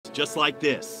just like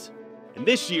this. And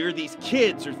this year, these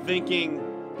kids are thinking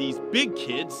these big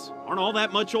kids aren't all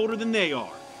that much older than they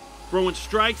are. Throwing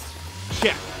strikes,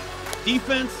 check.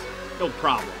 Defense, no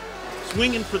problem.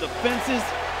 Swinging for the fences,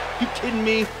 you kidding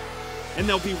me? And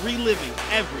they'll be reliving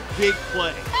every big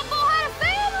play. That boy had a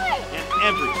family! And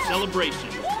every celebration.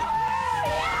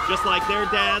 Just like their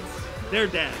dads'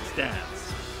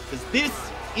 dads. Because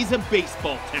this is a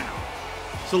baseball town.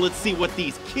 So let's see what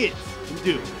these kids can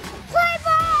do. Play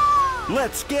ball!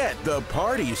 Let's get the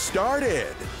party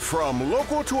started. From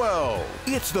Local 12,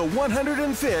 it's the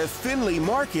 105th Findlay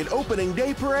Market Opening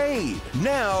Day Parade.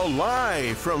 Now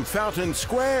live from Fountain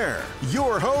Square,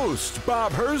 your hosts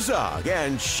Bob Herzog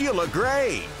and Sheila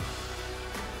Gray.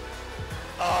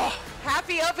 Oh,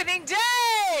 Happy opening day!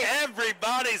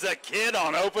 everybody's a kid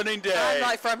on opening day. I'm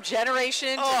like from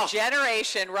generation to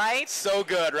generation, right? So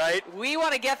good, right? We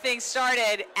want to get things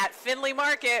started at Findlay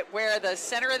Market, where the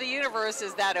center of the universe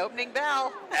is that opening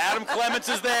bell. Adam Clements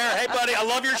is there. Hey, buddy, I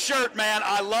love your shirt, man.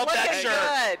 I love that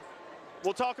shirt. Good.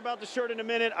 We'll talk about the shirt in a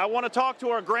minute. I want to talk to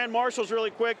our grand marshals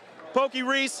really quick. Pokey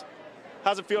Reese,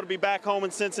 how's it feel to be back home in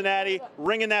Cincinnati,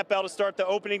 ringing that bell to start the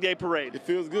opening day parade? It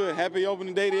feels good. Happy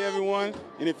opening day to everyone,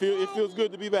 and it feels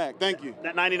good to be back. Thank you.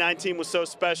 That 99 team was so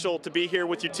special. To be here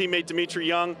with your teammate Dimitri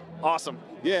Young, awesome.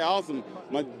 Yeah, awesome.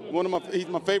 He's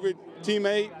my favorite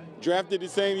teammate. Drafted the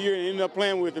same year and ended up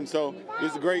playing with him, so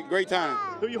it's a great time.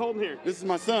 Who you holding here? This is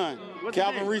my son, What's his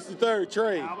Calvin name? Reese III,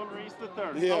 Trey. Calvin Reese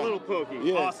III. Yeah. A little Pokey.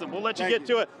 Yeah. Awesome. We'll let you Thank get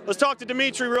to it. Let's talk to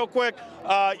Dimitri real quick.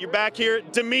 You're back here.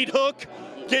 Meat hook,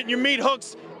 getting your meat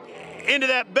hooks into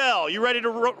that bell. You ready to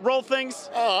roll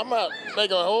things? Oh, I'm out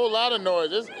making a whole lot of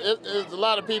noise. There's a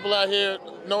lot of people out here.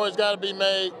 Noise got to be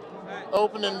made.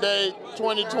 Opening day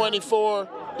 2024.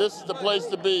 This is the place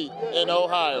to be in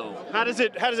Ohio. How does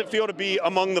it feel to be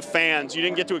among the fans? You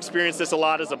didn't get to experience this a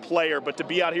lot as a player, but to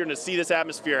be out here and to see this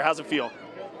atmosphere, how's it feel?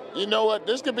 You know what?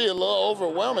 This could be a little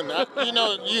overwhelming.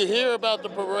 You hear about the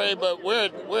parade, but we're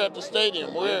at the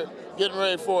stadium. We're getting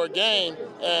ready for a game,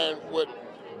 and with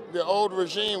the old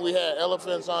regime, we had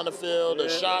elephants on the field, a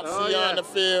Shotzi on the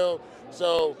field.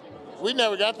 So we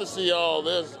never got to see all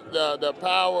this, the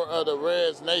power of the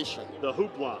Reds Nation. The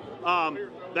hoopla.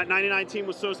 That 99 team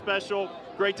was so special.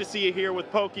 Great to see you here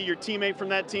with Pokey, your teammate from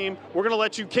that team. We're going to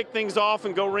let you kick things off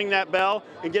and go ring that bell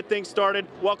and get things started.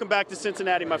 Welcome back to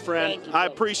Cincinnati, my friend. Thank you, I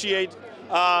appreciate.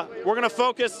 We're going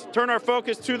to turn our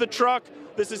focus to the truck.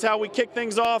 This is how we kick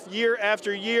things off year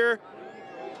after year.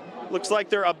 Looks like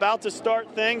they're about to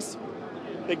start things.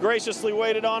 They graciously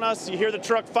waited on us. You hear the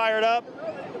truck fired up.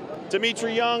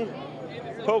 Dimitri Young,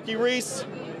 Pokey Reese,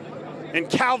 and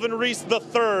Calvin Reese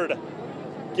III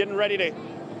getting ready to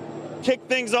kick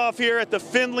things off here at the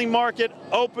Findlay Market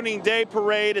Opening Day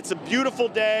Parade. It's a beautiful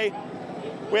day.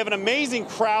 We have an amazing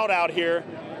crowd out here.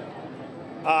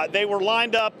 They were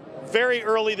lined up very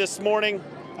early this morning.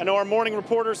 I know our morning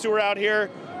reporters who were out here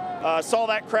saw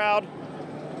that crowd,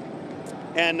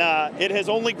 and it has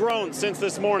only grown since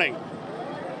this morning.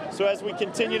 So as we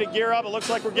continue to gear up, it looks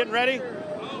like we're getting ready.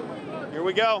 Here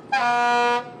we go.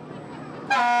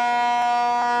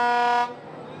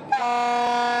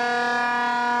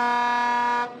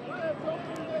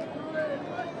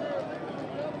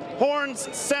 Horns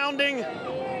sounding,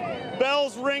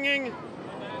 bells ringing.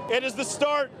 It is the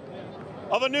start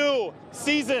of a new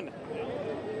season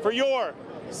for your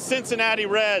Cincinnati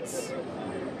Reds.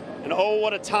 And oh,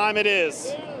 what a time it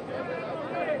is.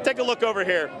 Take a look over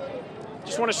here.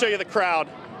 Just want to show you the crowd.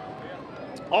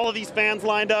 All of these fans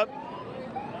lined up,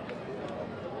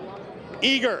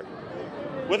 eager,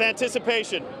 with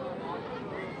anticipation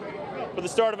for the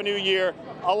start of a new year.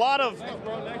 A lot of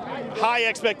high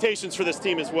expectations for this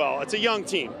team as well. It's a young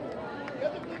team,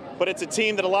 but it's a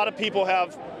team that a lot of people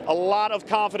have a lot of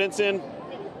confidence in.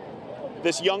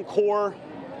 This young core,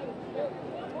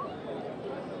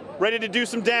 ready to do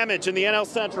some damage in the NL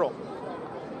Central.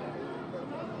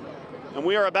 And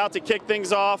we are about to kick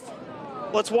things off.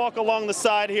 Let's walk along the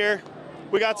side here.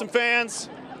 We got some fans.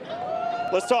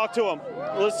 Let's talk to them.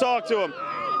 Let's talk to them.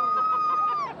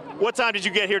 What time did you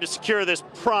get here to secure this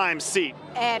prime seat?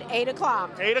 At 8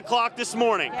 o'clock. 8 o'clock this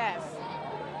morning. Yes.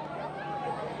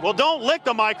 Well, don't lick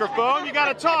the microphone. You got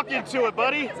to talk into it,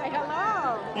 buddy. Say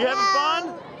hello. You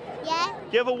having fun? Yeah.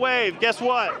 Give a wave. Guess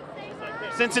what?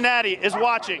 Cincinnati is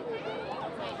watching.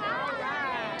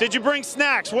 Did you bring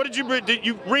snacks? What did you bring? Did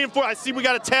you reinforce? I see we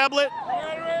got a tablet.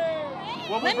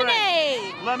 What we bring?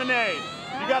 Lemonade. Lemonade.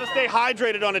 You got to stay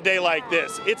hydrated on a day like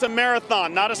this. It's a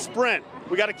marathon, not a sprint.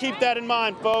 We got to keep that in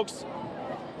mind, folks.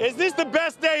 Is this the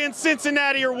best day in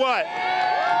Cincinnati or what?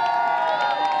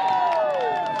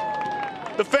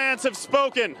 The fans have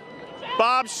spoken.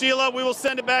 Bob, Sheila, we will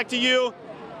send it back to you.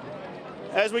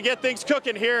 as we get things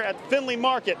cooking here at Findlay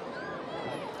Market.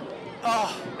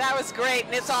 Oh, that was great,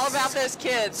 and it's all about those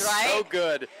kids, right? So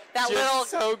good. That Just little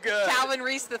so good. Calvin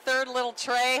Reese the third little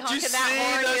tray, Did you honking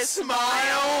that horn, see the his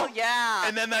smile? Yeah.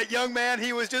 And then that young man,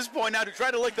 he was just pointing out, who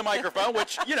tried to lick the microphone,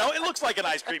 which, you know, it looks like an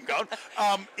ice cream cone.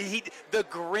 The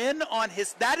grin on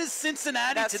his, that is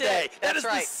Cincinnati That's today. it. That That's is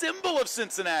right. the symbol of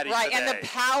Cincinnati Right, today. and the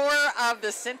power of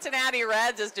the Cincinnati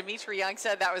Reds, as Dimitri Young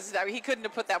said, he couldn't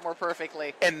have put that more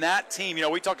perfectly. And that team, you know,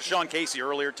 we talked to Sean Casey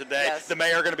earlier today. Yes. The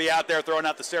mayor going to be out there throwing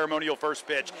out the ceremonial first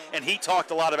pitch, and he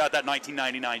talked a lot about that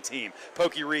 1999 team.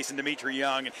 Pokey Reese and Dimitri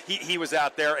Young, and he was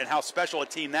out there, and how special a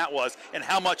team that was, and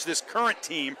how much this current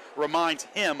team reminds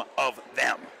him of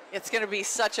them. It's going to be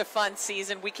such a fun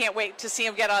season. We can't wait to see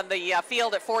him get on the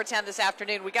field at 4:10 this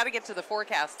afternoon. We got to get to the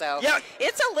forecast, though. Yeah.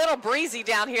 It's a little breezy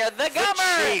down here. The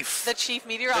Gummer, the chief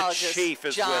meteorologist, The chief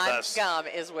is John with us. Gum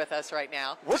is with us right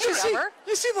now. You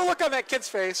see the look on that kid's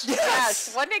face?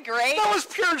 Yes. Wasn't it great? That was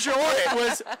pure joy. It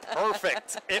was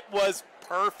perfect. It was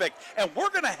perfect. And we're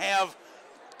going to have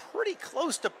pretty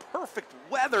close to perfect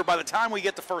weather by the time we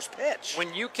get to first pitch.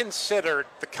 When you consider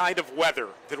the kind of weather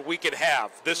that we could have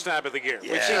this time of the year.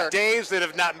 Yeah. We've seen days that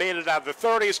have not made it out of the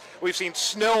 30s. We've seen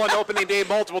snow on opening day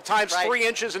multiple times, Right. 3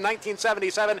 inches in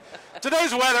 1977.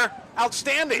 Today's weather,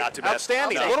 outstanding. Not too bad.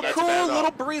 Outstanding. No, a little not too cool, bad a at all.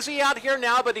 little breezy out here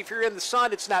now, but if you're in the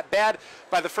sun, it's not bad.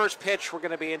 By the first pitch, we're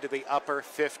going to be into the upper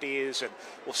 50s, and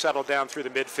we'll settle down through the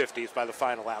mid-50s by the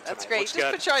final out That's tonight. great. Looks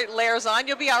Just good. put your layers on.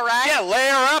 You'll be all right. Yeah,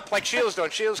 layer up like Sheila's doing.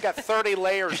 Sheila's got 30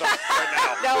 layers on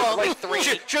right now. No, only like 3.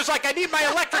 She was like, I need my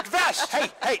electric vest.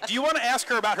 Hey, do you want to ask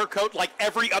her about her coat like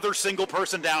every other single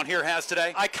person down here has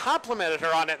today? I complimented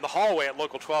her on it in the hallway at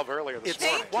Local 12 earlier this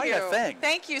morning. Thank Why you. a thing?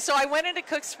 Thank you. So I went into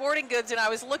Cook's Sporting Goods and I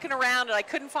was looking around and I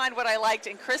couldn't find what I liked.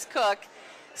 And Chris Cook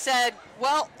said,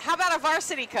 well, how about a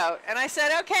varsity coat? And I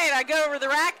said, okay. And I go over to the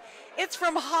rack. It's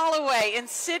from Holloway in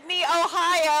Sydney,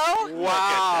 Ohio.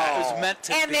 Wow. It was meant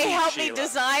to And be, they helped me Sheila.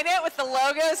 design it with the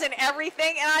logos and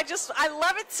everything. And I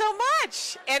love it so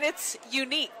much. And it's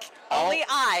unique. Only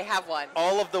I have one.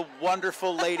 All of the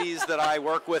wonderful ladies that I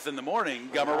work with in the morning,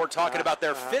 Gummer, we're talking about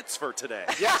their fits for today.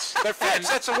 Yes, their fits.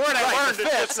 That's a word I learned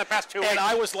just in the past 2 weeks. And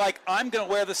I was like, I'm going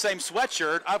to wear the same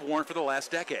sweatshirt I've worn for the last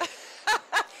decade.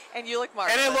 And you look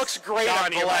marvelous. And it looks great God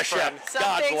on you, my bless you. friend. Some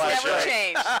God things bless never you.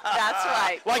 change. That's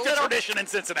right. Like A the little tradition in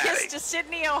Cincinnati. kiss to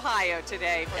Sydney, Ohio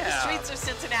today from the Yeah. streets of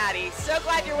Cincinnati. So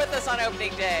glad you're with us on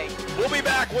opening day. We'll be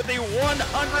back with the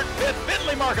 105th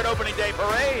Findlay Market Opening Day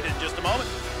Parade in just a moment.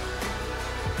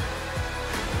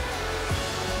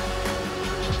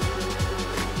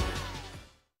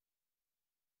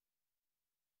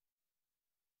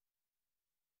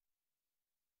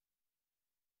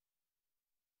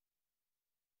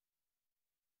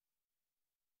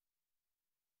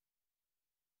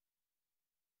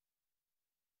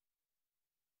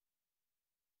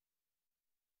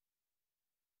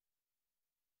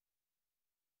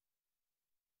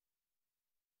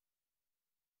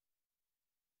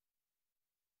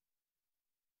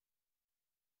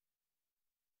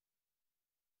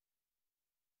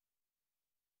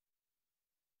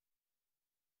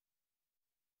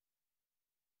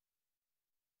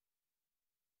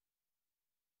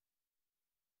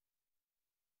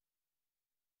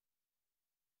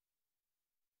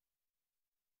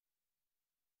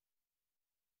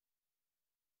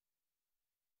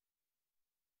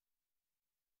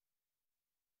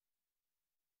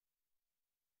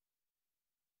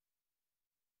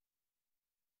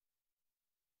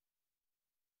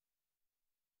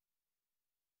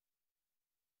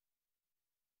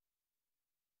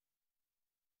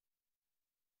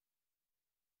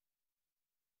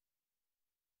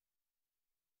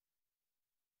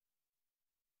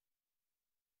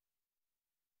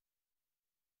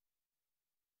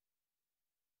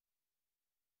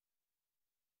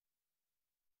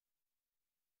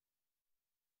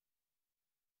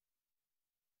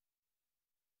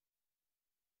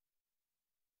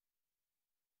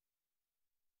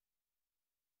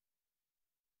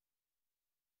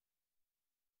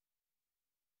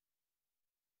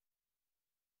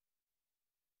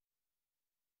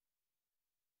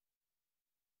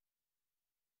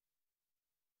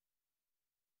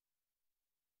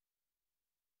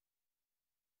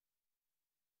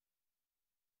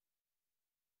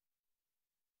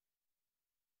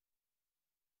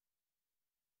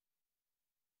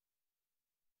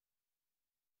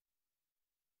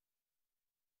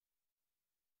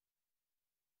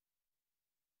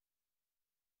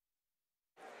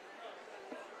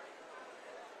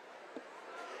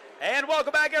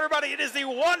 welcome back, everybody. It is the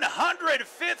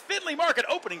 105th Findlay Market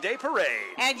Opening Day Parade.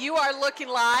 And you are looking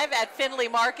live at Findlay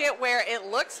Market, where it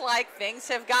looks like things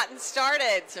have gotten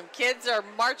started. Some kids are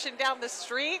marching down the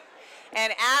street,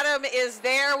 and Adam is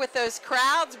there with those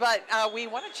crowds, but we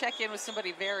want to check in with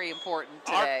somebody very important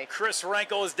today. Our Chris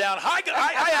Rankel is down. Hi,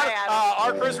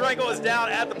 Adam. Our Chris Rankel is down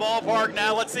at the ballpark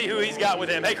now. Let's see who he's got with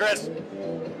him. Hey, Chris.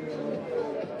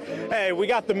 Hey, we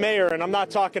got the mayor, and I'm not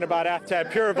talking about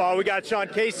Aftab Purival. We got Sean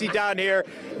Casey down here.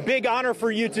 Big honor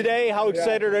for you today. How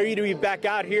excited are you to be back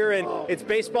out here? And it's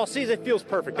baseball season. It feels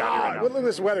perfect out here right now. Look at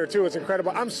this weather, too. It's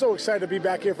incredible. I'm so excited to be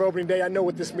back here for opening day. I know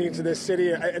what this means to this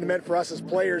city and it meant for us as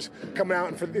players coming out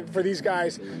and for these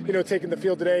guys, taking the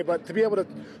field today. But to be able to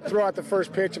throw out the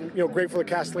first pitch, I'm grateful that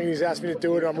Castellini's asked me to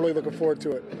do it, and I'm really looking forward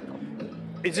to it.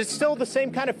 Is it still the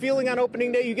same kind of feeling on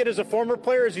opening day you get as a former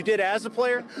player as you did as a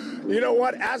player? You know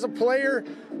what? As a player,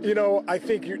 I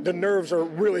think the nerves are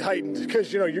really heightened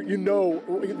because,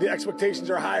 the expectations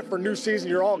are high for a new season.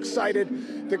 You're all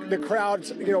excited. The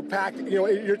crowd's, packed.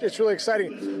 It's really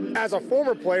exciting. As a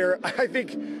former player, I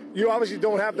think you obviously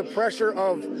don't have the pressure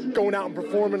of going out and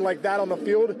performing like that on the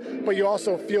field, but you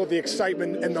also feel the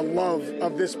excitement and the love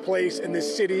of this place and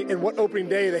this city and what opening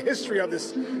day, the history of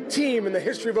this team and the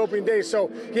history of opening day.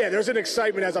 So, yeah, there's an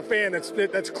excitement as a fan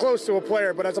that's close to a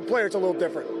player, but as a player, it's a little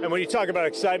different. And when you talk about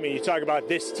excitement, you talk about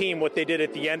this team, what they did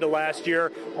at the end of last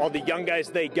year, all the young guys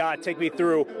they got. Take me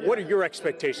through, what are your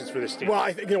expectations for this team? Well,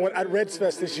 I think, at Reds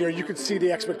Fest this year, you could see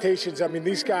the expectations. I mean,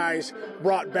 these guys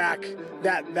brought back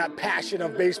that passion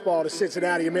of baseball to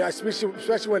Cincinnati. I mean,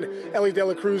 especially when Ellie De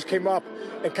La Cruz came up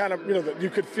and kind of, you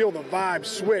could feel the vibe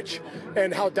switch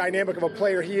and how dynamic of a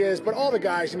player he is. But all the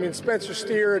guys, Spencer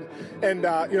Steer and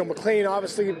McLean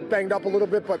obviously banged up a little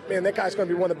bit, but, man, that guy's going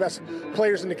to be one of the best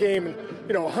players in the game. And,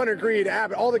 Hunter Greed,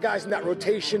 Abbott, all the guys in that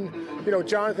rotation,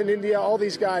 Jonathan India, all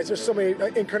these guys. There's so many,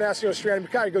 Encarnacion Strand. We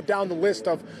kind of go down the list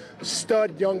of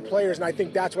stud young players, and I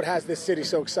think that's what has this city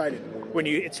so excited.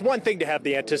 It's one thing to have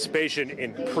the anticipation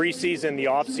in preseason, the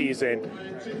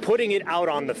offseason, putting it out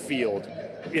on the field.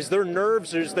 Is there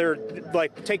nerves, or is there,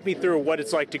 take me through what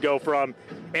it's like to go from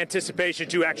anticipation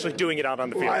to actually doing it out on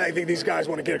the field? Well, I think these guys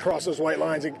want to get across those white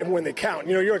lines and when they count.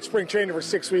 You're at spring training for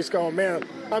 6 weeks going, man,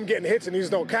 I'm getting hits and these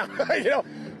don't count.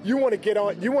 You want to get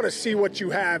on, you want to see what you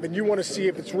have, and you want to see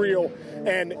if it's real.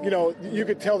 And, you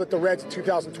could tell that the Reds in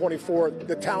 2024,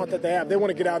 the talent that they have, they want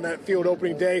to get out on that field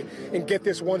opening day and get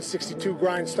this 162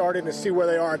 grind started and see where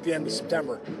they are at the end of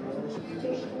September.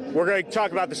 We're going to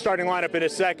talk about the starting lineup in a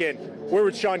second. Where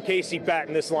would Sean Casey bat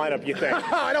in this lineup, you think?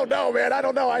 I don't know, man. I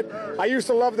don't know. I used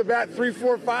to love the bat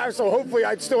 3-4-5, so hopefully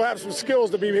I'd still have some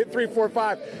skills to be hit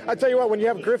 3-4-5. I tell you what, when you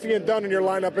have Griffey and Dunn in your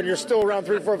lineup and you're still around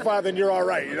 3-4-5, then you're all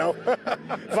right,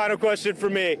 Final question for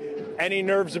me. Any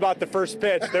nerves about the first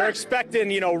pitch? They're expecting,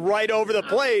 right over the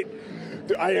plate.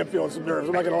 I am feeling some nerves.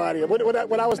 I'm not going to lie to you.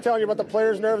 When I was telling you about the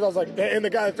players' nerves, I was like, and the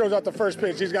guy that throws out the first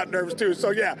pitch, he's got nerves too. So,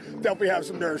 yeah, definitely have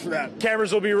some nerves for that.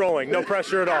 Cameras will be rolling. No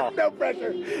pressure at all. No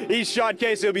pressure. He's Sean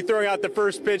Casey. He'll be throwing out the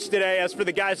first pitch today. As for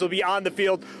the guys who will be on the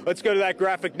field, let's go to that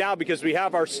graphic now because we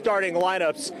have our starting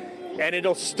lineups. And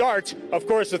it'll start, of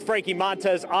course, with Frankie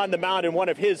Montez on the mound in one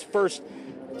of his first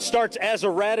starts as a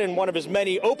Red and one of his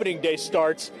many opening day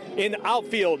starts. In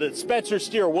outfield, it's Spencer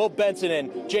Steer, Will Benson,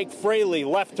 and Jake Fraley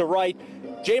left to right.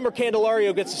 Jamer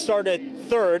Candelario gets a start at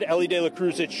third. Ellie De La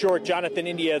Cruz at short. Jonathan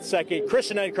India at second.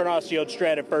 Christian Encarnacion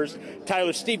Strand at first.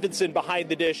 Tyler Stevenson behind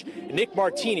the dish. Nick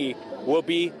Martini will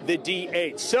be the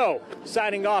DH. So,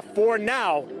 signing off for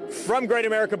now from Great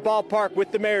American Ballpark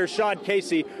with the mayor, Sean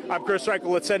Casey. I'm Chris Rankel.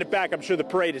 Let's send it back. I'm sure the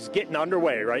parade is getting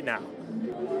underway right now.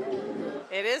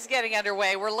 It is getting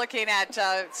underway. We're looking at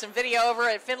some video over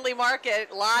at Findlay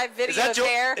Market, live video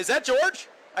there. Is that George?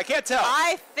 I can't tell.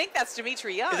 I think that's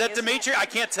Dimitri Young. Is that Dimitri? I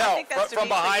can't tell. From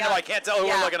behind him, I can't tell who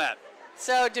we're looking at.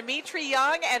 So Dimitri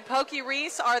Young and Pokey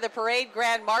Reese are the parade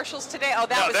grand marshals today. Oh,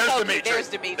 that was Pokey. Dimitri. There's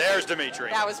Dimitri. There's Dimitri.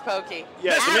 That was Pokey.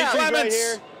 Yeah, Dimitri's right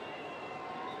here.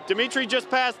 Dimitri just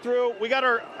passed through. We got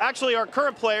our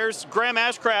current players, Graham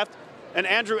Ashcraft and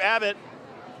Andrew Abbott.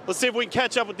 Let's see if we can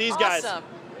catch up with these guys.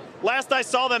 Last I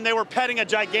saw them, they were petting a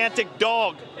gigantic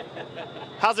dog.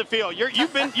 How's it feel?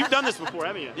 You've done this before,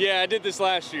 haven't you? Yeah, I did this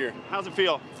last year. How's it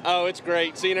feel? Oh, it's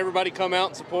great. Seeing everybody come out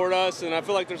and support us, and I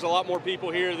feel like there's a lot more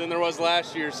people here than there was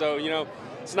last year. So,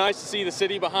 it's nice to see the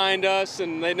city behind us,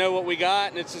 and they know what we got,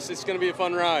 and it's going to be a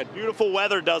fun ride. Beautiful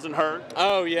weather doesn't hurt.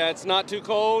 Oh, yeah, it's not too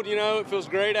cold. It feels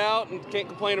great out, and can't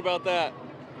complain about that.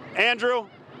 Andrew,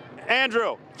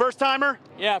 first timer?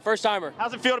 Yeah, first timer.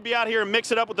 How's it feel to be out here and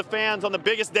mix it up with the fans on the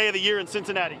biggest day of the year in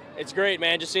Cincinnati? It's great,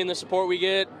 man. Just seeing the support we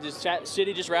get, just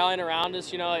city just rallying around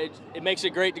us, it makes it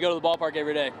great to go to the ballpark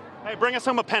every day. Hey, bring us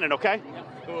home a pennant, okay?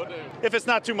 Yep. Will do. If it's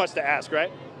not too much to ask,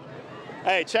 right?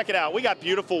 Hey, check it out. We got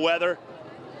beautiful weather.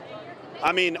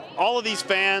 I mean, all of these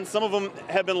fans, some of them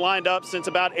have been lined up since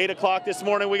about 8 o'clock this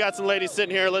morning. We got some ladies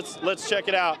sitting here. Let's check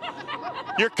it out.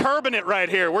 You're curbing it right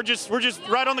here. We're just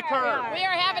right on the curb. We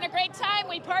are having a great time.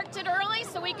 We parked it early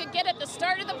so we could get at the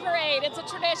start of the parade. It's a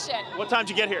tradition. What time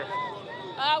did you get here?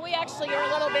 We actually are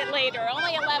a little bit later,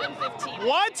 only 11:15.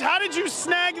 What? How did you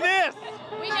snag this?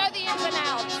 We know the ins and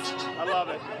outs. I love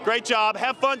it. Great job.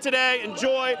 Have fun today.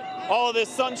 Enjoy all of this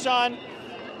sunshine.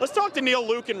 Let's talk to Neil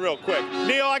Lukin real quick.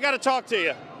 Neil, I got to talk to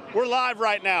you. We're live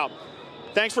right now.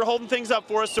 Thanks for holding things up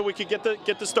for us so we could get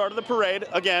the start of the parade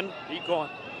again. Keep going.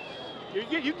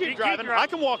 You keep driving. I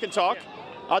can walk and talk.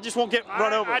 I just won't get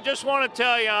run over. I just want to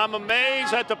tell you, I'm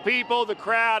amazed at the people, the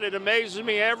crowd. It amazes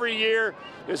me every year.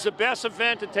 It's the best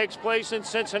event that takes place in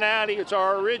Cincinnati. It's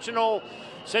our original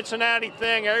Cincinnati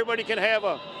thing. Everybody can have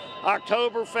a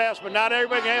Oktoberfest, but not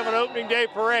everybody can have an opening day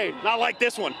parade. Not like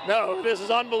this one. No, this is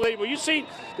unbelievable.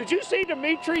 Did you see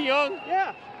Dimitri Young?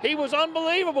 Yeah. He was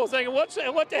unbelievable, thinking, what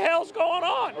the hell's going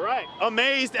on? Right.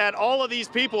 Amazed at all of these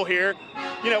people here.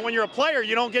 You know, when you're a player,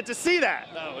 you don't get to see that.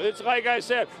 No, it's like I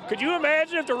said. Could you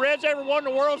imagine if the Reds ever won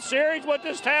the World Series, what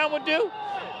this town would do?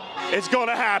 It's going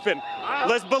to happen.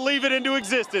 Let's believe it into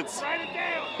existence. Write it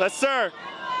down. Yes, sir.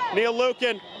 Neil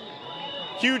Lukin,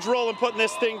 huge role in putting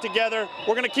this thing together.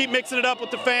 We're going to keep mixing it up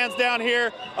with the fans down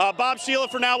here. Bob Sheila,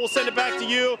 for now, we'll send it back to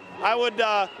you. I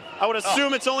would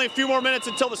assume it's only a few more minutes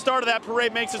until the start of that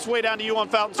parade makes its way down to you on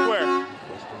Fountain Square.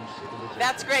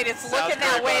 That's great. It's looking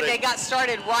that way. They got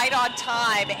started right on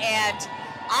time, and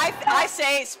I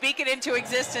say, speak it into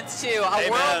existence too.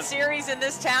 A World Series in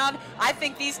this town, I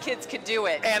think these kids could do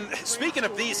it. And speaking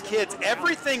of these kids,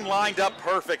 everything lined up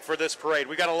perfect for this parade.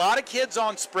 We got a lot of kids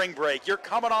on spring break. You're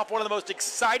coming off one of the most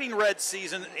exciting Red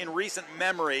seasons in recent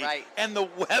memory. Right. And the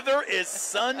weather is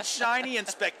sunshiny and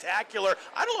spectacular.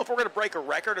 I don't know if we're going to break a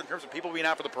record in terms of people being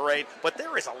out for the parade, but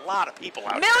there is a lot of people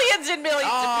out here. Millions and millions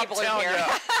of people in here.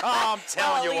 I'm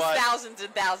telling you what. At least thousands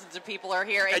and thousands of people are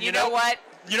here. And you know what?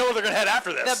 You know where they're going to head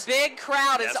after this. The big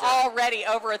crowd is already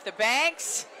over at the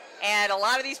banks, and a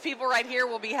lot of these people right here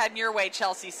will be heading your way,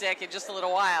 Chelsea Sick, in just a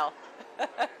little while.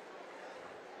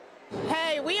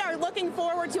 Hey, we are looking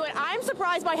forward to it. I'm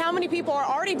surprised by how many people are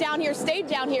already down here, stayed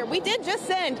down here. We did just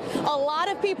send a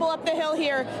lot of people up the hill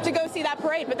here to go see that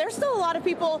parade, but there's still a lot of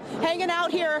people hanging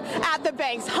out here at the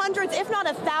banks. Hundreds, if not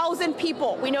 1,000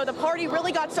 people. We know the party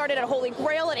really got started at Holy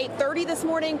Grail at 8:30 this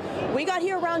morning. We got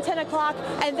here around 10 o'clock,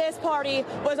 and this party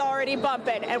was already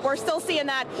bumping, and we're still seeing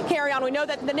that carry on. We know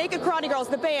that the Naked Karate Girls,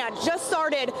 the band, just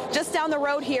started just down the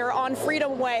road here on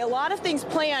Freedom Way. A lot of things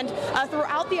planned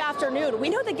throughout the afternoon. We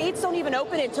know the gates don't even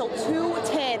open until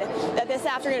 2:10 this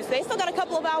afternoon, so they still got a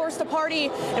couple of hours to party,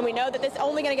 and we know that it's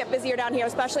only going to get busier down here,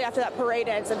 especially after that parade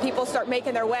ends and people start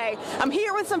making their way. I'm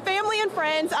here with some family and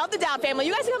friends of the Dowd family.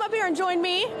 You guys can come up here and join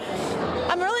me.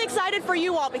 I'm really excited for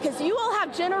you all because you all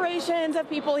have generations of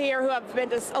people here who have been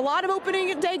to a lot of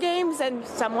opening day games, and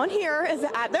someone here is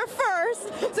at their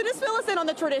first. So just fill us in on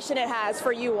the tradition it has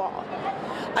for you all.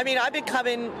 I mean, I've been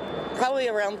coming probably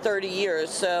around 30 years,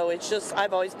 so it's just,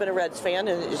 I've always been a Reds fan,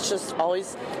 and it's just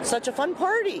always such a fun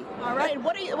party. All right,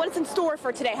 what is in store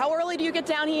for today? How early do you get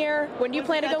down here? When do you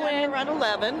plan to go in? Around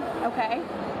 11. Okay,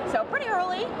 so pretty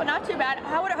early, but not too bad.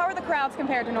 How are the crowds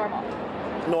compared to normal?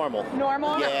 Normal.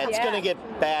 Normal? Yeah, it's going to get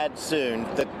bad soon.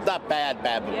 Not bad,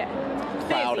 but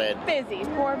crowded. Busy.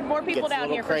 More people down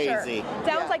here for sure. Crazy.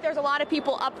 Sounds like there's a lot of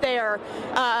people up there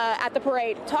at the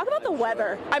parade. Talk about the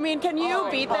weather. I mean, can you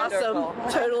beat this?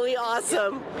 Awesome. Totally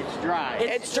awesome. It's dry.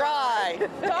 It's dry.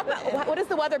 Talk about, what has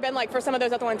the weather been like for some of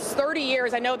those other ones? 30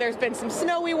 years. I know there's been some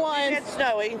snowy ones. It's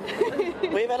snowy.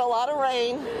 We've had a lot of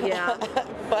rain. Yeah.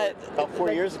 But about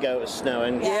 4 years ago, it was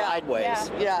snowing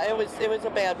sideways. Yeah, it was a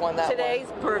bad one. Today's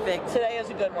perfect. Today is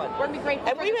a good one. We're gonna be great.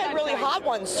 And we've had really hot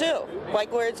ones too,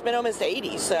 like where it's been almost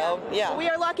 80. So yeah. We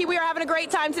are lucky. We are having a great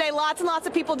time today. Lots and lots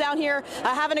of people down here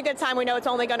having a good time. We know it's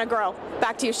only going to grow.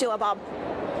 Back to you, Sheila, Bob.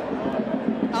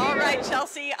 All right,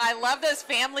 Chelsea, I love those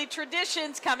family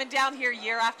traditions coming down here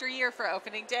year after year for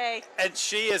opening day. And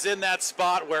she is in that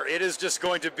spot where it is just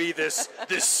going to be this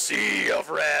sea of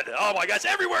red. Oh my gosh,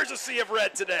 everywhere's a sea of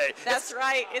red today. That's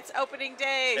right. It's opening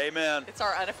day. Amen. It's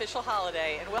our unofficial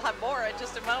holiday, and we'll have more in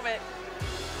just a moment.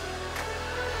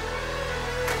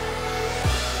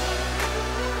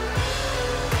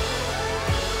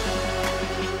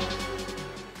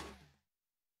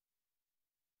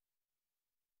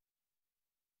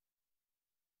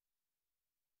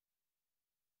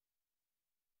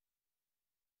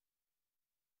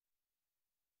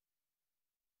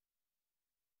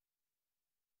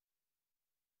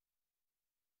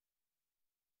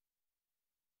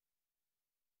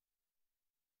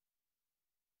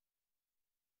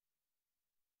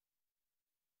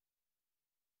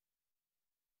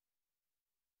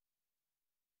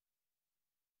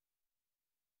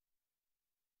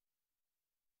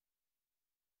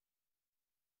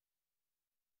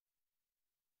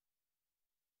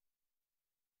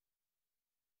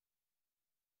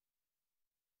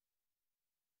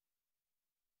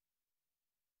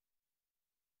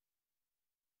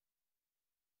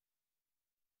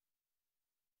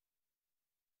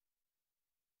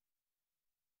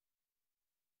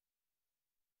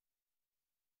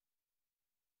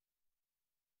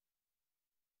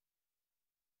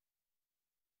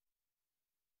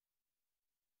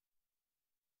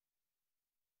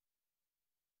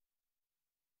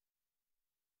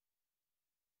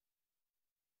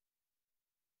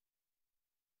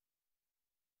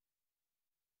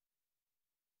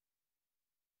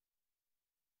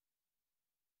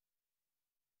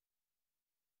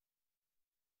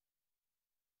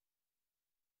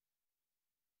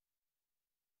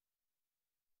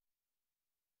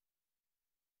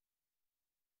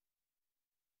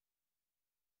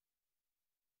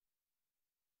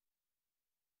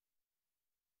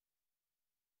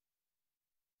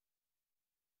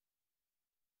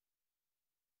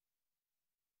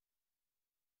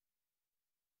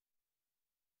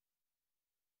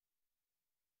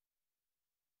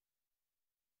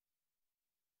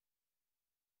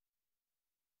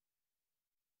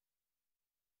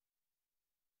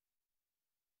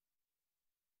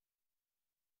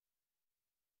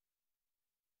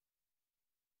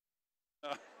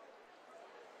 Hello,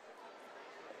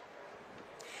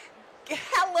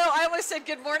 I almost said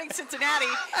good morning, Cincinnati.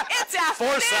 It's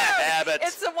afternoon. Force that habit.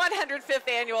 It's the 105th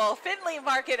annual Findlay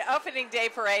Market Opening Day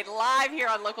Parade, live here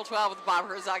on Local 12 with Bob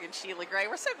Herzog and Sheila Gray.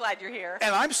 We're so glad you're here.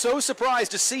 And I'm so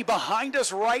surprised to see behind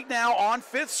us right now on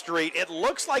 5th Street, it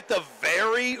looks like the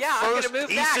very first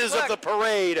pieces of the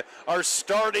parade are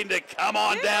starting to come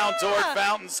on down toward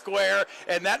Fountain Square.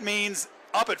 And that means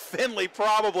up at Findlay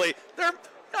probably, they're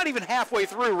not even halfway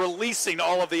through releasing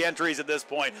all of the entries at this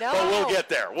point. No, but we'll get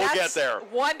there. We'll get there.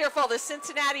 Wonderful. The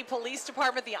Cincinnati Police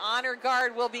Department, the Honor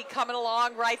Guard will be coming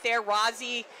along right there.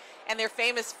 Rozzy and their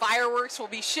famous fireworks will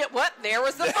be What? There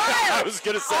was the fire. I was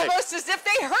going to say. Almost as if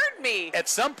they heard me. At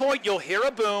some point, you'll hear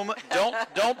a boom.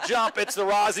 Don't jump. It's the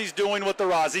Rozzies doing what the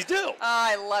Rozzies do. Oh,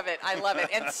 I love it. I love it.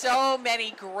 And so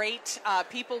many great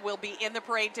people will be in the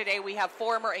parade today. We have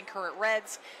former and current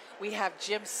Reds. We have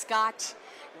Jim Scott,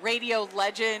 radio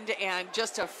legend and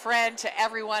just a friend to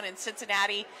everyone in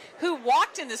Cincinnati, who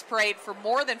walked in this parade for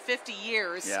more than 50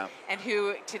 years and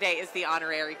who today is the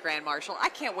honorary Grand Marshal. I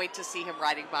can't wait to see him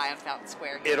riding by on Fountain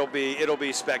Square here. It'll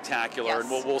be spectacular, and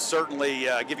we'll certainly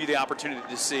give you the opportunity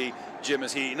to see Jim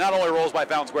as he not only rolls by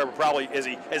Fountain Square, but probably as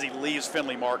he leaves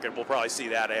Findlay Market. We'll probably see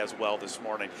that as well this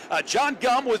morning. John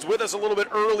Gum was with us a little bit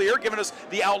earlier, giving us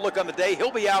the outlook on the day. He'll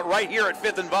be out right here at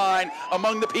 5th and Vine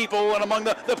among the people and among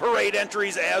the parade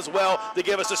entries as well to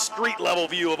give us a street-level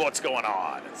view of what's going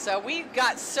on. So we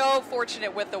got so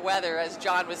fortunate with the weather, as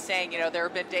John was saying. You know, there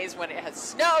have been days when it has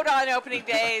snowed on opening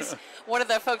days. One of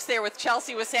the folks there with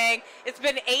Chelsea was saying it's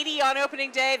been 80 on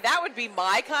opening day. That would be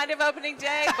my kind of opening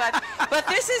day, but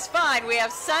this is fine. We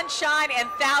have sunshine and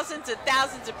thousands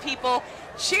of people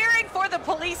cheering for the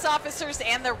police officers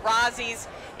and the Rozzies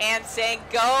and saying,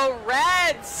 "Go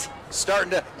Reds!"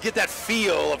 Starting to get that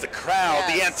feel of the crowd,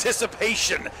 the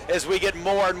anticipation as we get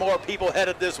more and more people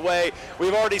headed this way.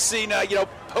 We've already seen,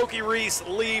 Pokey Reese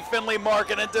leave Findlay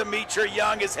Market, and Demetri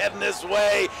Young is heading this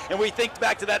way. And we think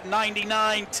back to that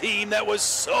 99 team that was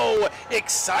so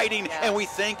exciting. And we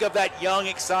think of that young,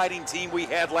 exciting team we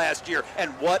had last year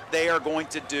and what they are going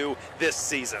to do this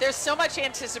season. There's so much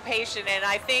anticipation, and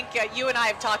I think you and I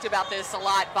have talked about this a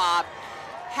lot, Bob.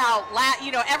 How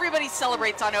everybody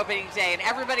celebrates on opening day and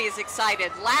everybody is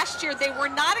excited. Last year they were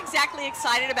not exactly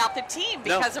excited about the team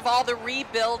because of all the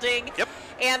rebuilding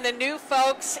and the new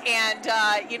folks, and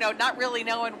not really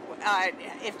knowing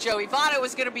if Joe Ivano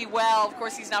was going to be well. Of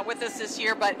course, he's not with us this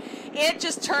year, but it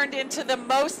just turned into the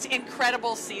most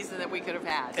incredible season that we could have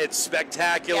had. It's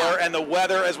spectacular, and the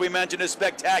weather, as we mentioned, is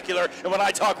spectacular. And when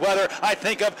I talk weather, I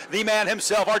think of the man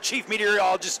himself, our chief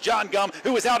meteorologist, John Gum,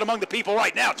 who is out among the people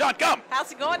right now. John Gum.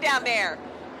 How's it going down there?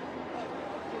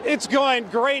 It's going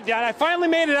great, Dad. I finally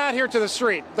made it out here to the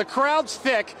street. The crowd's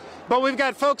thick, but we've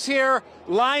got folks here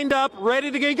lined up, ready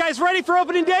to go. You guys ready for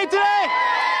opening day today?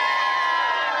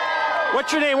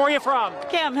 What's your name? Where are you from?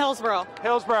 Kim, Hillsborough.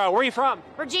 Hillsborough. Where are you from?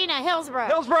 Regina, Hillsborough.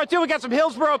 Hillsborough, too. We got some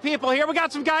Hillsborough people here. We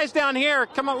got some guys down here.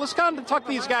 Come on, let's come and talk to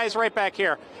these guys right back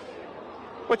here.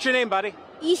 What's your name, buddy?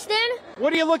 Easton.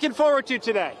 What are you looking forward to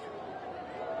today?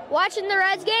 Watching the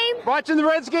Reds game. Watching the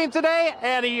Reds game today?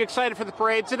 And are you excited for the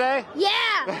parade today?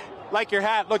 Yeah. Like your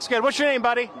hat. Looks good. What's your name,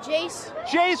 buddy? Jace.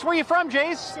 Jace, where are you from,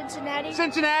 Jace? Cincinnati.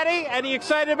 Cincinnati. And are you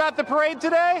excited about the parade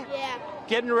today? Yeah.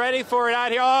 Getting ready for it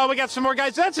out here. Oh, we got some more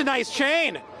guys. That's a nice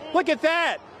chain. Look at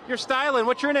that. You're styling.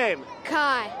 What's your name?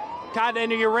 Kai. Kai,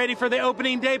 and are you ready for the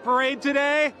opening day parade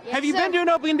today? Yes, Have you been to an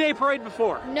opening day parade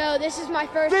before? No, this is my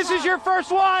first This time. is your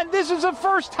first one. This is a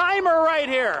first timer right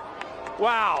here.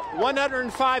 Wow.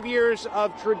 105 years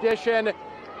of tradition,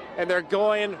 and they're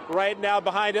going right now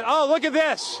behind it. Oh, look at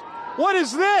this. What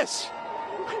is this?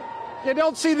 You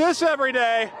don't see this every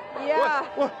day. Yeah.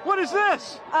 What is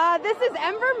this? This is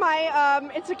Ember.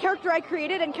 It's a character I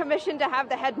created and commissioned to have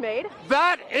the head made.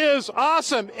 That is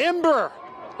awesome. Ember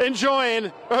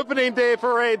enjoying opening day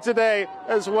parade today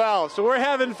as well. So we're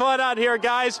having fun out here,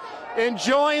 guys.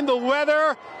 Enjoying the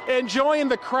weather, enjoying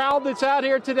the crowd that's out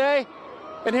here today.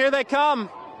 And here they come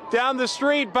down the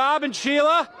street. Bob and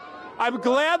Sheila, I'm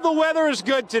glad the weather is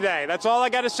good today. That's all I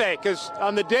got to say, because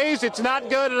on the days it's not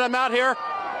good and I'm out here,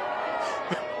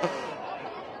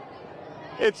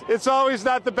 it's always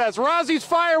not the best. Rozzy's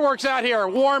fireworks out here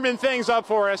warming things up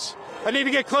for us. I need to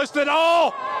get close to it.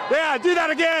 Oh, yeah, do that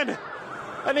again.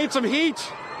 I need some heat.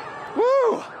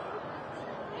 Woo!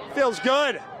 Feels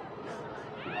good.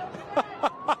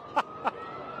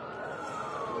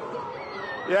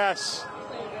 Yes,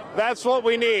 that's what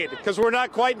we need, because we're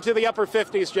not quite into the upper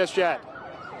 50s just yet.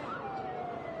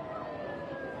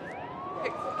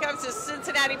 Here comes the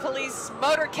Cincinnati Police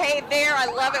motorcade there. I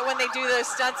love it when they do those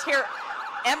stunts here.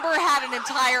 Ember had an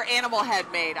entire animal head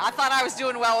made. I thought I was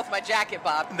doing well with my jacket,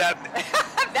 Bob. That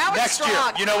was next strong.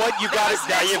 year. You know what? You've got to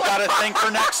now. You've got to think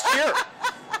for next year.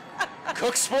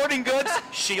 Cook Sporting Goods.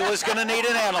 Sheila's going to need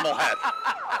an animal head.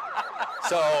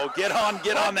 So get on Look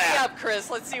that. me up, Chris.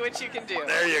 Let's see what you can do.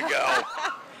 There you go.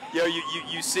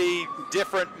 You see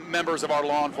different members of our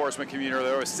law enforcement community.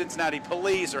 There was Cincinnati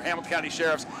Police or Hamilton County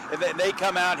Sheriffs, and they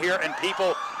come out here, and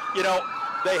people,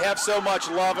 they have so much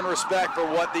love and respect for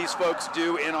what these folks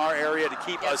do in our area to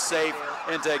keep us safe,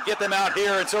 and to get them out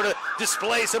here and sort of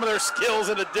display some of their skills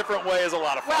in a different way is a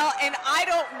lot of fun. Well, and I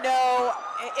don't know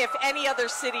if any other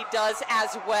city does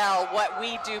as well what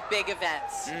we do big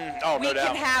events. No we doubt.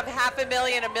 can have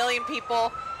 500,000, 1 million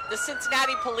people. The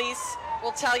Cincinnati Police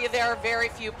will tell you there are very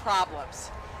few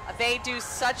problems. They do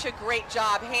such a great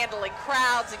job handling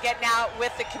crowds and getting out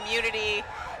with the community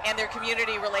and their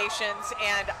community relations,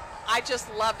 and I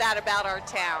just love that about our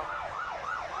town.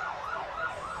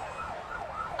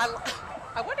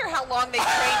 I wonder how long they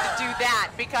trained to do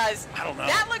that, because I don't know.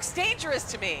 That looks dangerous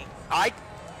to me.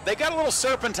 They got a little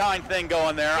serpentine thing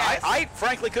going there. Yes. I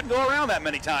frankly couldn't go around that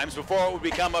many times before it would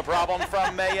become a problem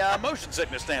from a motion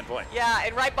sickness standpoint. Yeah,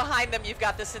 and right behind them you've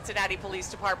got the Cincinnati Police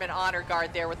Department Honor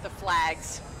Guard there with the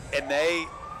flags. And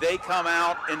they come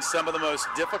out in some of the most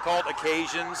difficult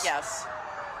occasions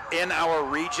in our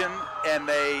region, and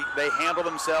they handle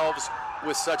themselves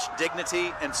with such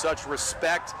dignity and such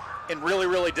respect in really,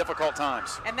 really difficult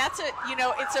times. And that's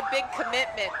it's a big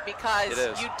commitment, because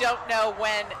you don't know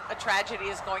when a tragedy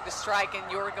is going to strike and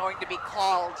you're going to be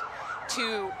called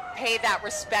to pay that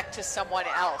respect to someone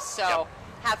else. So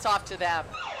hats off to them.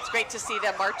 It's great to see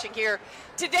them marching here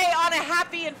today on a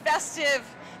happy and festive,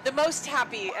 the most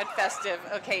happy and festive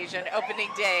occasion, opening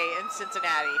day in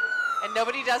Cincinnati. And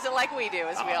nobody does it like we do,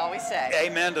 as we always say.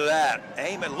 Amen to that.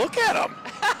 Amen. Look at them.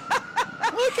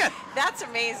 That's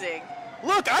amazing.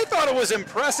 Look, I thought it was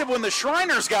impressive when the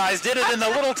Shriners guys did it in the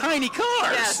little tiny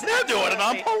cars. Yes, they're doing it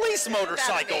on absolutely. police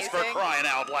motorcycles, for crying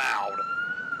out loud.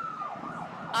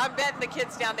 I'm betting the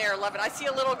kids down there love it. I see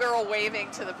a little girl waving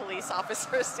to the police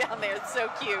officers down there. It's so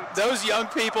cute. Those young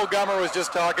people Gummer was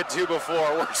just talking to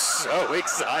before were so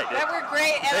excited. They were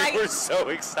great. And they were so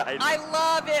excited. I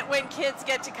love it when kids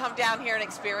get to come down here and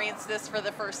experience this for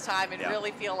the first time and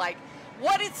really feel like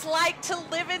what it's like to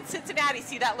live in Cincinnati.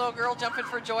 See that little girl jumping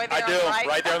for joy there? I do, on the right?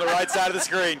 right there on the right side of the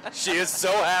screen. She is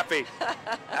so happy.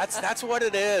 That's what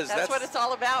it is. That's what it's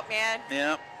all about, man.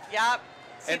 Yeah. Yep.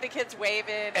 See the kids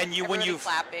waving and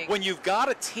clapping. When you've got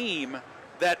a team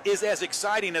that is as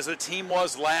exciting as the team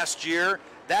was last year,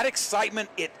 that excitement,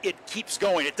 it keeps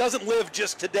going. It doesn't live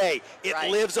just today. It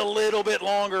lives a little bit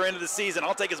longer into the season.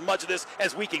 I'll take as much of this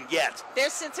as we can get.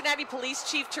 There's Cincinnati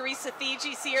Police Chief Teresa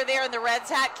Thigi. See her there in the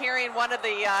Reds hat carrying one of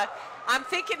the, I'm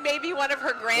thinking maybe one of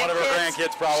her grandkids. One of her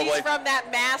grandkids, probably. She's from that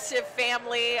massive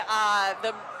family,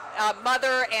 the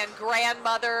mother and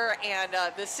grandmother and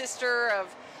the sister of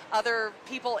other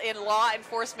people in law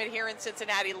enforcement here in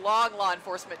Cincinnati. Long law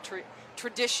enforcement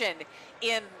tradition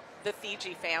in the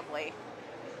Thigi family.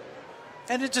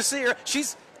 And to see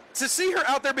her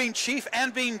out there being chief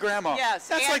and being grandma. Yes,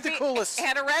 that's like the coolest.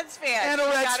 And a Reds fan. And a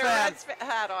Reds got fan. Her Reds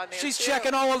hat on there. She's too.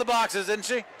 checking all of the boxes, isn't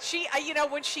she? She,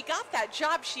 when she got that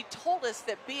job, she told us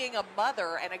that being a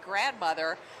mother and a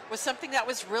grandmother was something that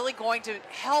was really going to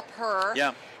help her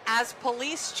as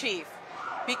police chief,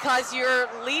 because you're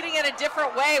leading in a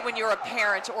different way when you're a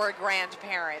parent or a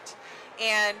grandparent.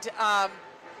 And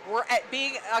we're at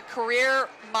being a career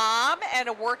mom and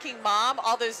a working mom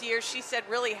all those years, she said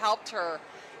really helped her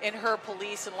in her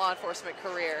police and law enforcement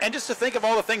career. And just to think of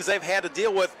all the things they've had to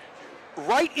deal with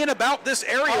right in about this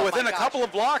area within a couple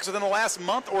of blocks within the last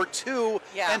month or two,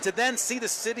 and to then see the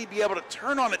city be able to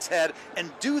turn on its head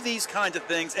and do these kinds of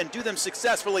things and do them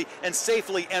successfully and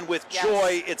safely and with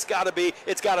joy, it's got to be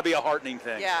a heartening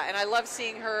thing. Yeah, and I love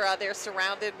seeing her there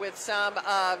surrounded with some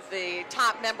of the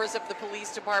top members of the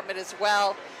police department as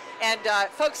well, and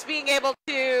folks being able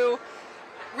to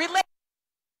relate.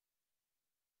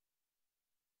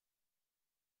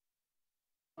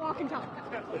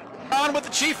 On with the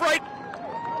chief, right?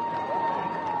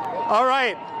 All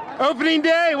right. Opening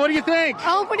day, what do you think?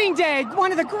 Opening day,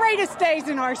 one of the greatest days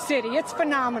in our city. It's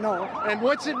phenomenal. And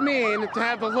what's it mean to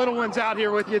have the little ones out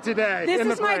here with you today? This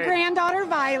is my granddaughter,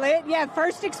 Violet. Yeah,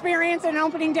 first experience in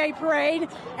opening day parade,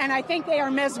 and I think they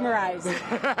are mesmerized.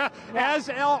 As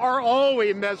are all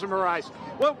we mesmerized.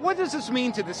 What does this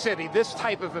mean to the city, this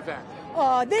type of event?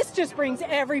 Oh, this just brings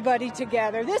everybody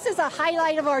together. This is a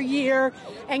highlight of our year,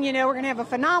 and we're going to have a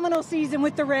phenomenal season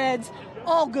with the Reds.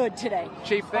 All good today.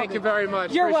 Chief, thank you very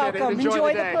much. You're Appreciate welcome. it.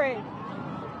 Enjoy the parade.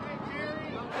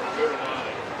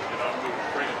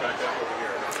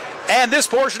 And this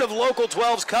portion of Local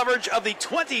 12's coverage of the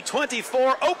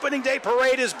 2024 Opening Day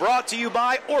Parade is brought to you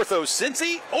by Ortho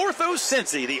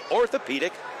Cincy, the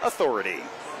Orthopedic Authority.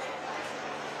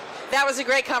 That was a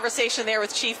great conversation there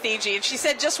with Chief Thiegy, and she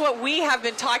said just what we have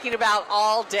been talking about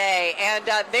all day. And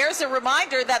there's a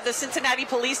reminder that the Cincinnati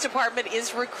Police Department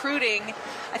is recruiting.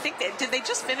 I think, did they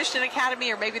just finish an academy,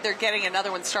 or maybe they're getting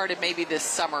another one started maybe this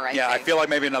summer, I think. I feel like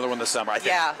maybe another one this summer, I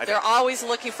think. Yeah, they're always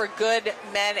looking for good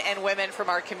men and women from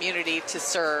our community to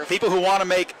serve. People who want to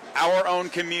make our own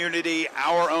community,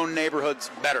 our own neighborhoods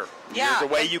better. Yeah.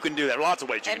 There's a way you can do that. Lots of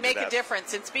ways you can do that. And make a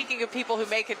difference. And speaking of people who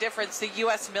make a difference, the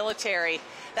U.S. military,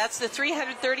 that's the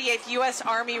 338th U.S.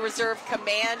 Army Reserve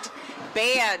Command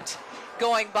Band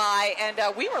going by. And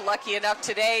we were lucky enough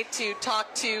today to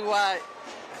talk to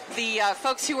the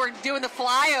folks who were doing the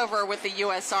flyover with the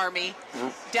U.S. Army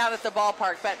down at the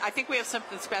ballpark. But I think we have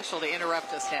something special to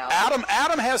interrupt us now.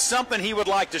 Adam has something he would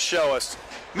like to show us.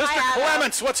 Mr.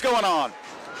 Clements, what's going on?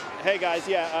 Hey guys,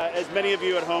 as many of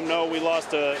you at home know, we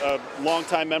lost a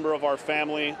longtime member of our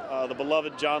family, the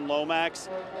beloved John Lomax,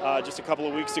 just a couple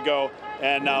of weeks ago,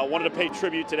 and wanted to pay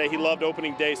tribute today. He loved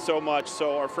opening day so much,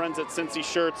 so our friends at Cincy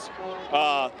Shirts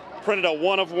printed a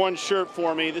one-of-one shirt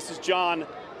for me. This is John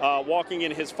walking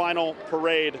in his final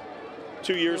parade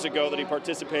 2 years ago that he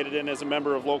participated in as a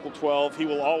member of Local 12. He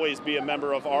will always be a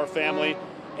member of our family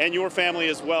and your family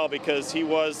as well, because he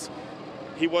was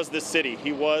this city.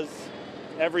 He was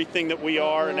everything that we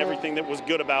are and everything that was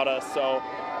good about us. So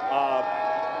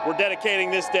we're dedicating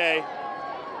this day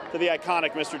to the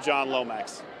iconic Mr. John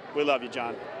Lomax. We love you,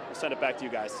 John. I'll send it back to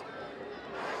you guys.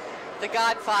 The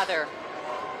Godfather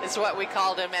is what we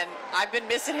called him, and I've been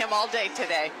missing him all day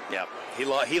today. Yep,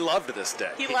 he loved this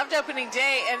day. He loved opening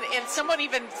day, and someone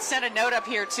even sent a note up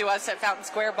here to us at Fountain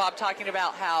Square, Bob, talking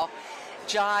about how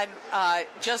John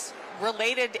just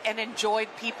related and enjoyed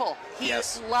people. He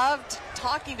loved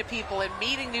talking to people and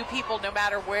meeting new people no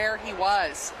matter where he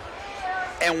was.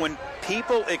 And when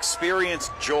people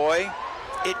experienced joy,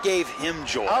 it gave him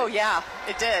joy. Oh yeah,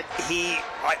 it did.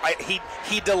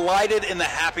 He delighted in the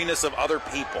happiness of other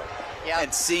people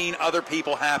and seeing other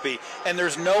people happy. And there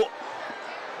is no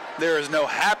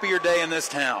happier day in this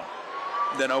town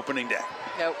than opening day.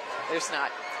 Nope, there's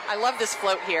not. I love this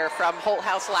float here from Holt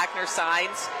House Lackner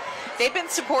Signs. They've been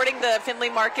supporting the Findlay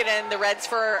Market and the Reds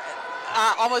for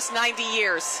almost 90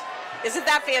 years. Isn't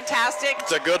that fantastic?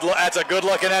 That's a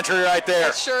good-looking entry right there.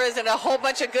 It sure is, and a whole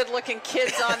bunch of good-looking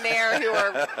kids on there who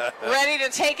are ready to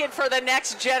take it for the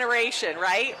next generation,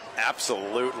 right?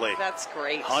 Absolutely. That's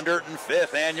great.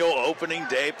 105th Annual Opening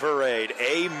Day Parade.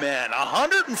 Amen.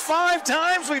 105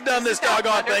 times we've done this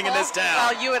doggone thing in this town.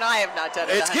 Well, you and I have not done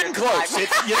it. It's getting close.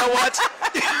 You know what?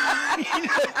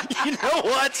 You know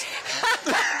what?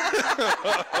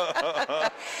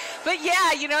 But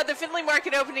yeah, you know, the Findlay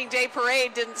Market Opening Day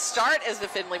Parade didn't start as the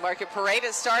Findlay Market Parade.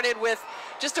 It started with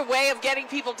just a way of getting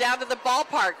people down to the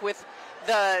ballpark with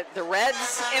the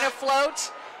Reds in a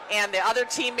float and the other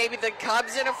team, maybe the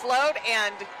Cubs in a float,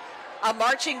 and a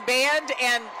marching band,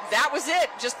 and that was it.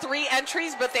 Just 3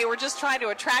 entries, but they were just trying to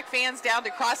attract fans down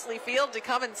to Crossley Field to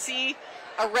come and see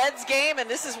a Reds game, and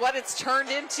this is what it's turned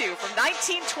into. From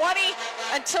 1920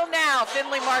 until now,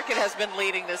 Findlay Market has been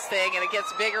leading this thing, and it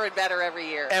gets bigger and better every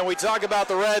year. And we talk about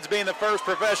the Reds being the first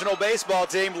professional baseball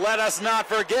team. Let us not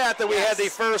forget that we had the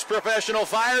first professional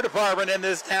fire department in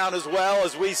this town as well,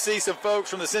 as we see some folks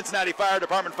from the Cincinnati Fire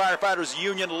Department Firefighters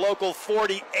Union Local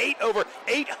 48, over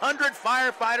 800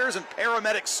 firefighters and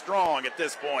paramedics strong at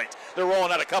this point. They're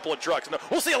rolling out a couple of trucks.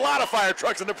 We'll see a lot of fire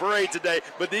trucks in the parade today,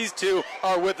 but these two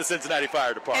are with the Cincinnati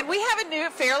Fire Department. And we have a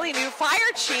fairly new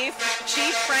fire chief,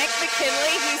 Chief Frank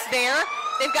McKinley. He's there.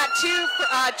 They've got 2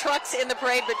 trucks in the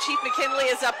parade, but Chief McKinley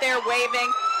is up there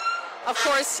waving. Of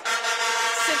course,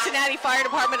 Cincinnati Fire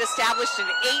Department established in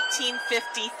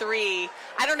 1853.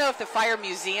 I don't know if the Fire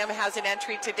Museum has an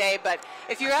entry today, but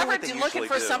if you're ever looking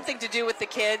for something to do with the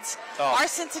kids, our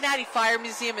Cincinnati Fire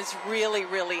Museum is really,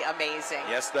 really amazing.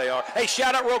 Yes, they are. Hey,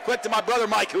 shout out real quick to my brother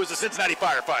Mike, who is a Cincinnati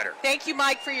firefighter. Thank you,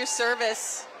 Mike, for your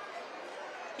service.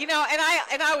 You know, and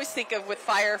I always think of with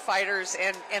firefighters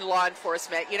and law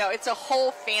enforcement, you know, it's a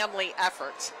whole family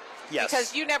effort. Yes.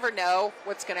 Because you never know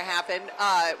what's going to happen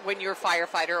when your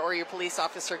firefighter or your police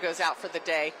officer goes out for the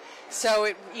day.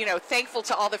 So, you know, thankful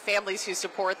to all the families who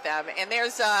support them. And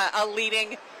there's a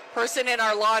leading person in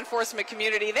our law enforcement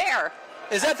community there.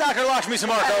 Is that Dr. Lakshmi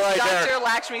Samarko right there? Dr.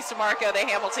 Lakshmi Samarko, the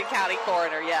Hamilton County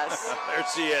Coroner, yes. There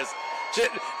she is.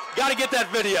 Got to get that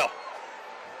video.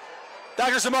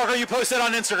 Dr. Samarko, you post that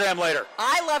on Instagram later.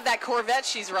 I love that Corvette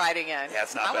she's riding in. Yeah,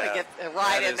 it's not I'm bad. going to get a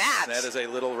ride in that. That is a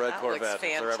little red Corvette, looks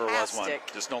if there ever was one.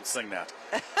 fantastic. Just don't sing that.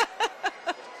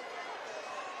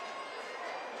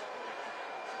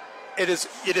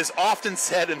 it is often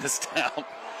said in this town,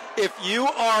 if you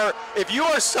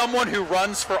are someone who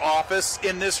runs for office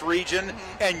in this region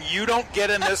and you don't get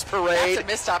in this parade, That's a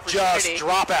missed opportunity. just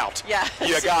drop out. Yeah.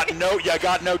 You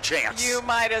got no chance. You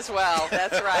might as well.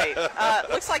 That's right.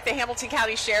 Looks like the Hamilton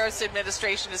County Sheriff's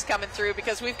Administration is coming through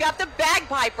because we've got the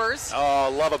bagpipers.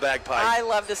 Oh, love a bagpipe. I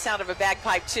love the sound of a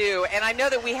bagpipe too. And I know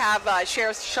that we have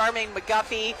Sheriff Charmaine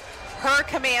McGuffey, her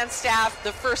command staff,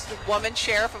 the first woman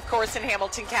sheriff, of course, in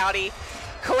Hamilton County.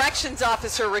 Corrections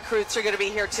officer recruits are going to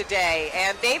be here today,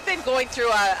 and they've been going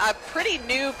through a pretty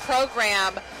new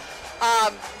program.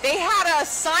 They had a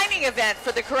signing event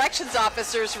for the corrections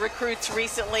officers recruits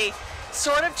recently,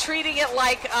 sort of treating it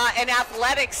like an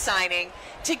athletic signing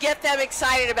to get them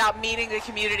excited about meeting the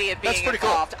community and being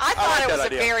involved. Cool. I thought like it was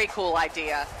idea. a very cool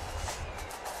idea.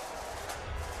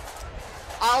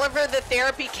 Oliver, the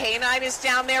therapy canine, is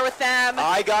down there with them.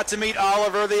 I got to meet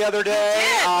Oliver the other day. You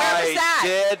did? Where was that?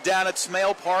 I did, down at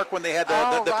Smale Park when they had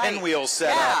the pinwheels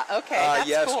set up. Yeah, okay, that's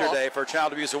yesterday cool. for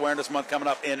Child Abuse Awareness Month coming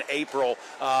up in April.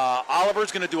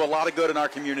 Oliver's going to do a lot of good in our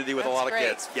community with a lot of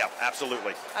kids. Yeah,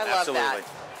 absolutely. I love that.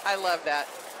 I love that.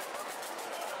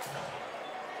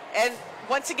 And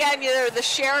once again, the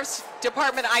Sheriff's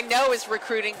Department I know is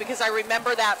recruiting because I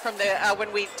remember that from the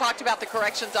when we talked about the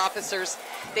corrections officers.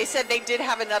 They said they did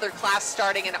have another class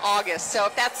starting in August. So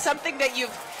if that's something that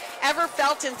you've ever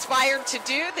felt inspired to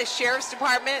do, the Sheriff's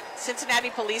Department,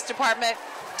 Cincinnati Police Department,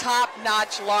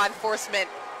 top-notch law enforcement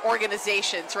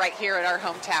organizations right here in our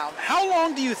hometown. How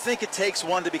long do you think it takes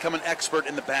one to become an expert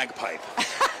in the bagpipe?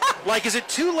 Like, is it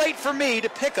too late for me to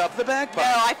pick up the bagpipe?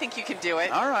 No, I think you can do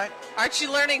it. All right. Aren't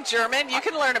you learning German? You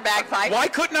can learn a bagpipe. Why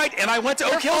couldn't I? And I went to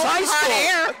Oak Hills High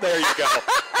School. There you go.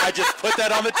 I just put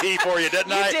that on the tee for you,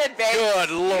 didn't I? You did, babe. Good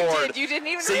Lord. You didn't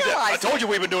even See, realize I told you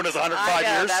we've been doing this 105 I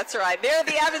know, years. That's right. They're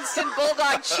the Evanston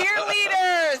Bulldog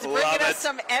cheerleaders, Love bringing it. us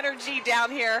some energy down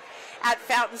here at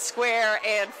Fountain Square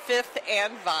and 5th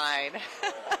and Vine.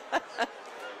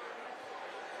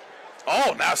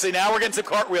 Oh, now we're getting some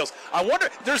cartwheels. I wonder,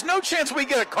 there's no chance we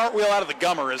get a cartwheel out of the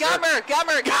Gummer, is there? Gummer,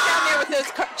 get down there with those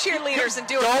cheerleaders and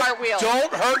do a cartwheel.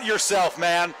 Don't hurt yourself,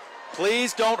 man.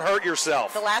 Please don't hurt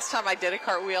yourself. The last time I did a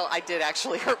cartwheel, I did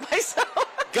actually hurt myself.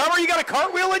 Gummer, you got a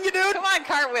cartwheel in you, dude? Come on,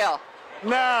 cartwheel.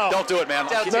 No. Don't do it, man.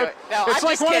 Don't do it. No, it's I'm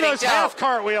like just one kidding. of those half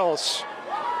cartwheels.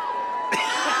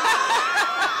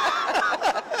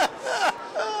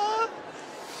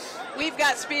 We've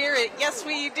got spirit. Yes,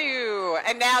 we do.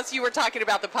 And now, as you were talking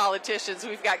about the politicians,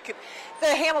 we've got the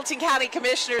Hamilton County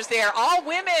Commissioners there, all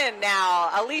women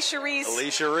now. Alicia Reese,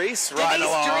 riding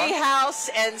along. Denise Driehaus,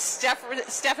 and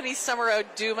Stephanie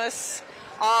Summerow-Dumas,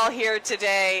 all here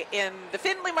today in the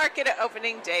Findlay Market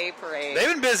Opening Day Parade. They've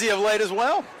been busy of late as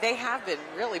well. They have been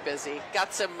really busy.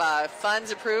 Got some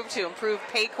funds approved to improve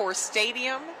Paycor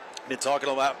Stadium. Been talking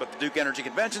a lot about the Duke Energy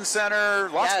Convention Center.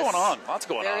 Lots going on.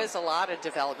 There is a lot of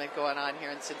development going on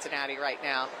here in Cincinnati right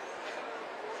now.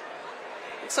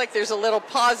 Looks like there's a little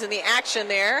pause in the action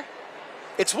there.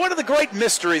 It's one of the great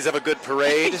mysteries of a good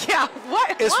parade. Yeah,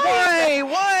 what?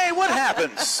 Why? What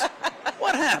happens?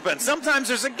 What happens? Sometimes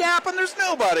there's a gap and there's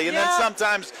nobody, and then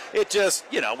sometimes it just,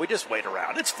 we just wait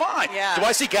around. It's fine. Yeah. Do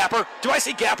I see Gapper?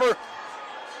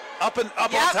 Up on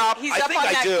top? He's I up think on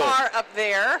I that do. car up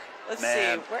there. Let's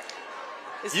Man. see. Where,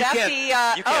 is You that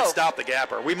can't, you can't oh, stop the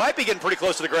Gapper. We might be getting pretty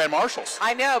close to the Grand Marshals.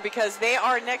 I know, because they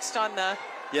are next on the.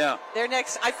 Yeah. They're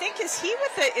next. I think is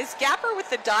Gapper with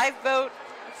the dive boat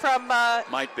from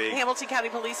Might be. Hamilton County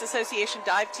Police Association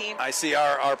dive team? I see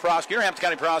our prosecutor, Hampton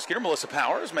County prosecutor, Melissa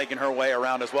Powers, making her way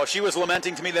around as well. She was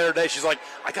lamenting to me the other day. She's like,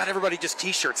 I got everybody just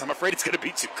T-shirts. I'm afraid it's going to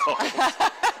be too cold.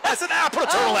 I said, put a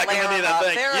turtleneck underneath that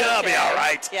thing. You'll be all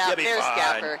right. Yeah, You'll be there's fine.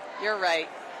 Gapper. You're right.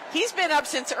 He's been up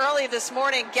since early this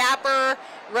morning. Gapper,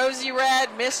 Rosie Red,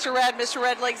 Mr.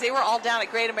 Red Legs, they were all down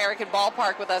at Great American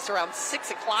Ballpark with us around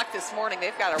 6 o'clock this morning.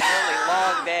 They've got a really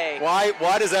long day.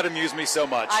 Why does that amuse me so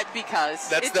much? Because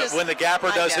when the Gapper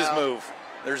does his move.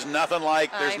 There's nothing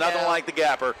like the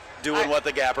Gapper doing what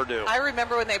the Gapper do. I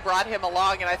remember when they brought him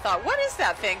along, and I thought, what is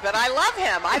that thing? But I love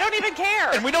him. I don't even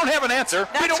care. And we don't have an answer.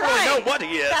 We don't really know what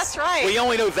he is. That's right. We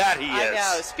only know that he is. I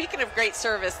know. Speaking of great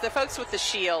service, the folks with the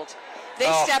Shield,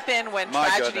 they step in when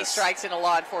tragedy strikes in a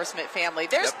law enforcement family.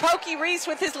 There's Pokey Reese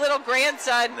with his little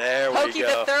grandson, Pokey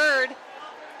the Third.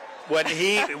 When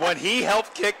he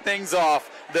helped kick things off,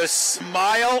 the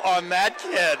smile on that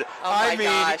kid,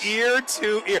 ear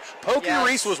to ear. Pokey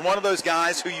Reese was one of those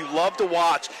guys who you love to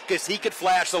watch because he could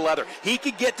flash the leather. He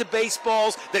could get to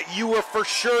baseballs that you were for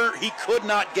sure he could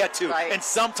not get to, and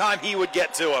sometime he would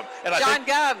get to them. And John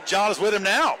Gum. John is with him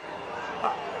now.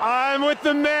 I'm with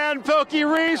the man, Pokey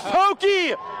Reese.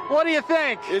 Pokey, What do you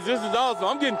think? This is awesome.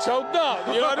 I'm getting choked up.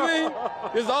 You know what I mean?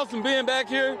 It's awesome being back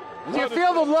here. Do you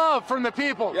feel the love from the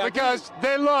people? Yeah, because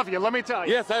they love you, let me tell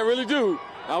you. Yes, I really do.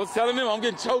 I was telling them I'm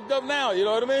getting choked up now. You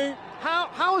know what I mean?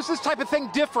 How is this type of thing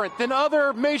different than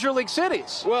other major league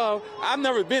cities? Well, I've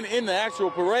never been in the actual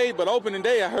parade, but opening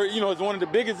day I heard, it's one of the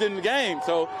biggest in the game.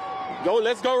 So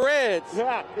let's go Reds.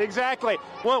 Yeah, exactly.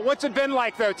 Well, what's it been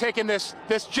like though, taking this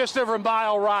just over a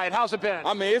mile ride? How's it been?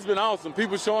 I mean, it's been awesome.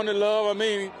 People showing their love. I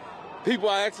mean,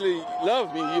 people actually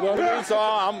love me. You know what I mean? So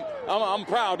I'm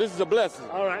proud. This is a blessing.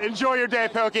 All right, enjoy your day,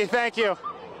 Pokey. Thank you,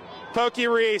 Pokey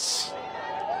Reese.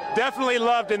 Definitely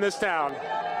loved in this town.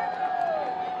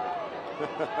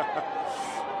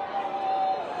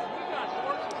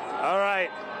 All right,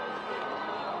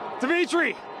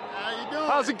 Dimitri. How you doing?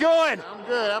 How's it going? I'm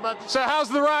good. How about you? So how's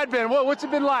the ride been? What's it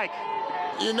been like?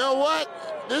 You know what?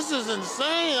 This is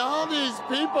insane. All these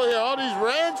people here, all these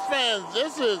Reds fans.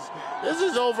 This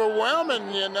is overwhelming,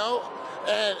 and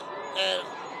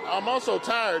I'm also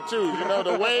tired too.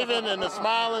 The waving and the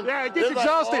smiling. Yeah, it gets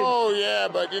exhausting. Oh yeah,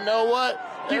 but you know what?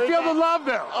 Do you feel the love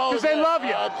though? Because they love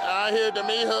you. I hear the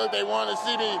me hug. They want to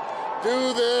see me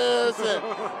do this,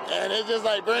 and it just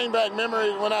like bring back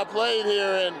memories when I played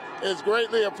here, and it's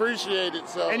greatly appreciated.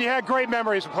 So. And you had great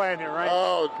memories of playing here, right?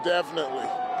 Oh, definitely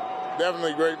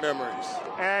great memories.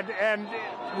 And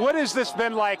what has this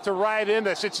been like to ride in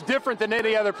this? It's different than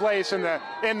any other place in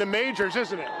the majors,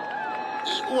 isn't it?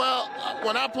 Well,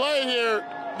 when I played here,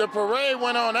 the parade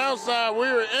went on outside.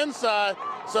 We were inside,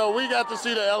 so we got to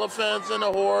see the elephants and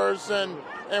the horse and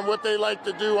what they like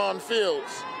to do on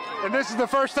fields. And this is the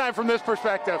first time from this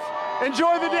perspective.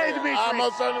 Enjoy the day, Dimitri. I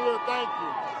most certainly will. Thank you.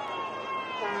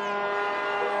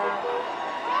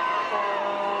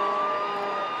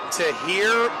 To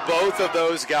hear both of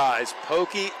those guys,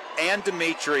 Pokey and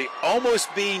Dimitri, almost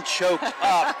being choked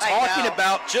up, talking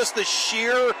about just the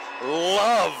sheer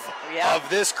love of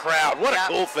this crowd. What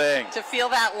a cool thing. To feel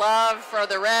that love for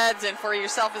the Reds and for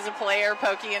yourself as a player,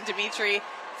 Pokey and Dimitri,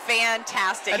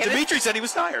 fantastic. And Dimitri said he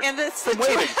was tired. And it's from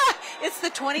waiting. It's the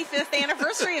 25th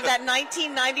anniversary of that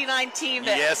 1999 team.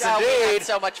 That, yes, we indeed. had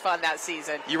so much fun that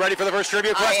season. You ready for the first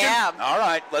trivia question? I am. All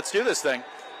right, let's do this thing.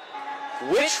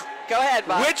 Go ahead,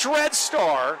 Bob. Which Red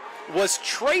Star was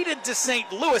traded to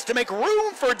St. Louis to make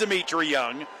room for Dimitri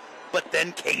Young, but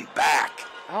then came back?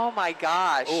 Oh my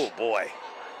gosh. Oh boy.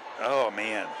 Oh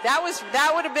man. That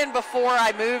would have been before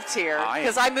I moved here,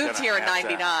 because I moved here in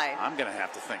 '99. I'm going to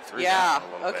have to think through that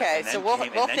a little okay, bit. So we'll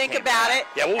think about it.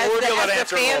 Yeah, we'll reveal that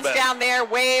answer the a little fans bit. down there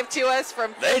wave to us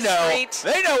from Fifth Street.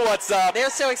 They know what's up. They're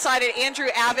so excited. Andrew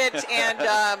Abbott and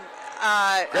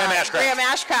Graham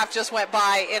Ashcraft just went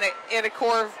by in a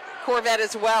Corvette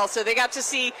as well. So they got to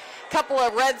see a couple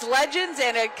of Reds legends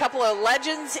and a couple of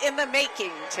legends in the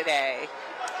making today.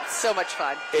 So much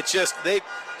fun. It's just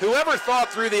whoever thought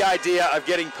through the idea of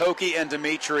getting Pokey and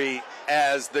Dimitri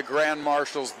as the Grand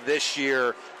Marshals this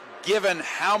year, given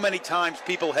how many times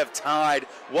people have tied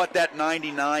what that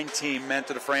 99 team meant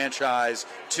to the franchise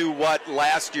to what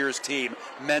last year's team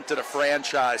meant to the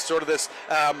franchise, sort of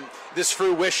this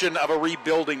fruition of a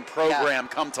rebuilding program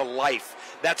come to life.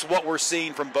 That's what we're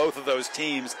seeing from both of those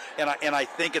teams, and I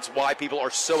think it's why people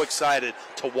are so excited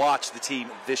to watch the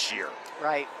team this year.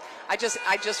 Right. I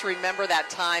just remember that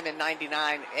time in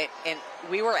 '99, and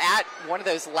we were at one of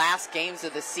those last games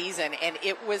of the season, and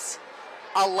it was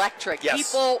electric. Yes.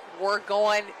 People were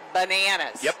going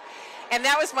bananas. Yep. And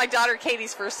that was my daughter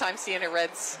Katie's first time seeing a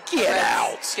Reds game.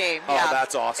 Oh, yeah.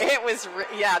 That's awesome. It was,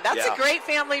 that's a great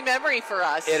family memory for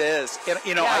us. It is. And,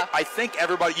 I think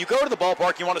everybody, you go to the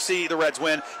ballpark, you want to see the Reds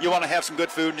win, you want to have some good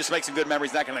food and just make some good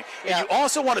memories, that kind of thing. And you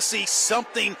also want to see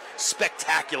something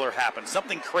spectacular happen,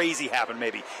 something crazy happen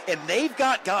maybe. And they've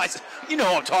got guys, you know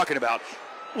what I'm talking about.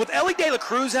 With Ellie De La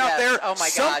Cruz out there,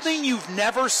 something you've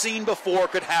never seen before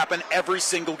could happen every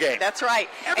single game. That's right.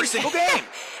 Every single game.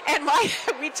 And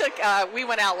we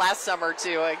went out last summer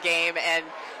to a game, and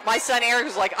my son Eric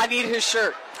was like, I need his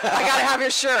shirt. I got to have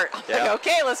his shirt. I'm like,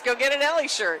 okay, let's go get an Ellie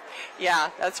shirt. Yeah,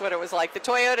 that's what it was like. The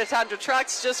Toyota Tundra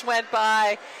trucks just went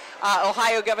by.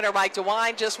 Ohio Governor Mike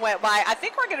DeWine just went by. I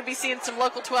think we're going to be seeing some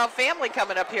Local 12 family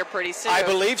coming up here pretty soon. I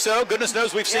believe so. Goodness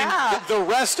knows we've seen the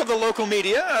rest of the local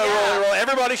media.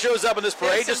 Everybody shows up in this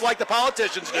parade, just like the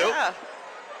politicians do.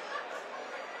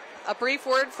 A brief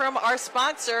word from our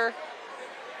sponsor.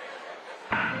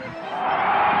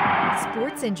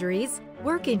 Sports injuries,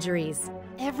 work injuries,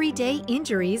 everyday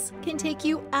injuries can take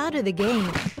you out of the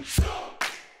game.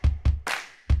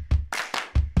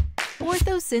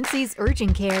 OrthoCincy's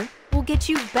Urgent Care will get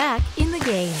you back in the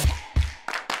game.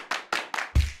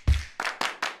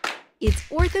 It's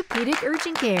Orthopedic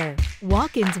Urgent Care.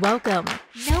 Walk-ins welcome.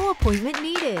 No No appointment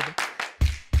needed.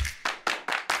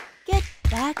 Get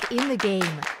back in the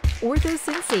game. Ortho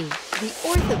Cincy, the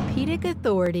orthopedic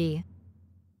authority.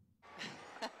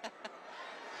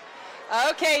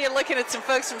 Okay, you're looking at some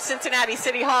folks from Cincinnati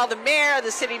City Hall, the mayor, the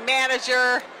city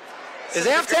manager. Is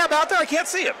Aftab out there? I can't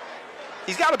see him.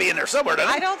 He's got to be in there somewhere,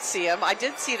 doesn't he? I don't see him. I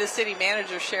did see the city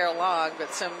manager share along,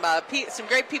 but some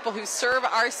great people who serve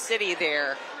our city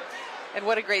there. And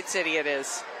what a great city it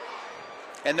is.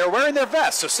 And they're wearing their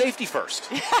vests, so safety first.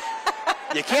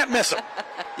 You can't miss them.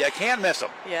 You can't miss them.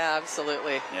 Yeah,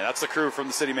 absolutely. Yeah, that's the crew from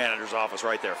the city manager's office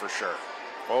right there for sure.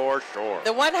 For sure.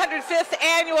 The 105th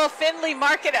annual Findlay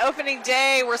Market opening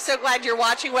day. We're so glad you're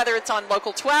watching, whether it's on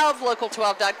Local 12,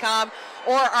 local12.com,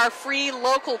 or our free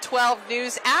Local 12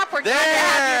 news app. We're glad to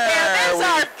have you there. There's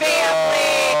our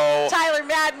family. Tyler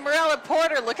Madden, Marilla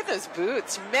Porter. Look at those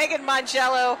boots. Megan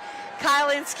Mongello,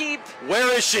 Kylan Skeep.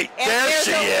 Where is she? And there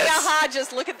she is.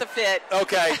 Hodges. Look at the fit.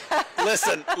 Okay,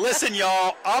 listen,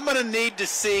 y'all. I'm going to need to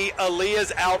see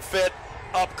Aaliyah's outfit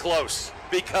up close.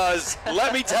 Because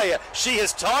let me tell you, she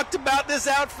has talked about this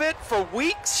outfit for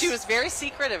weeks. She was very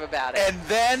secretive about it. And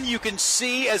then you can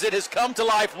see as it has come to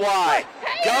life why.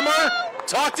 Gummer,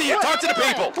 talk to the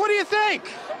people. What do you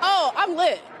think? Oh, I'm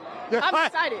lit. I'm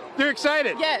excited. You're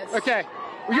excited? Yes. Okay.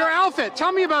 Your outfit.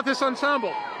 Tell me about this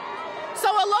ensemble. So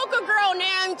a local girl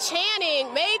named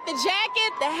Channing made the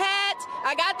jacket, the hat.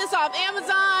 I got this off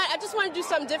Amazon. I just want to do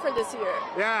something different this year.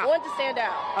 Yeah. I want to stand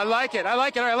out. I like it. All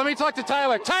right, let me talk to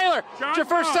Tyler. Tyler, it's your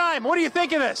first time. What do you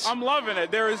think of this? I'm loving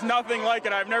it. There is nothing like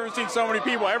it. I've never seen so many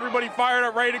people. Everybody fired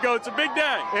up, ready to go. It's a big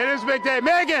day. It is a big day.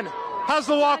 Megan, how's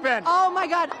the walk been? Oh my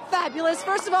God, fabulous.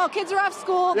 First of all, kids are off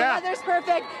school. The Yeah. weather's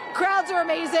perfect. Crowds are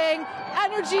amazing.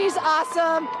 Energy's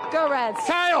awesome. Go Reds.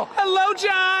 Kyle. Hello,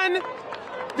 John.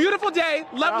 Beautiful day,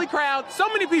 lovely crowd, so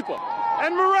many people.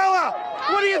 And Marilla,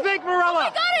 what do you think,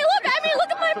 Marilla? Oh my God, look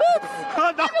at my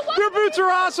boots. Your boots are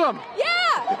awesome.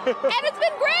 Yeah, and it's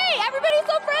been great. Everybody's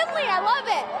so friendly. I love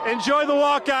it. Enjoy the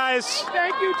walk, guys.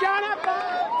 Thank you,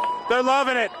 Jonathan. They're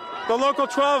loving it. The Local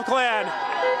 12 clan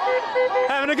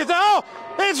having a good time. Oh,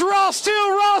 it's Ross too.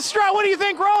 Ross Stroud. What do you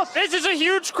think, Ross? This is a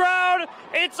huge crowd.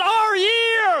 It's our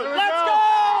year. Let's go.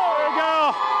 There we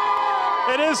go.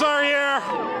 It is our year.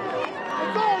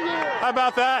 How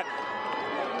about that?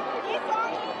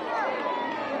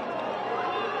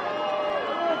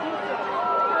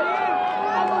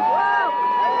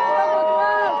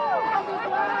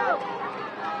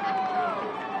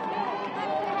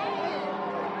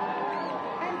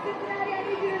 And Cincinnati, I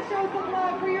need you to show some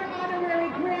love for your honorary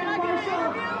Grand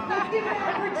Marshal. Let's give it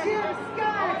up for Jim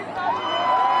Scott.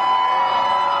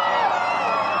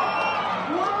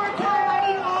 One more time, I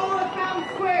need all of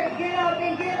Fountain Square to get up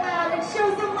and get loud and show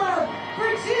some love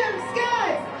for Jim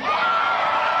Scott.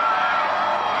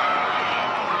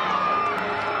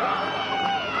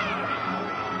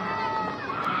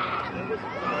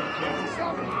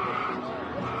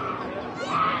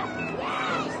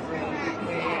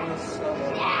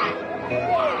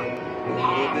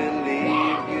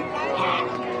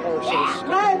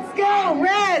 Let's go,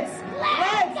 Reds!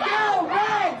 Let's go,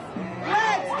 Reds!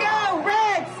 Let's go,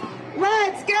 Reds!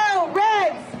 Let's go,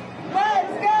 Reds!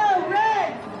 Let's go,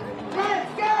 Reds!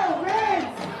 Let's go, Reds!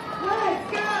 Let's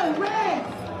go, Reds!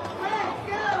 Let's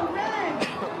go, Reds!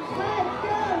 Let's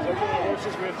go, Reds!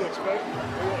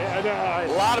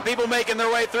 A lot of people making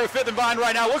their way through Fifth and Vine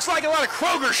right now. Looks like a lot of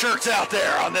Kroger shirts out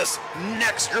there on this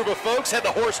next group of folks. Had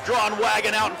the horse-drawn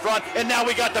wagon out in front, and now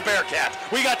we got the Bearcats.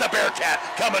 We got the Bearcat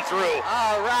coming through.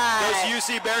 All right. Those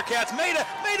UC Bearcats made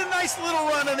a nice little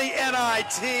run in the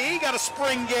NIT. Got a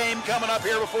spring game coming up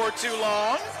here before too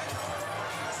long.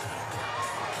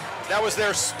 That was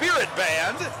their spirit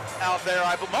band out there.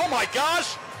 Oh my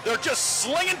gosh. They're just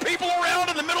slinging people around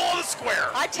in the middle of the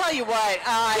square. I tell you what,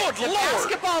 Good the Lord.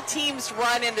 basketball teams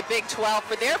run in the Big 12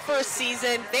 for their first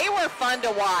season. They were fun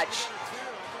to watch.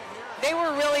 They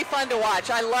were really fun to watch.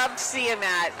 I loved seeing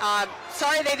that.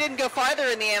 Sorry they didn't go farther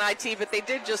in the NIT, but they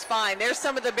did just fine. There's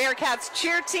some of the Bearcats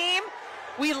cheer team.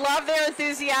 We love their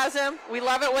enthusiasm. We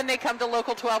love it when they come to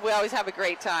Local 12. We always have a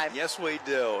great time. Yes, we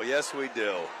do. Yes, we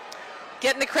do.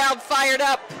 Getting the crowd fired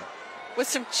up with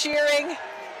some cheering.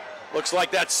 Looks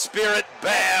like that spirit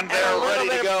band there ready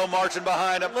to go, marching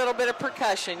behind them. A little bit of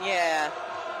percussion, yeah.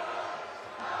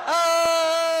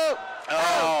 Oh,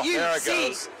 you there it see.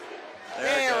 goes.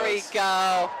 There we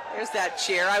go. There's that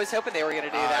cheer. I was hoping they were going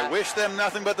to do that. I wish them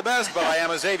nothing but the best, but I am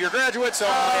a Xavier graduate, so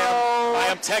I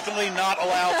am technically not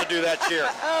allowed to do that cheer.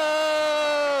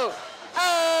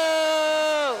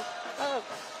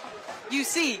 You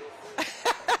see.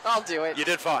 I'll do it. You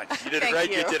did fine. You did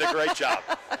Thank you did a great job.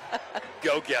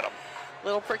 Go get them.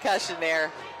 Little percussion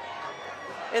there.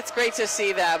 It's great to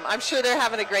see them. I'm sure they're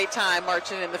having a great time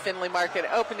marching in the Findlay Market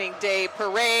opening day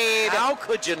parade. How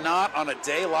could you not on a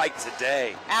day like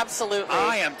today? Absolutely.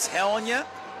 I am telling you.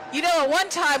 You know, at one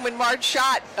time when Marge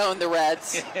Schott owned the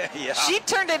Reds, yeah. she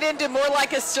turned it into more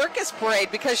like a circus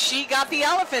parade because she got the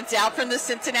elephants out from the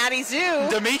Cincinnati Zoo.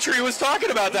 Dimitri was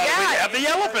talking about that. Yeah. We have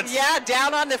the elephants. Yeah,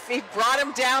 down on he brought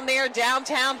them down there,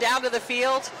 downtown, down to the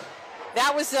field.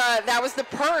 That was the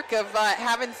perk of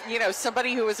having, you know,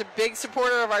 somebody who was a big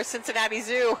supporter of our Cincinnati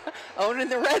Zoo owning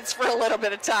the Reds for a little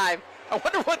bit of time. I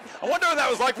wonder what that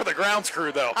was like for the grounds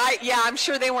crew, though. I'm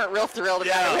sure they weren't real thrilled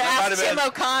about it. Ask Tim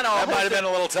O'Connell. That might have been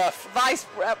a little tough.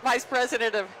 Vice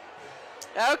president of.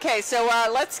 Okay, so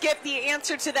let's get the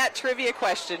answer to that trivia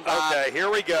question, Bob. Okay, here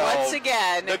we go. Once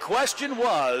again. The question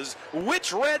was,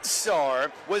 which Red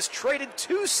star was traded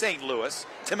to St. Louis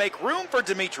to make room for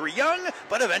Dimitri Young,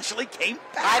 but eventually came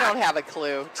back? I don't have a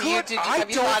clue. Have you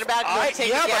thought about it? You want to take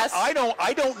a guess? But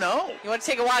I don't know. You want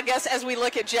to take a wild guess as we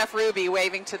look at Jeff Ruby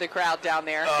waving to the crowd down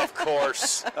there? Of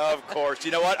course, of course.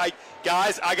 You know what,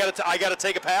 guys, I gotta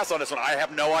take a pass on this one. I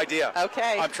have no idea.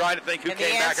 Okay. I'm trying to think who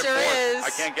came back and forth. I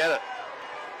can't get it.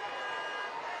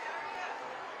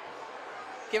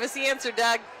 Give us the answer,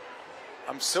 Doug.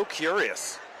 I'm so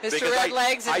curious. Mr.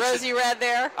 Redlegs and Rosie Red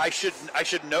there. I should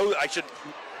know.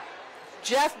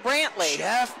 Jeff Brantley.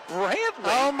 Jeff Brantley.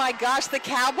 Oh my gosh, the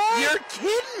Cowboy? You're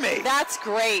kidding me. That's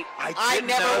great. I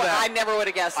never would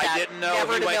have guessed that. I didn't know.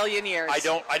 Never in a million years.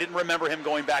 I didn't remember him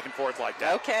going back and forth like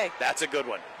that. Okay. That's a good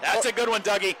one. That's a good one,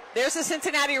 Dougie. There's the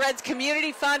Cincinnati Reds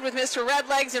Community Fund with Mr.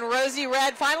 Redlegs and Rosie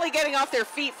Red finally getting off their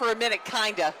feet for a minute,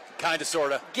 kinda. Kinda,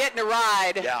 sorta. Getting a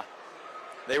ride. Yeah.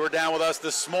 They were down with us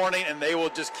this morning, and they will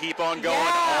just keep on going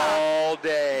all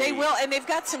day. They will, and they've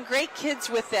got some great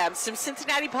kids with them. Some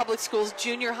Cincinnati Public Schools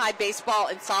junior high baseball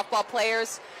and softball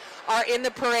players are in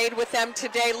the parade with them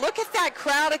today. Look at that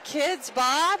crowd of kids,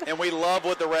 Bob. And we love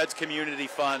what the Reds Community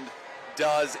Fund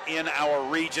does in our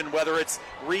region, whether it's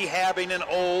rehabbing an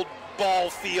old ball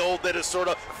field that has sort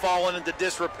of fallen into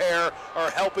disrepair, or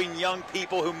helping young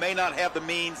people who may not have the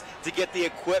means to get the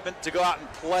equipment to go out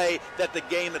and play the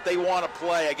game that they want to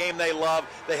play, a game they love.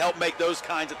 They help make those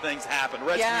kinds of things happen.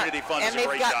 Reds Community Fund does a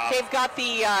great job.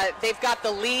 They've got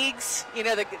the leagues, you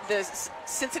know, the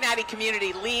Cincinnati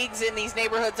Community Leagues in these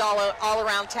neighborhoods all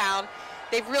around town.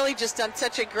 They've really just done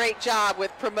such a great job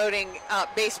with promoting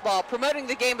baseball, promoting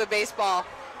the game of baseball.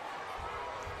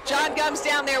 John Gum's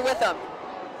down there with them.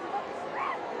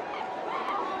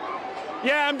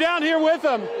 Yeah, I'm down here with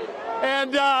them,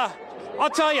 and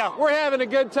I'll tell you, we're having a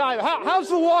good time. How's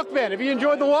the walk been? Have you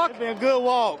enjoyed the walk? It's been a good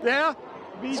walk. Yeah?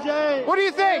 BJ. What do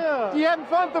you think? Yeah. You having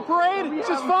fun at the parade? It's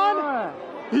just fun?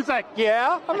 He's like,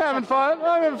 yeah, I'm having fun.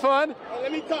 I'm having fun.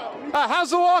 Let me talk. How's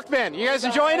the walk been? You guys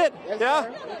enjoying it? Yeah?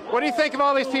 What do you think of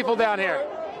all these people down here?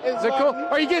 Is it cool?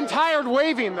 Are you getting tired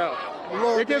waving, though?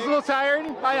 It gets a little tired?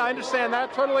 I understand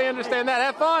that. Totally understand that.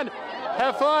 Have fun.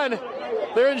 Have fun.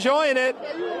 They're enjoying it.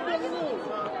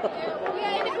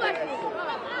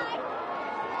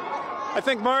 I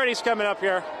think Marty's coming up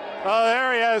here. Oh,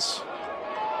 there he is.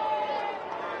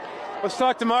 Let's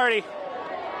talk to Marty.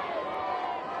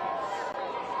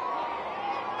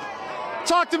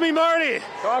 Talk to me, Marty.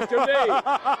 Talk to me.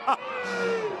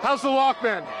 How's the walk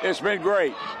been? It's been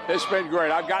great. It's been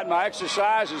great. I've gotten my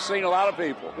exercise and seen a lot of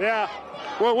people. Yeah.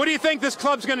 Well, what do you think this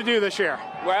club's going to do this year?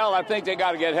 Well, I think they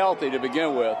got to get healthy to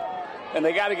begin with. And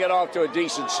they got to get off to a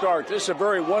decent start. This is a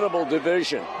very winnable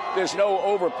division. There's no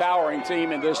overpowering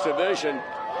team in this division.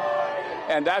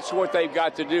 And that's what they've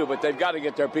got to do. But they've got to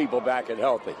get their people back and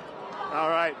healthy. All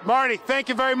right. Marty, thank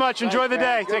you very much. Enjoy the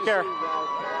day. Take care.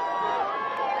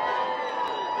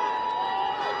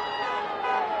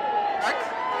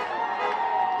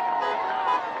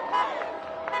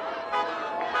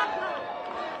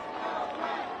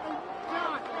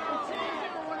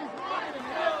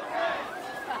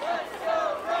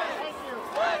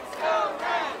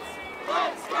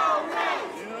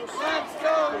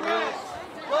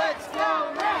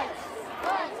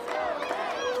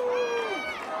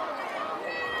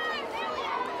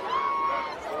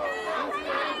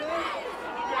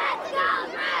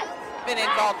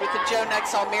 Involved with the Joe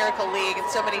Nexall Miracle League and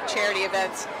so many charity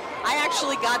events. I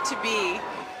actually got to be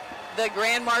the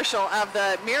Grand Marshal of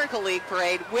the Miracle League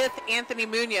Parade with Anthony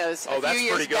Munoz a few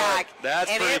years back. That's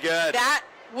pretty good. That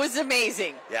was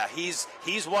amazing. Yeah, he's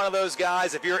one of those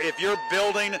guys. If you're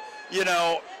building, you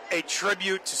know, a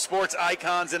tribute to sports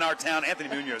icons in our town, Anthony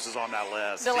Munoz is on that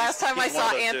list. The last time I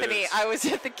saw Anthony, dudes. I was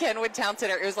at the Kenwood Town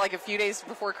Center. It was like a few days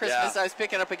before Christmas. Yeah. I was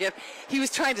picking up a gift. He was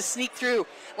trying to sneak through,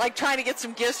 like trying to get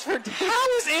some gifts for.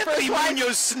 How is Anthony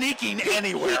Munoz sneaking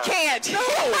anywhere? He can't. No.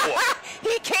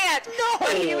 He can't.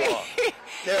 No.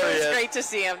 There he is. It's great to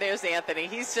see him. There's Anthony.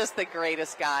 He's just the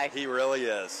greatest guy. He really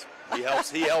is. He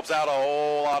helps out a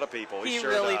whole lot of people. He sure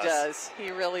really does. He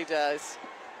really does.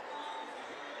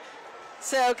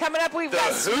 So coming up, we've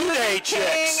got Houday Smoothie King,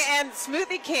 Chicks. and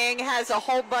Smoothie King has a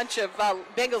whole bunch of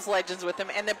Bengals legends with him.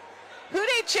 And the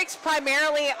Houday Chicks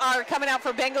primarily are coming out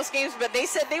for Bengals games, but they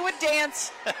said they would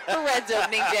dance for Reds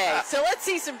opening day. So let's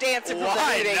see some dancing from the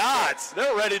Why Houday not? Chicks.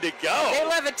 They're ready to go. They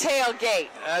love a tailgate.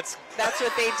 That's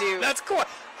what they do. That's cool.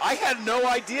 I had no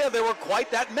idea there were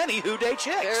quite that many Houday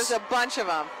Chicks. There's a bunch of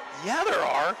them. Yeah, there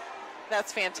are.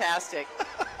 That's fantastic.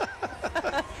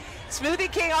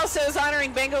 Smoothie King also is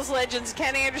honoring Bengals legends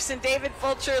Ken Anderson, David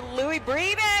Fulcher, Louis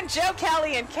Breeden, Joe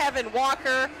Kelly, and Kevin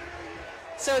Walker.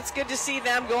 So it's good to see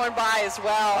them going by as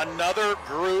well. Another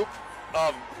group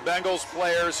of Bengals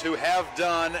players who have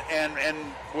done and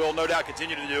will no doubt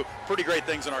continue to do pretty great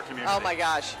things in our community. Oh my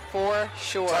gosh, for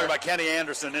sure. Talking about Kenny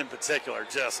Anderson in particular,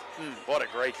 just what a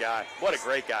great guy. What a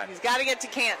great guy. He's got to get to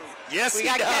Canton. Yes, we he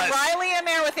got does. Ken Riley in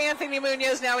there with Anthony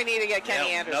Munoz. Now we need to get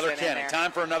Kenny Anderson another Kenny. in there.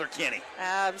 Time for another Kenny.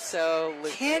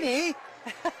 Absolutely. Kenny.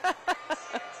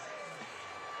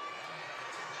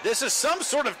 This is some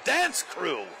sort of dance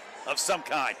crew of some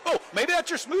kind. Oh, maybe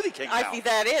that's your Smoothie King now.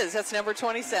 That is. That's number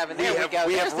 27. There we go.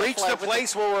 We There's have reached the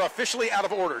place where we're officially out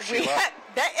of order, Sheila. You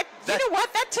know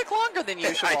what? That took longer than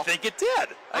usual. I think it did.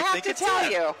 I have to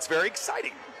tell you. It's very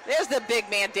exciting. There's the big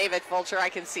man, David Fulcher. I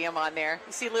can see him on there.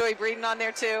 You see Louis Breeden on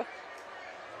there, too?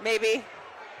 Maybe.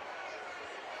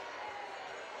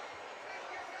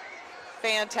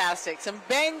 Fantastic. Some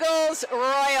Bengals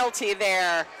royalty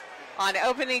there on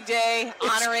opening day,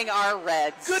 honoring our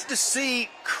Reds. Good to see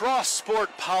cross-sport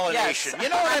pollination. Yes, You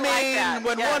know what I mean? like that.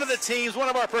 When Yes. one of the teams, one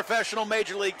of our professional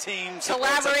major league teams,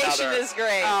 supports Collaboration another. is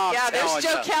great. Oh, yeah, I'm there's telling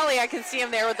Joe you. Kelly. I can see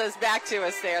him there with his back to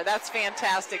us there. That's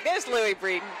fantastic. There's Louis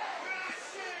Breeden.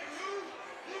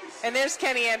 And there's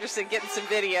Kenny Anderson getting some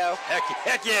video.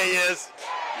 Heck yeah, he is.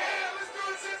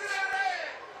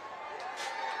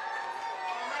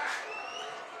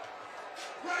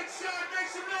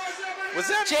 Was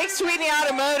that Jake Sweetney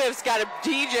Automotive's got a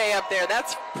DJ up there.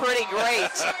 That's pretty great.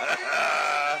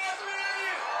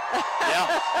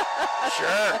 Yeah,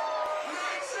 sure.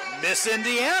 Miss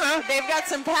Indiana. They've got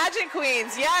some pageant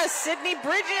queens. Yes, Sydney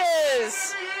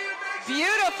Bridges.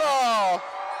 Beautiful.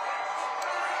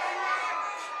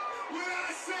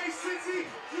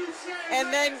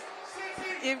 And then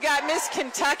you've got Miss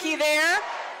Kentucky there,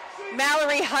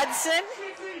 Mallory Hudson.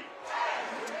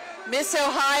 Miss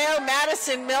Ohio,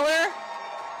 Madison Miller.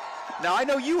 Now, I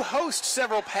know you host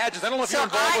several pageants. I don't know if you're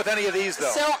involved with any of these, though.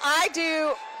 So I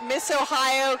do Miss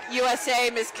Ohio USA,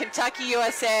 Miss Kentucky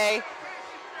USA,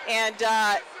 and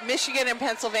Michigan and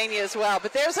Pennsylvania as well.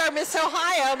 But there's our Miss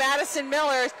Ohio, Madison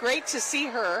Miller. It's great to see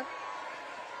her.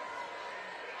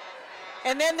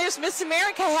 And then there's Miss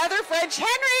America, Heather French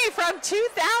Henry from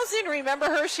 2000. Remember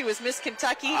her? She was Miss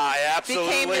Kentucky. I absolutely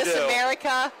became Miss do.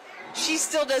 America. She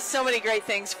still does so many great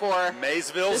things for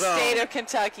Maysville's the state own. of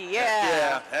Kentucky.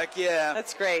 Yeah. Heck yeah.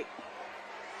 That's great.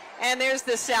 And there's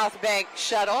the South Bank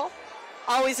shuttle.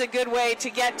 Always a good way to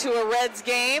get to a Reds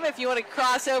game if you want to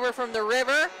cross over from the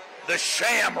river. The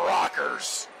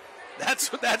Shamrockers. That's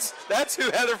who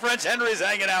Heather French Henry's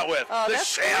hanging out with. Oh, the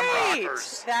that's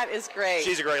Shamrockers. great. That is great.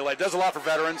 She's a great lady. Does a lot for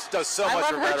veterans. Does so much for I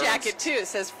love her veterans. jacket too. It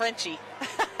says Frenchie.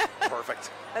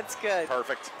 Perfect. That's good.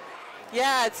 Perfect.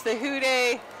 Yeah, it's the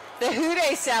Houday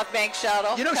South Bank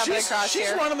shuttle. You know, coming she's across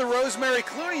here. running the Rosemary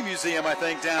Clooney Museum, I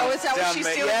think, down. Oh, is that what down she's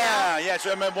May. doing Yeah, now? yeah.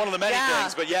 So, I mean, one of the many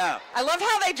things, but yeah. I love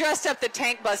how they dressed up the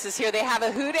tank buses here. They have a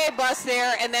Houday bus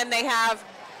there, and then they have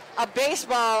a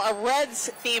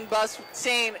Reds-themed bus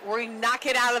saying, "We knock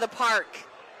it out of the park."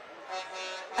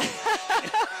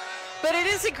 But it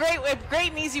is a great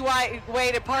and easy way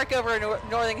to park over in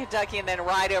Northern Kentucky and then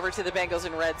ride over to the Bengals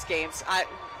and Reds games.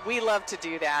 We love to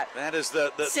do that. That is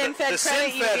the Sin-Fed Credit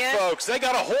Sin-Fed Union. folks. They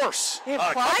got a horse. They have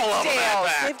a couple of them, in Clydesdales.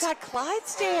 fact. They've got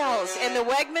Clydesdales and the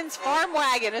Wegmans Farm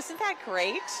Wagon. Isn't that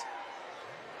great?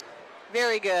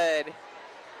 Very good.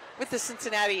 With the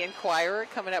Cincinnati Enquirer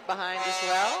coming up behind as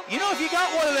well. You know, if you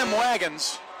got one of them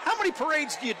wagons, how many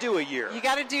parades do you do a year? You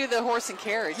got to do the horse and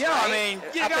carriage. Yeah, right? I mean,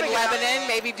 you up gotta in get- Lebanon,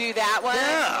 maybe do that one.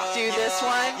 Yeah. Do this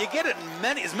one. You get it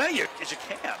in as many as you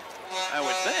can, I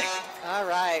would think. All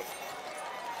right.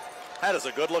 That is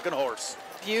a good-looking horse.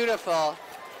 Beautiful.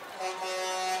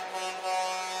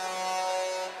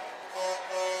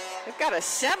 They've got a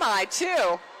semi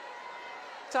too.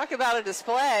 Talk about a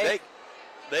display.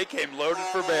 They came loaded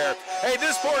for bear. Hey,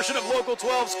 this portion of Local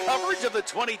 12's coverage of the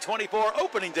 2024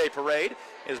 Opening Day Parade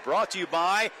is brought to you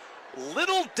by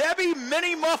Little Debbie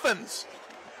Mini Muffins.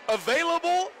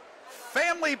 Available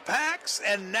family packs,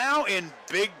 and now in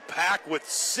big pack with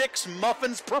 6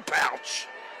 muffins per pouch.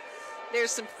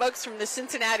 There's some folks from the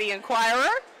Cincinnati Enquirer.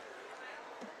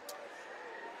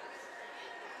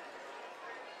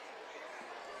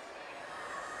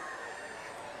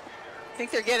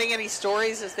 Think they're getting any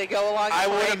stories as they go along? I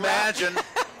would imagine.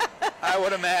 I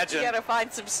would imagine. You got to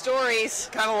find some stories.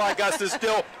 Kind of like us, this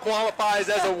still qualifies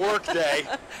as a work day.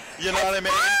 You know what I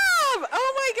mean? Bob!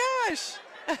 Oh my gosh.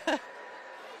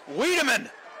 Wiedemann.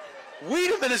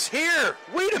 Wiedemann is here.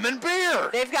 Wiedemann beer.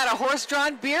 They've got a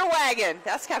horse-drawn beer wagon.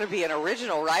 That's got to be an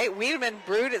original, right? Wiedemann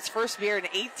brewed its first beer in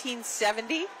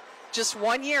 1870, just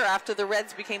 1 year after the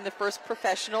Reds became the first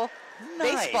professional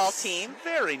baseball team.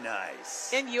 Very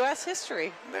nice. In U.S.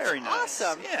 history. Very nice.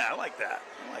 Awesome. Yeah, I like that.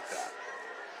 I like that.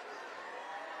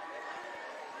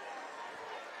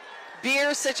 Beer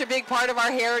is such a big part of our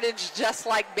heritage, just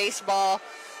like baseball.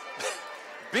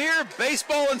 Beer,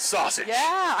 baseball, and sausage.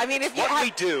 Yeah, I mean, if you what we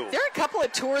do. There are a couple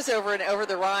of tours over and over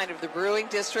the Rhine of the brewing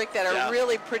district that are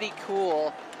really pretty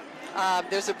cool.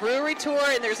 There's a brewery tour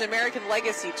and there's an American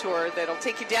Legacy tour that'll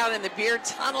take you down in the beer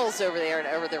tunnels over there and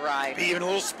over the Rhine. Be even a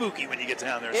little spooky when you get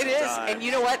down there. It is, and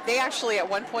you know what? They actually at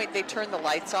one point they turned the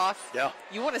lights off. Yeah.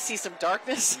 You want to see some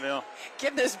darkness? Yeah.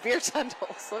 Get in those beer tunnels.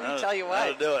 Let me tell you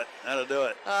what. That'll do it. That'll do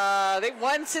it. They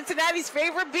won Cincinnati's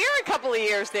favorite beer a couple of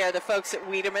years there. The folks at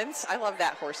Wiedemann's. I love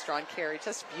that horse-drawn carriage.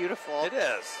 Just beautiful. It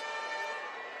is.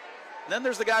 And then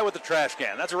there's the guy with the trash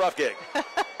can. That's a rough gig.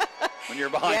 When you're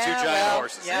behind 2 giant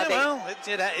horses. Yeah,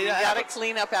 you got to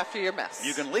clean up after your mess.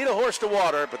 You can lead a horse to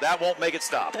water, but that won't make it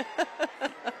stop.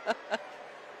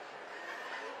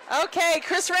 Okay,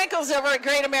 Chris Rankel's over at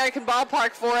Great American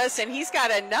Ballpark for us, and he's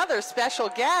got another special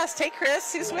guest. Hey,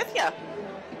 Chris, who's with you?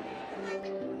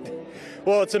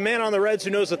 Well, it's a man on the Reds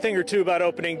who knows a thing or two about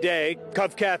opening day.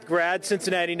 Covcath grad,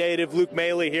 Cincinnati native, Luke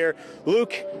Maley here.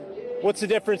 Luke, what's the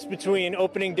difference between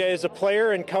opening day as a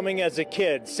player and coming as a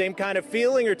kid? Same kind of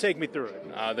feeling, or take me through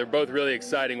it? They're both really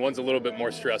exciting. One's a little bit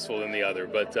more stressful than the other,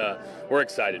 but we're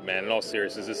excited, man. In all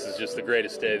seriousness, this is just the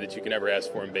greatest day that you can ever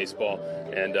ask for in baseball,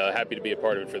 and happy to be a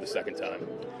part of it for the second time.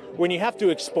 When you have to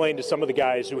explain to some of the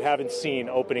guys who haven't seen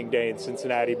opening day in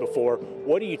Cincinnati before,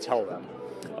 what do you tell them?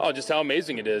 Oh, just how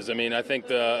amazing it is. I mean, I think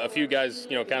a few guys,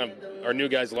 kind of our new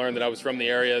guys learned that I was from the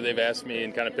area. They've asked me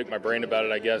and kind of picked my brain about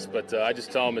it, I guess, but I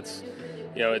just tell them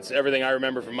it's everything I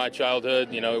remember from my childhood.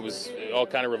 It all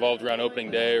kind of revolved around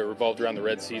opening day or revolved around the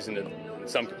Red season in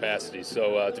some capacity.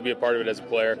 So to be a part of it as a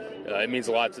player, it means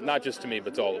a lot, not just to me,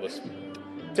 but to all of us.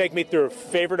 Take me through a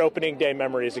favorite opening day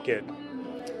memory as a kid.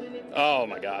 Oh,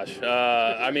 my gosh.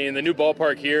 I mean, the new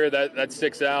ballpark here, that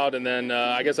sticks out. And then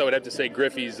I guess I would have to say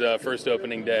Griffey's first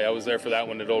opening day. I was there for that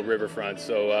one at Old Riverfront.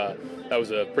 So that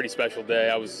was a pretty special day.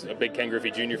 I was a big Ken Griffey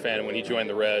Jr. fan, and when he joined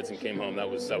the Reds and came home, that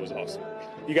was awesome.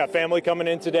 You got family coming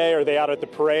in today? Are they out at the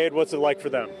parade? What's it like for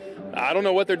them? I don't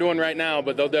know what they're doing right now,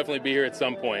 but they'll definitely be here at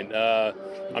some point.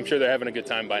 I'm sure they're having a good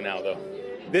time by now, though.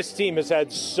 This team has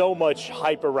had so much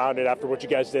hype around it after what you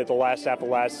guys did the last half of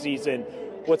last season.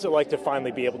 What's it like to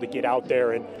finally be able to get out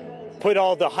there and put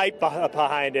all the hype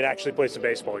behind and actually play some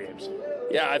baseball games?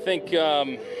 Yeah, I think,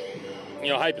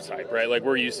 hype is hype, right? Like,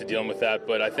 we're used to dealing with that.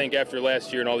 But I think after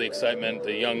last year and all the excitement,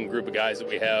 the young group of guys that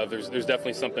we have, there's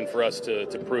definitely something for us to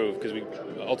prove, because we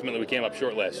came up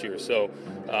short last year. So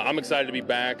I'm excited to be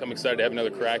back. I'm excited to have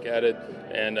another crack at it.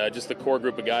 And just the core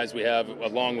group of guys we have,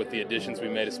 along with the additions we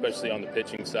made, especially on the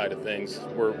pitching side of things,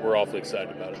 we're awfully excited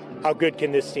about it. How good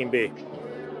can this team be?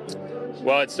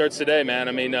 Well, it starts today, man.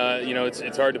 I mean,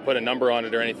 it's hard to put a number on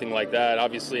it or anything like that.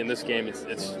 Obviously, in this game,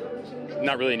 it's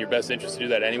not really in your best interest to do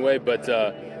that anyway. But,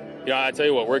 I tell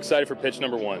you what, we're excited for pitch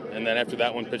number 1. And then after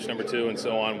that one, pitch number 2, and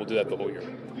so on. We'll do that the whole year.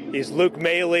 He's Luke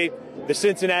Maley, the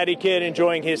Cincinnati kid,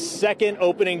 enjoying his second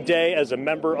opening day as a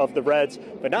member of the Reds,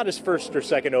 but not his first or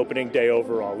second opening day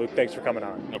overall. Luke, thanks for coming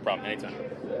on. No problem. Anytime.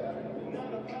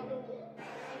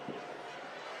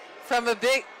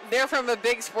 They're from a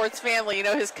big sports family.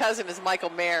 His cousin is Michael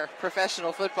Mayer,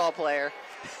 professional football player.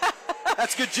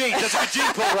 That's good gene. That's a good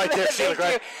gene pull right there, Sheila.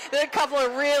 Right? There are a couple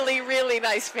of really, really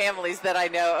nice families that I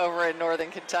know over in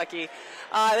northern Kentucky.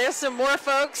 There's some more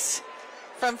folks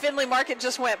from Findlay Market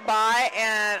just went by,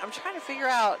 and I'm trying to figure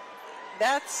out,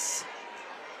 it's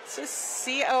a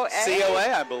COA?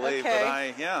 COA, I believe,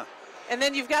 okay. But And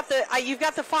then you've got the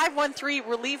 513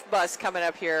 relief bus coming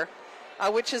up here,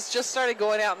 which has just started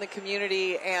going out in the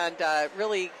community and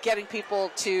really getting people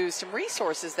to some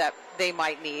resources that they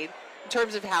might need in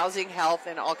terms of housing, health,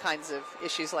 and all kinds of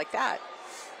issues like that.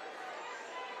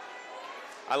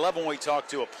 I love when we talk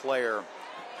to a player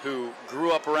who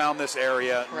grew up around this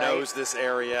area, right. knows this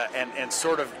area, and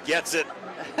sort of gets it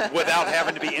without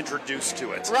having to be introduced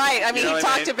to it. Right. I mean, You know he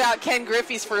what talked about Ken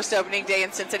Griffey's first opening day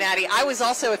in Cincinnati. I was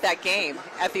also at that game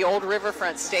at the old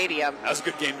Riverfront Stadium. That was a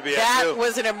good game to be at, That too.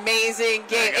 was an amazing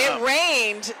game. Hang on. It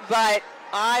rained, but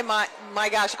my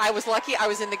gosh, I was lucky. I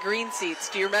was in the green seats.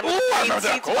 Do you remember Ooh, the I green remember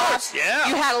that, seats? of course, Bob? yeah.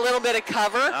 You had a little bit of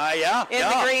cover Yeah, in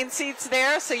yeah. the green seats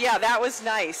there. So, yeah, that was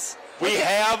nice. We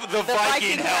have the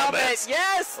Viking helmet.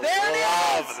 Yes, there it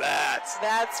is. Love that.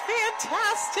 That's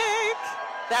fantastic.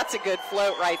 That's a good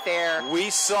float right there. We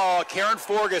saw Karen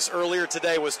Forgas earlier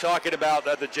today was talking about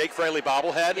the Jake Fraley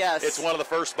bobblehead. Yes. It's one of the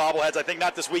first bobbleheads, I think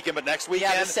not this weekend, but next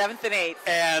weekend. Yeah, the 7th and 8th.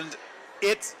 And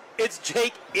it's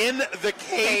Jake in the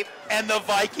cape and the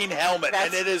Viking helmet.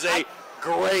 And it is a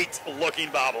great looking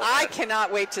bobblehead. I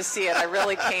cannot wait to see it. I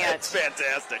really can't. It's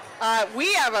fantastic.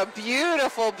 We have a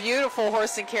beautiful, beautiful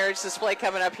horse and carriage display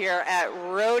coming up here at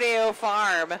Rodeo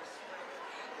Farm.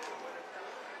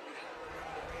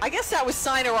 I guess that was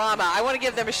Sinorama. I want to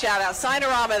give them a shout out.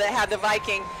 Sinorama that had the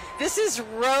Viking. This is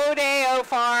Rodeo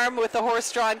Farm with the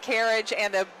horse-drawn carriage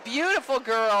and the beautiful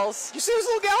girls. You see those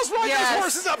little gals riding those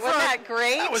horses up front? Wasn't that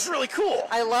great? That was really cool.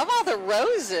 I love all the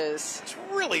roses. It's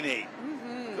really neat.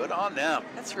 Good on them.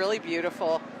 That's really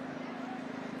beautiful.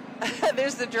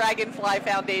 There's the Dragonfly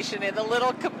Foundation in the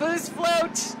little caboose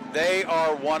float. They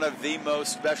are one of the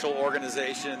most special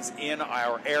organizations in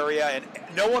our area, and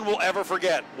no one will ever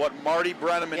forget what Marty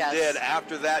Brenneman did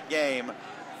after that game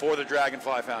for the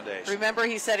Dragonfly Foundation. Remember,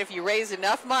 he said, if you raise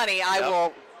enough money, I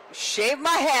will shave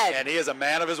my head. And he is a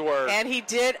man of his word. And he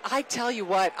did. I tell you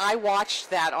what, I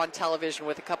watched that on television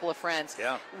with a couple of friends.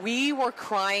 Yeah. We were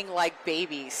crying like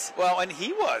babies. Well, and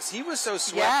he was so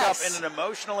swept up in it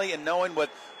emotionally, and knowing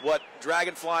what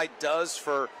Dragonfly does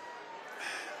for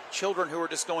children who are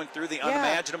just going through the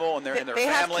unimaginable and their families. They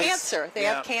have cancer. They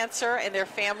have cancer, and their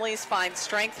families find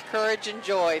strength, courage, and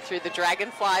joy through the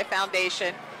Dragonfly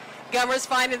Foundation. Gummer's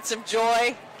finding some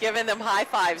joy, giving them high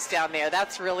fives down there.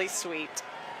 That's really sweet.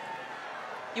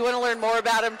 You want to learn more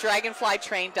about them?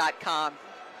 Dragonflytrain.com,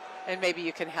 and maybe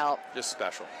you can help. Just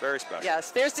special. Very special.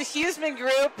 Yes. There's the Huseman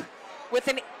Group with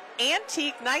an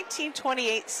antique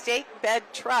 1928 stake bed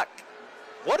truck.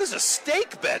 What is a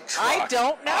stake bed truck? I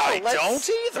don't know. I Let's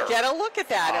don't either. Get a look at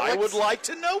that. I would like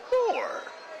to know more.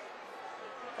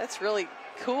 That's really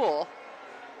cool.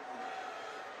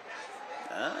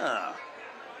 Ah.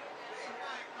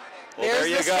 Well, There's there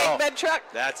you the go. stake bed truck.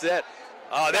 That's it.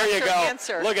 Oh, there That's you for go.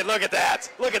 cancer. Look at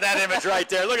that. Look at that image right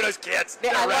there. Look at those kids.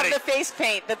 They're I ready. love the face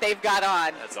paint that they've got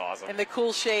on. That's awesome. And the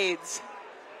cool shades.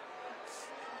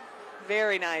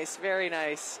 Very nice, very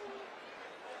nice.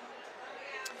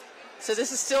 So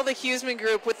this is still the Huseman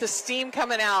Group with the steam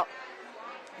coming out.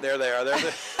 There they are.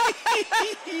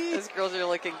 Those girls are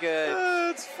looking good.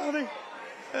 That's funny.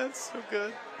 That's so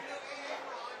good.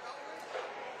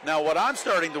 Now, what I'm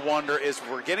starting to wonder is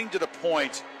we're getting to the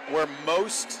point where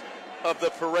most of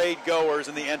the parade goers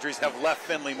and the entries have left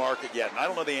Findlay Market yet, and I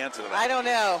don't know the answer to that. I don't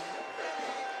know.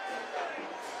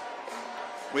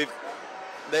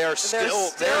 They're still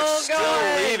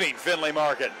leaving Findlay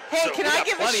Market. Hey, So can we I got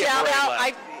give a plenty of shout parade out?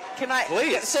 left.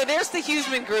 Please. So there's the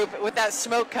Huseman Group with that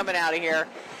smoke coming out of here.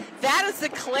 That is the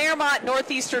Claremont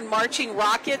Northeastern Marching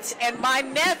Rockets, and my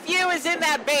nephew is in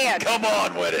that band. Come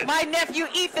on with it. My nephew,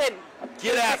 Ethan.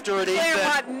 Get after it, Ethan.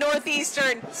 Claremont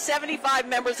Northeastern, 75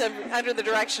 members under the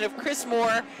direction of Chris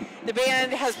Moore. The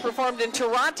band has performed in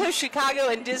Toronto, Chicago,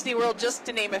 and Disney World, just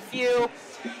to name a few.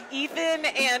 Ethan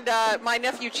and my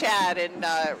nephew Chad and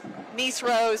niece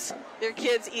Rose, their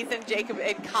kids, Ethan, Jacob,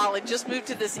 and Colin, just moved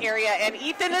to this area, and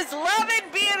Ethan is loving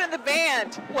being in the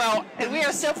band. Well, and we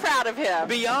are so proud of him.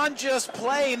 Beyond just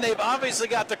playing, they've obviously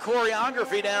got the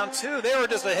choreography down, too. They were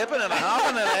just a hipping and a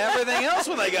hopping and everything else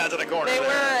when they got to the corner. They were,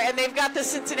 and they've got the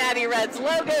Cincinnati Reds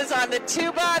logos on the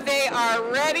tuba. They are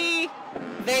ready.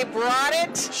 They brought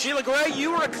it. Sheila Gray,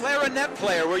 you were a clarinet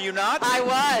player, were you not? I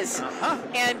was. Uh-huh.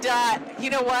 And you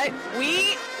know what?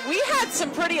 We had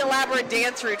some pretty elaborate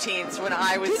dance routines when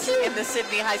I was in the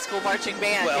Sydney High School marching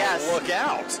band. Well, yes. look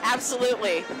out.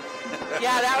 Absolutely.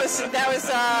 Yeah, that was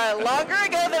longer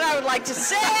ago than I would like to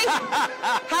say.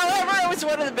 However, it was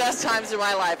one of the best times of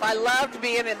my life. I loved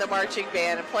being in the marching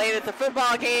band and playing at the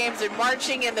football games and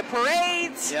marching in the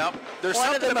parades. Yep. There's one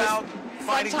something of the about most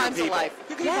finding fun your times people. of life.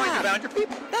 You can find your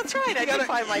people. That's right. I did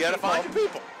find my people. You got to find your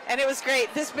people. And it was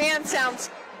great. This band sounds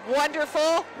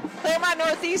wonderful. Claremont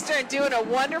Northeastern doing a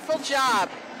wonderful job.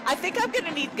 I think I'm going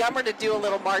to need Gummer to do a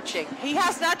little marching. He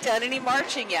has not done any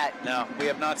marching yet. No, we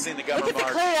have not seen the Gummer Look at the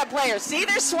march. clarinet players. See,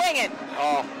 they're swinging.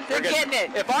 Oh, They're getting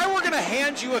it. If I were going to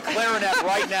hand you a clarinet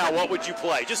right now, what would you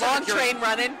play? Just Long out of curiosity. train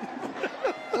running.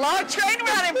 Long train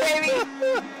running, baby.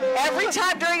 Every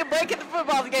time during a break in the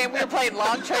football game, we were playing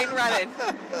long train running.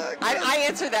 I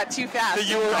answered that too fast.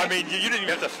 You didn't even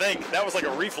have to think. That was like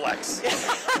a reflex.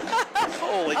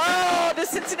 Holy cow. Oh, the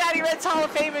Cincinnati Reds Hall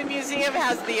of Fame and Museum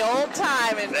has the old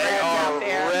time and Reds out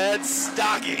there. Red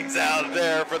stockings out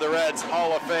there for the Reds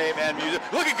Hall of Fame and Museum.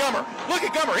 Look at Gummer. Look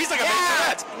at Gummer. He's like a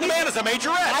majorette. The man is a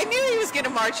majorette. I knew he was going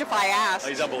to march if I asked.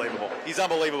 He's unbelievable. He's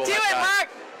unbelievable. Do it, Mark.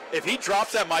 If he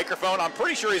drops that microphone, I'm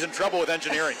pretty sure he's in trouble with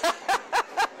engineering.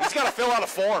 He's got to fill out a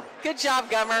form. Good job,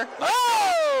 Gummer.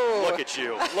 Oh! Look at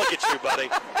you. Look at you, buddy.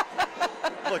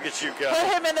 Look at you go.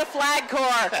 Put him in the flag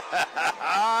corps. Good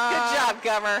job,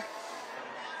 Gummer.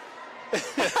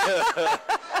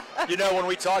 You know, when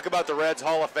we talk about the Reds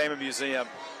Hall of Fame and Museum,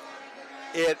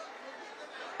 it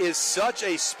is such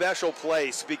a special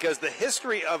place because the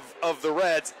history of the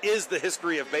Reds is the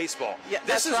history of baseball. Yeah,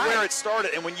 this is right. where it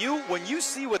started, and when you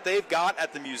see what they've got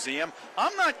at the museum,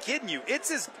 I'm not kidding you.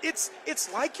 It's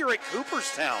like you're at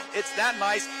Cooperstown. It's that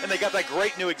nice, and they got that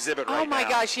great new exhibit right now. Oh my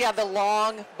gosh, yeah, the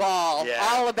long ball. Yeah.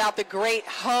 All about the great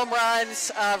home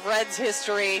runs of Reds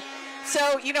history.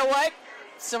 So, you know what?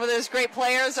 Some of those great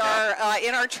players are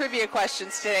in our trivia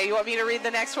questions today. You want me to read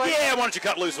the next one? Yeah, why don't you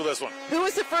cut loose with this one? Who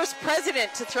was the first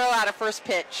president to throw out a first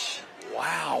pitch?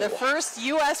 Wow. The first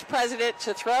U.S. president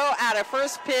to throw out a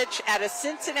first pitch at a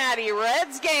Cincinnati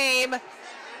Reds game.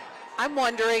 I'm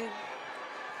wondering.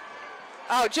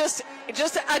 Oh, just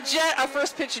a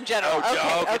first pitch in general.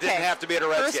 Oh, okay. It didn't have to be at a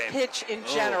Reds game. First pitch in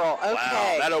general. Okay.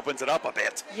 Wow, that opens it up a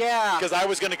bit. Yeah. Because I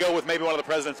was going to go with maybe one of the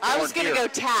presidents. I was going to go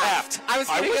Taft. I was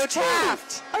going to go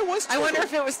Taft. I wonder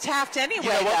if it was Taft anyway. You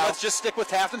know what? Though. Let's just stick with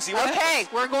Taft and see what happens.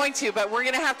 Okay, we're going to, but we're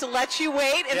going to have to let you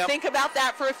wait and think about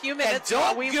that for a few minutes. And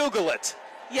don't Google it.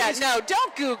 Yeah, no,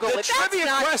 don't Google it. The trivia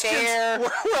That's not questions fair.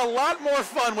 were a lot more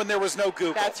fun when there was no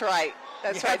Google. That's right.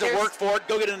 That's you right. had to work for it.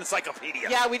 Go get an encyclopedia.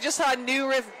 Yeah, we just saw New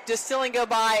Riff Distilling go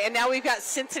by, and now we've got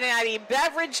Cincinnati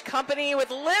Beverage Company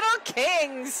with Little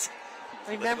Kings.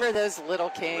 Remember those Little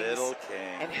Kings? Little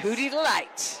Kings. And Hootie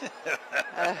Delight.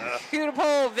 A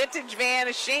Hootapole vintage van,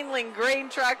 a Shaneling grain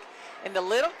truck, and the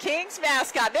Little Kings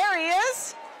mascot. There he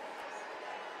is.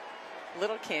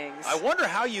 Little Kings. I wonder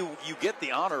how you get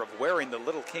the honor of wearing the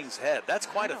Little King's head. That's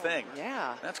quite a thing.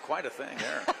 Yeah. That's quite a thing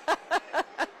there.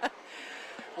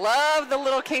 Love the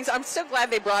Little Kings. I'm so glad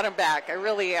they brought him back. I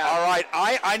really am. All right,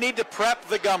 I need to prep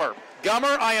the Gummer.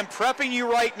 Gummer, I am prepping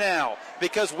you right now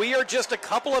because we are just a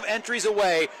couple of entries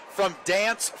away from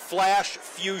Dance Flash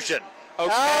Fusion.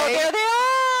 Okay? Oh, there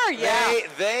they are. Yeah.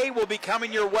 They will be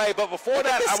coming your way. But before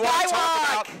that, I want to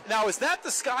talk about. Now, is that the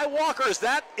Skywalk, or is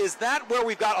that where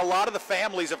we've got a lot of the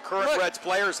families of current Reds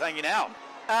players hanging out?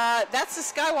 That's the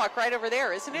Skywalk right over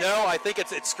there, isn't it? No, I think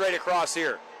it's straight across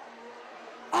here.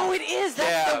 Oh, it is.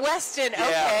 That's the Westin.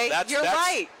 Okay, you're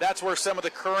right. That's where some of the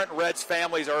current Reds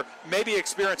families are maybe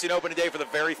experiencing opening day for the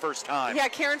very first time. Yeah,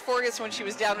 Karen Forgas, when she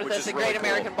was down with us at Great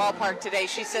American Ballpark today,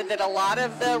 she said that a lot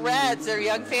of the Reds, their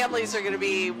young families, are going to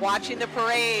be watching the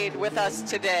parade with us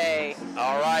today.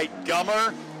 All right,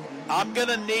 Gummer, I'm going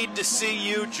to need to see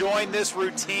you join this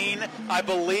routine. I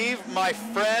believe my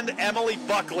friend Emily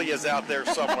Buckley is out there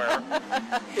somewhere.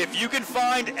 If you can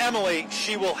find Emily,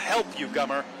 she will help you,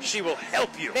 Gummer. She will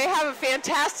help you. They have a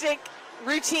fantastic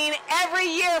routine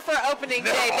every year for opening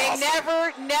day. Awesome.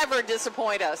 They never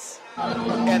disappoint us.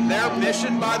 And their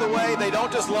mission, by the way, they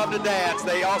don't just love to dance.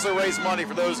 They also raise money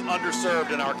for those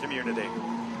underserved in our community.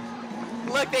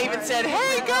 Look, they even said,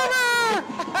 "Hey, Gummer!"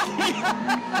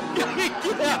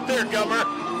 Get out there, Gummer.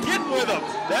 Get with them.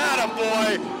 That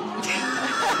boy.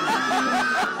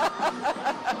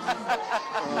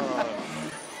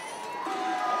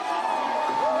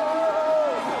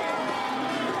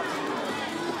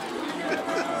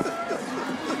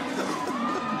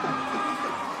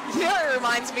 You know what it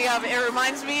reminds me of? It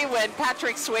reminds me when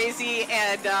Patrick Swayze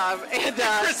and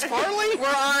Chris Farley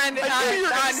were on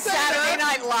Saturday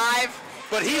Night Live.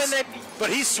 But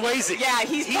he's Swayze. Yeah,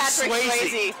 he's Patrick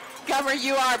Swayze. Gummer,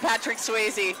 you are Patrick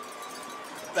Swayze.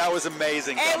 That was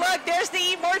amazing. Hey, Gummer. look, there's the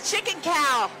Eat More Chicken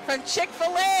Cow from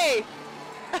Chick-fil-A.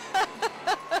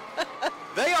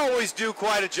 They always do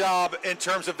quite a job in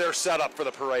terms of their setup for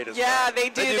the parade as well. Yeah, they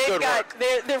do.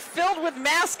 They're they're filled with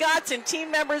mascots and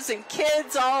team members and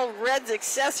kids, all Reds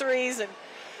accessories, and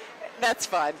that's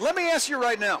fun. Let me ask you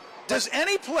right now, does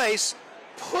any place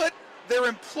put their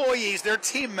employees, their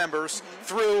team members,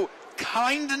 through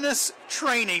kindness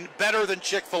training better than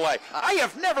Chick-fil-A? I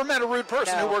have never met a rude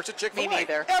person who works at Chick-fil-A. Me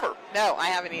neither. Ever. No, I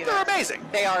haven't either. They're amazing.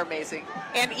 They are amazing.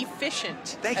 And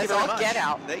efficient. Thank you as very all much. get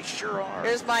out. They sure are.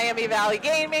 There's Miami Valley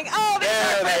Gaming. Oh,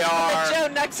 there they are. The Joe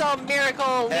Nuxall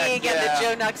Miracle League and the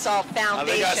Joe Nuxall Foundation. I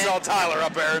think I saw Tyler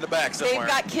up there in the back somewhere. They've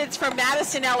got kids from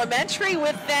Madison Elementary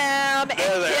with them. There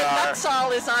and they Kid are.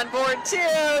 Nuxall is on board too.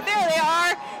 There they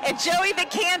are. And Joey the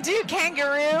Can-Do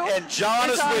Kangaroo. And John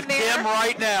is with Kim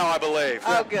right now, I believe.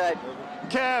 Oh, good.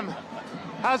 Kim,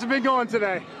 how's it been going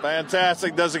today?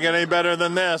 Fantastic. Doesn't get any better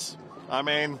than this. I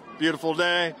mean, beautiful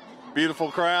day,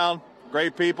 beautiful crowd,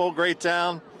 great people, great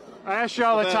town. I ask you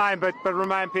all the time, but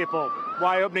remind people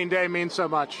why opening day means so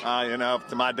much. You know,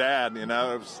 to my dad, you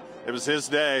know, it was his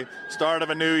day, start of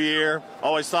a new year.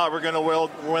 Always thought we're going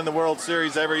to win the World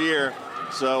Series every year.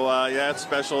 So, yeah, it's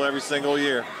special every single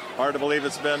year. Hard to believe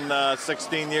it's been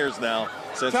 16 years now.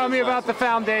 Tell me about the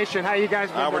foundation, how you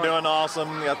guys been We're doing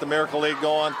awesome. We got the Miracle League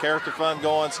going, Character Fund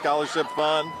going, Scholarship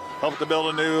Fund. Hope to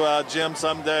build a new gym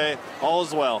someday. All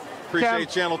is well. Appreciate Kim,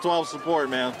 Channel 12 support,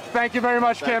 man. Thank you very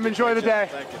much, Kim. Enjoy the day.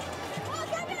 Thank you.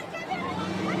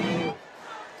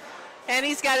 And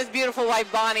he's got his beautiful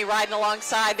wife Bonnie riding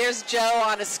alongside. There's Joe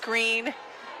on a screen.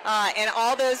 And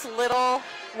all those little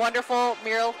wonderful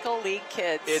Miracle League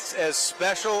kids. It's as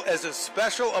special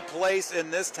a place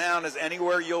in this town as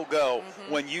anywhere you'll go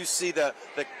when you see the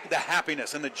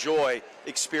happiness and the joy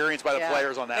experienced by the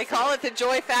players on that They field. call it the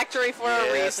Joy Factory for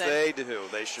a reason. Yes, they do.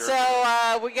 They sure do.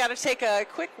 So we got to take a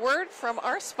quick word from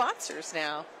our sponsors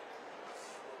now.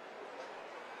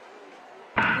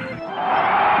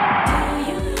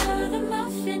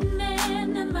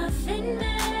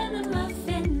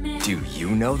 Do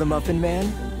you know the Muffin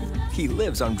Man? He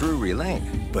lives on Drury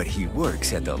Lane, but he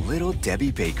works at the Little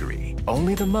Debbie Bakery.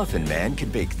 Only the Muffin Man can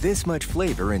bake this much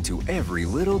flavor into every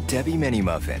Little Debbie mini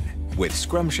muffin. With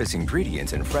scrumptious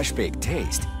ingredients and fresh baked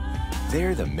taste,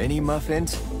 they're the mini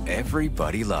muffins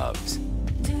everybody loves.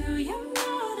 Do you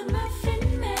know the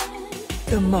Muffin Man?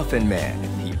 The Muffin Man.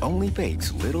 He only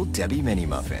bakes Little Debbie mini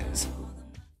muffins.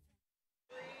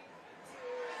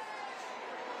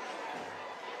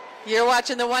 You're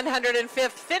watching the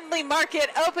 105th Findlay Market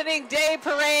Opening Day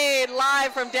Parade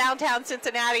live from downtown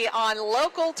Cincinnati on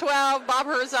Local 12. Bob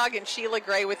Herzog and Sheila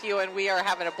Gray with you, and we are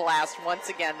having a blast once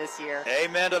again this year.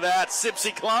 Amen to that.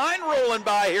 Sipsy Klein rolling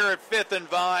by here at 5th and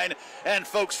Vine, and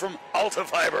folks from Alta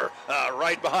Fiber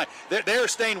right behind. They're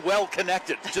staying well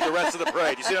connected to the rest of the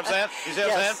parade. You see what I'm saying? You see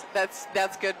what I'm saying?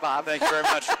 That's good, Bob. Thank you very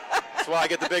much. That's why I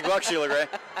get the big bucks, Sheila Gray.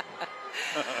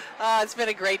 It's been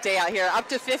a great day out here. Up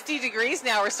to 50 degrees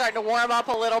now. We're starting to warm up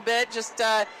a little bit. Just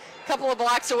a couple of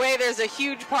blocks away, there's a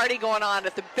huge party going on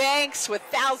at the Banks with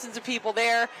thousands of people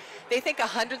there. They think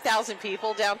 100,000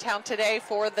 people downtown today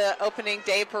for the opening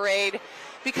day parade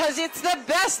because it's the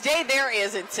best day there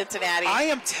is in Cincinnati. I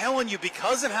am telling you,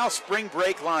 because of how spring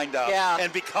break lined up,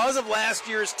 and because of last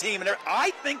year's team, and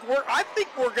I think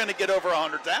we're going to get over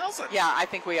 100,000. Yeah, I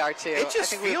think we are too. It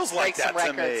just feels like that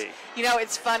to me. You know,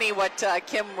 it's funny what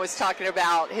Kim was talking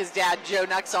about. His dad, Joe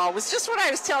Nuxall, was just what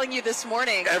I was telling you this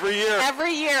morning. Every year.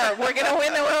 Every year, we're going to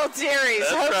win the World Series.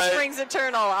 That's Hope right. springs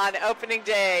eternal on opening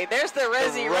day. There's the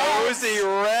Rosie Reds. Rosie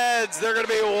Reds. They're going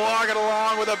to be walking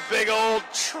along with a big old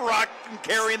truck and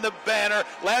carrying the banner.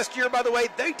 Last year, by the way,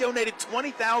 they donated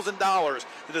 $20,000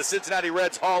 to the Cincinnati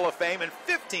Reds Hall of Fame and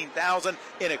 $15,000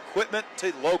 in equipment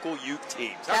to local youth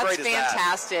teams. How great is that? That's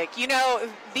fantastic. You know,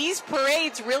 these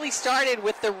parades really started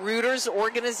with the Rooters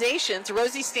organizations.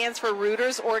 Rosie stands for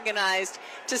Rooters Organized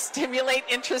to Stimulate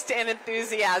Interest and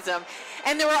Enthusiasm.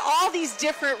 And there were all these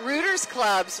different Rooters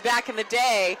clubs back in the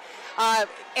day,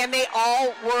 and they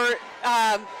all were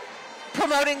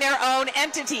promoting their own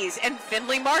entities, and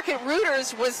Findlay Market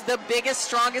Rooters was the biggest,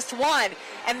 strongest one.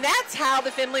 And that's how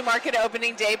the Findlay Market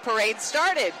Opening Day Parade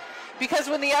started. Because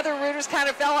when the other Rooters kind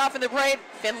of fell off in the parade,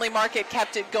 Findlay Market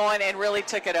kept it going and really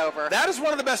took it over. That is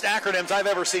one of the best acronyms I've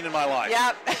ever seen in my life.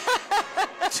 Yep.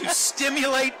 To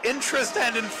stimulate interest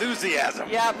and enthusiasm.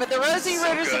 Yeah, but the Rosie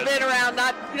So Rooters have good. been around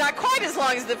not quite as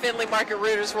long as the Findlay Market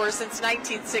Rooters were since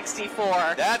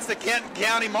 1964. That's the Kent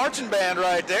County Marching Band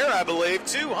right there, I believe.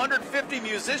 250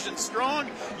 musicians strong.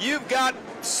 You've got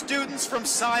students from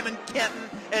Simon, Kenton,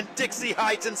 and Dixie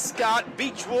Heights and Scott,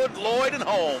 Beechwood, Lloyd, and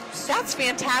Holmes. That's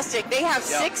fantastic. They have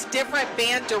 6 different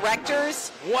band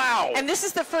directors. Wow. And this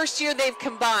is the first year they've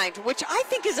combined, which I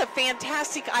think is a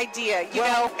fantastic idea. You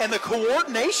know, and the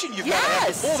coordination you've got to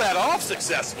have to pull that off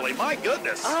successfully. My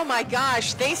goodness. Oh my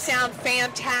gosh, they sound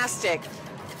fantastic.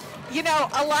 You know,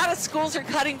 a lot of schools are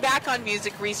cutting back on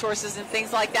music resources and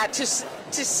things like that. To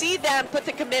see them put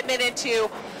the commitment into,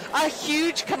 a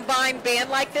huge combined band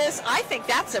like this, I think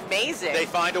that's amazing. They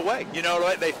find a way. You know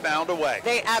what? They found a way.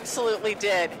 They absolutely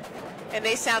did. And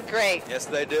they sound great. Yes,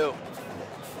 they do.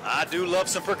 I do love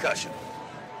some percussion.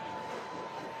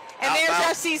 And there's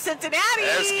FC Cincinnati.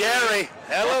 There's Gary.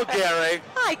 Hello, Gary.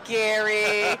 Hi,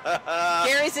 Gary.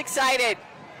 Gary's excited.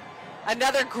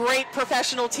 Another great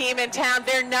professional team in town.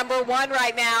 They're number 1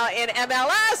 right now in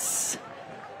MLS.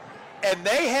 And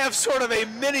they have sort of a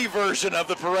mini version of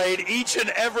the parade each and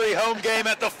every home game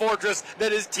at the Fortress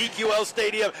that is TQL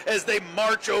Stadium as they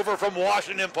march over from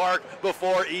Washington Park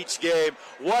before each game.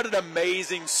 What an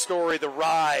amazing story the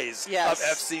rise of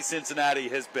FC Cincinnati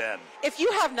has been. If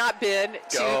you have not been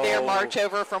to their march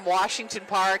over from Washington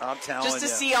Park, I'm telling just to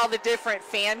you. see all the different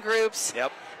fan groups,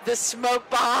 Yep. the smoke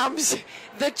bombs,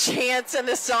 the chants and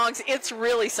the songs, it's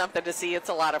really something to see. It's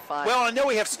a lot of fun. Well, I know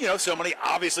we have, so many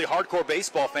obviously hardcore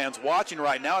baseball fans watching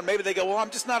right now, and maybe they go, well, I'm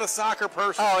just not a soccer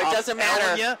person. Oh, it I'm doesn't telling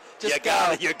matter. You, Just you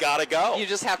gotta go. You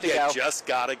just have to you go. You just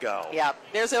gotta go. Yeah.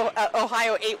 There's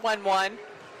Ohio 811.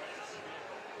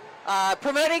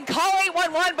 Promoting call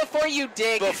 811 before you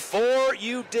dig. Before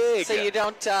you dig. So you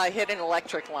don't hit an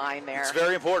electric line there. It's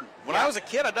very important. When I was a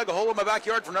kid, I dug a hole in my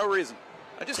backyard for no reason.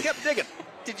 I just kept digging.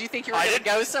 Did you think you were going to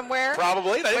go somewhere?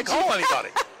 Probably. I didn't call anybody.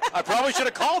 I probably should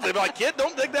have called them. Like, kid,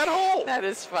 don't dig that hole. That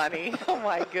is funny. Oh,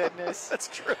 my goodness. That's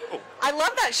true. I love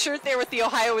that shirt there with the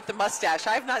Ohio with the mustache.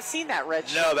 I have not seen that red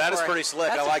shirt No, that is before. pretty slick.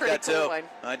 That's I like a pretty that, cool too. One.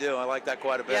 I do. I like that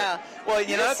quite a bit. Yeah. Well,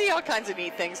 you see all kinds of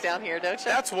neat things down here, don't you?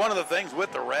 That's one of the things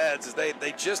with the Reds is they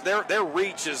just their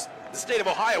reach is the state of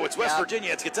Ohio. It's West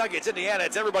Virginia. It's Kentucky. It's Indiana.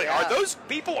 It's everybody. Yeah. Are those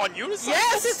people on unicycles?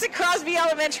 Yes, it's the Crosby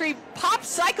Elementary Pop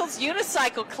Cycles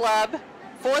Unicycle Club.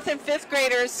 4th and 5th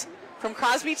graders from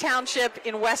Crosby Township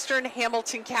in western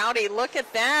Hamilton County. Look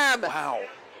at them. Wow.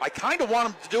 I kind of want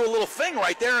them to do a little thing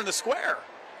right there in the square.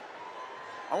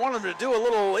 I want them to do a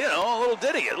little, a little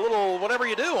ditty, a little whatever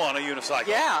you do on a unicycle.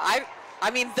 Yeah, I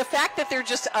mean, the fact that they're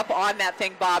just up on that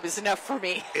thing, Bob, is enough for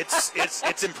me.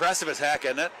 It's impressive as heck,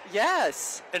 isn't it?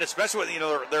 Yes. And especially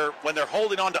when when they're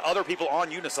holding on to other people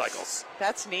on unicycles.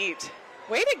 That's neat.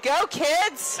 Way to go,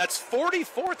 kids. That's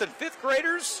 44th and 5th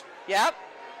graders. Yep.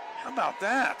 How about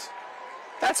that?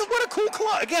 What a cool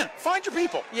club. Again, find your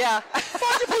people. Yeah.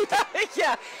 Find your people.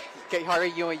 Yeah. Okay, are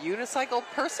you a unicycle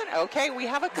person? Okay, we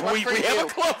have a club for you. We have a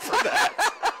club for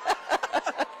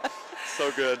that.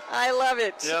 So good. I love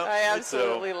it. Yeah, I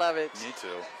absolutely love it. Me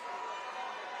too.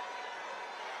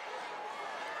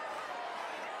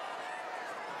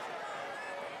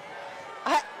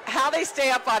 How they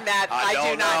stay up on that, I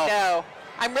do not know.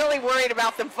 I'm really worried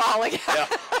about them falling. Yeah,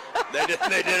 they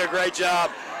did a great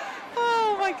job.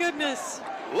 Oh, my goodness.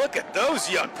 Look at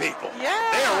those young people. Yeah.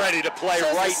 They are ready to play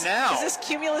now. Is this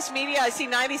Cumulus Media? I see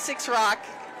 96 Rock.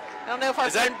 I don't know if our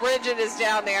friend Bridget is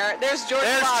down there. There's George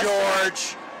Foster.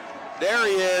 George. There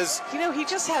he is. He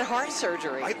just had heart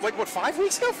surgery. What, 5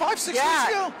 weeks ago? 5-6 weeks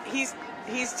ago?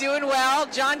 He's doing well.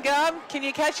 John Gum, can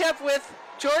you catch up with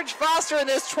George Foster and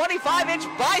his 25-inch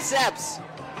biceps?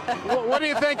 What do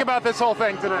you think about this whole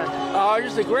thing today?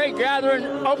 Just a great gathering.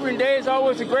 Opening day is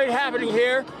always a great happening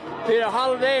here. Being a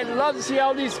holiday, and love to see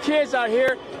all these kids out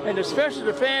here, and especially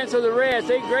the fans of the Reds.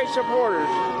 They're great supporters.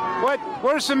 What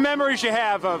are some memories you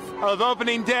have of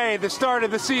opening day, the start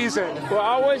of the season? Well,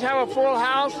 I always have a full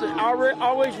house,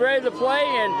 always ready to play,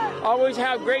 and always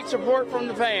have great support from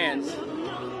the fans.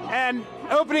 And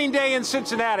opening day in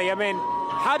Cincinnati, I mean,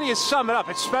 how do you sum it up?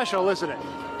 It's special, isn't it?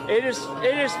 It is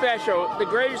special. The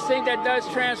greatest thing that does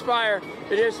transpire,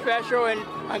 it is special, and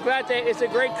I'm glad that it's a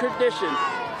great tradition.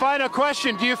 Final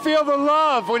question, do you feel the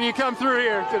love when you come through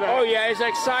here today? Oh yeah, it's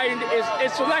exciting.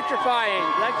 It's electrifying.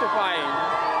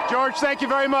 George, thank you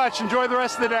very much. Enjoy the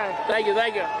rest of the day. Thank you.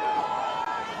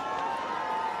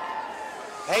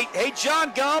 Hey,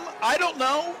 John Gum, I don't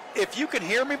know if you can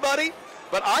hear me, buddy,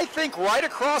 but I think right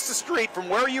across the street from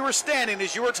where you were standing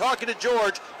as you were talking to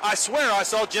George, I swear I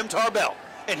saw Jim Tarbell.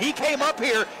 And he came up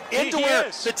here into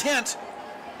the tent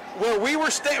where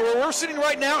we're sitting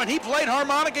right now, and he played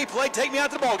harmonica. He played Take Me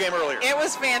Out to the Ball Game earlier. It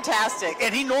was fantastic.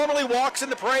 And he normally walks in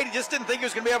the parade. He just didn't think he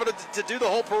was going to be able to do the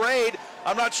whole parade.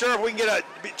 I'm not sure if we can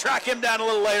track him down a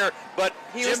little later, but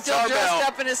he Jim was still Tarbell, dressed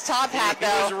up in his top hat, though,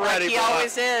 he was ready, like he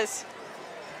always is.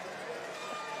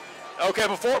 Okay,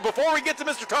 before we get to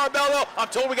Mr. Tarbell, though, I'm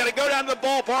told we got to go down to the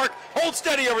ballpark. Hold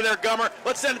steady over there, Gummer.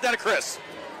 Let's send it down to Chris.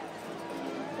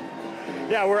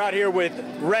 Yeah, we're out here with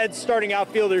Reds starting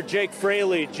outfielder Jake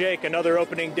Fraley. Jake, another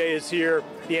opening day is here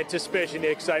the anticipation,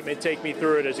 the excitement. Take me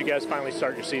through it as you guys finally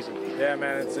start your season. Yeah,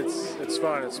 man, it's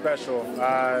fun. It's special.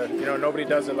 You know, nobody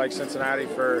does it like Cincinnati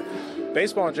for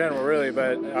baseball in general, really,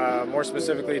 but more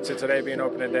specifically to today being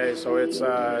opening day. So it's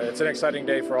an exciting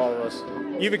day for all of us.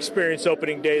 You've experienced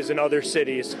opening days in other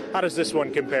cities. How does this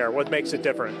one compare? What makes it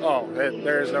different? Oh,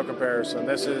 there is no comparison.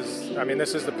 This is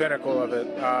the pinnacle of it.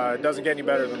 It doesn't get any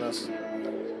better than this.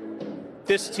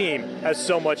 This team has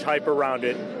so much hype around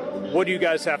it. What do you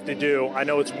guys have to do? I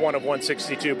know it's one of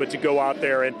 162, but to go out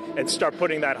there and start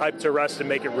putting that hype to rest and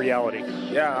make it reality.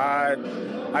 Yeah,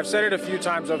 I've said it a few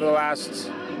times over the last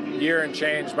year and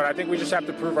change, but I think we just have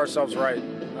to prove ourselves right.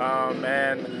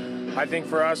 And I think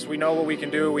for us, we know what we can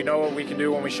do. We know what we can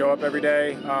do when we show up every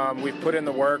day. We've put in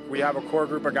the work. We have a core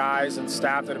group of guys and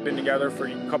staff that have been together for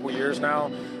a couple years now,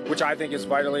 which I think is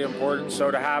vitally important.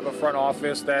 So to have a front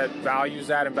office that values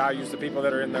that and values the people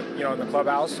that are in the in the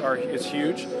clubhouse is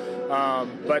huge.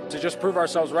 But to just prove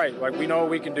ourselves right, like we know what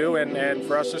we can do, and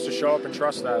for us just to show up and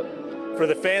trust that. For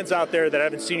the fans out there that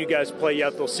haven't seen you guys play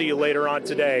yet, they'll see you later on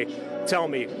today. Tell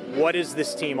me, what is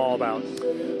this team all about?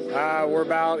 We're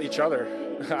about each other.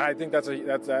 I think that's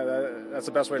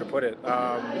the best way to put it.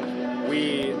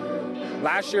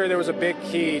 Last year there was a big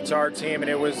key to our team, and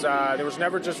it was there was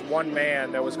never just one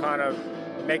man that was kind of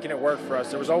making it work for us.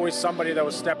 There was always somebody that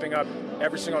was stepping up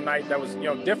every single night that was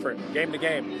different game to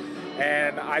game.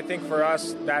 And I think for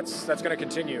us that's going to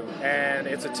continue, and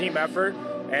it's a team effort.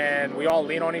 And we all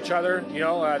lean on each other.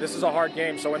 This is a hard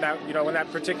game. So when that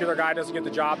particular guy doesn't get the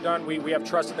job done, we have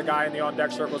trust that the guy in the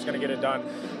on-deck circle is going to get it done.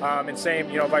 And same,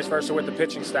 vice versa with the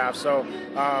pitching staff. So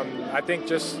I think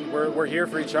just we're here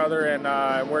for each other, and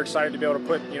we're excited to be able to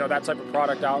put that type of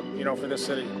product out for this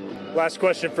city. Last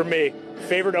question for me: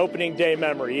 favorite opening day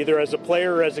memory, either as a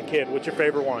player or as a kid. What's your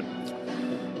favorite one?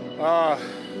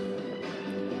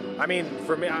 I mean,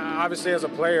 for me, obviously as a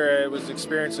player, it was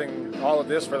experiencing all of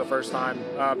this for the first time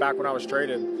back when I was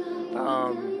traded.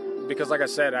 Because, like I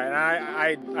said,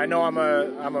 I know I'm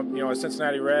a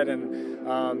Cincinnati Red, and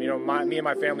me and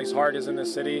my family's heart is in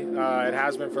this city. It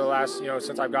has been for the last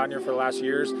since I've gotten here for the last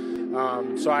years.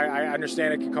 So I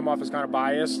understand it can come off as kind of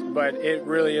biased, but it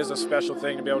really is a special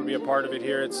thing to be able to be a part of it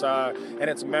here. It's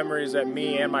memories that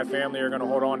me and my family are going to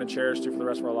hold on and cherish to for the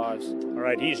rest of our lives. All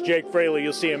right, he's Jake Fraley.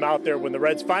 You'll see him out there when the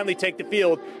Reds finally take the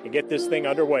field and get this thing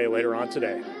underway later on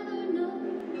today.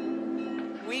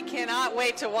 We cannot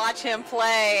wait to watch him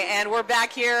play, and we're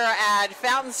back here at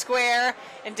Fountain Square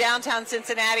in downtown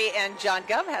Cincinnati, and John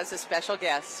Gov has a special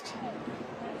guest.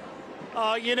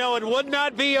 It would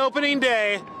not be opening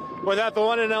day without the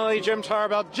one and only Jim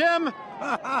Tarbell. Jim,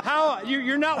 how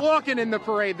you're not walking in the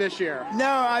parade this year? No,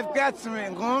 I've got some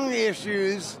lung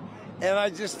issues, and I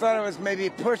just thought I was maybe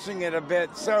pushing it a bit.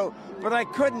 But I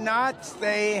could not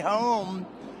stay home,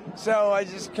 so I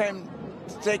just came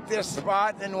to take this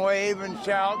spot and wave and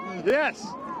shout. Yes,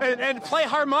 and play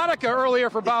harmonica earlier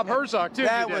for Bob Herzog too.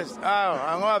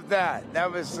 I love that.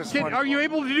 That was just wonderful. Are you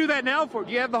able to do that now? Do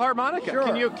you have the harmonica?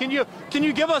 Sure. Can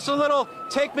you give us a little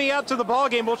take me out to the ball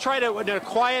game? We'll try to in a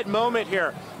quiet moment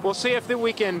here. We'll see if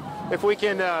we can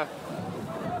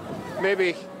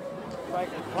maybe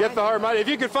get the harmonica. If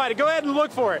you can find it, go ahead and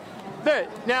look for it.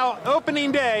 Now,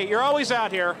 opening day, you're always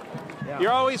out here. Yeah.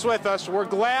 You're always with us. We're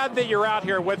glad that you're out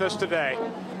here with us today.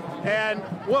 And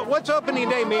what's opening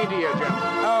day mean to you, Jim?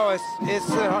 Oh, it's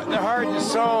the heart and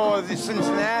soul of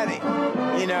Cincinnati.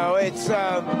 It's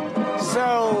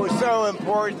so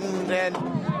important and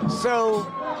so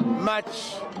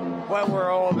much what we're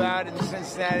all about in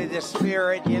Cincinnati, the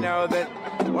spirit, that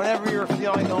whenever you're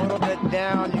feeling a little bit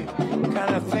down, you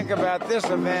kind of think about this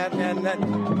event, and that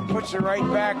puts you right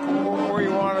back where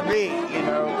you want to be,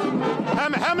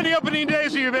 How many opening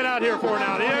days have you been out here for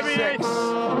now? 6.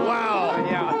 Wow.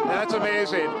 Yeah. That's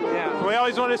amazing. Yeah. We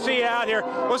always want to see you out here.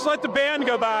 Let's let the band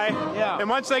go by. Yeah. And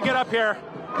once they get up here,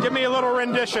 give me a little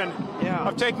rendition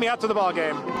of Take Me Out to the Ball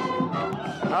Game.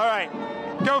 All right.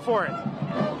 Go for it.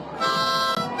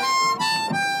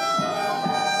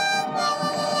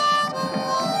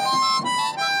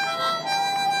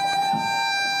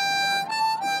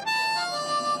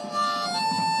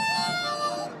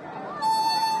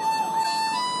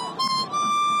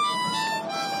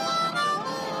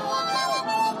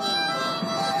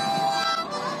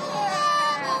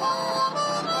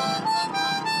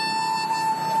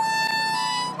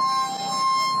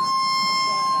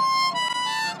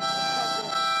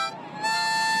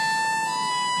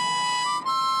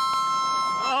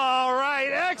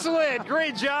 Excellent,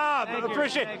 great job.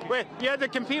 Appreciate it. You had to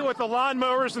compete with the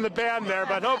lawnmowers and the band there,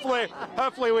 but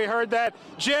hopefully we heard that.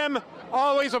 Jim,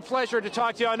 always a pleasure to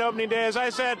talk to you on opening day. As I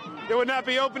said, it would not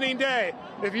be opening day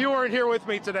if you weren't here with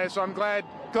me today, so I'm glad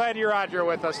glad you're out here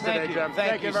with us today, Jim.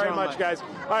 Thank you very so much, guys.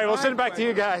 All right, we'll send it back to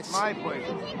you guys. My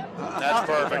pleasure. That's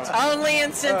perfect. Only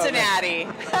in Cincinnati.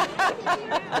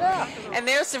 And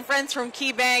there's some friends from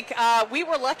KeyBank. We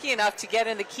were lucky enough to get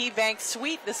in the KeyBank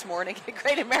suite this morning at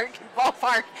Great American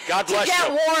Ballpark God bless to get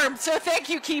you. warm. So thank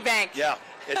you, KeyBank. Yeah,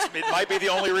 it might be the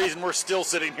only reason we're still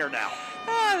sitting here now.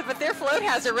 But their float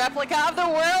has a replica of the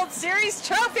World Series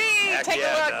trophy. Heck Take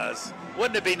yeah, a look. it does.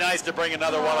 Wouldn't it be nice to bring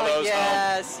another one of those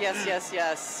yes,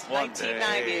 yes. home?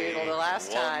 1990, the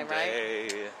last time, One right?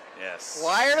 day. Yes.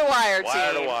 Wire to wire,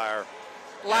 Wire team. to wire.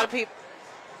 A lot of people.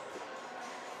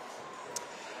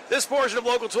 This portion of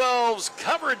Local 12's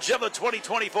coverage of the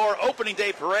 2024 Opening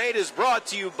Day Parade is brought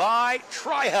to you by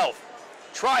TriHealth.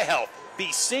 TriHealth.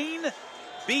 Be seen,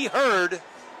 be heard,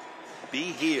 be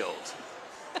healed.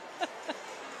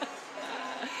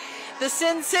 The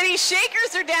Sin City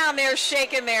Shakers are down there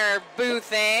shaking their boo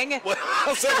thing.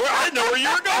 I didn't know where you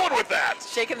were going with that.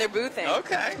 Shaking their boo thing.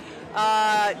 Okay.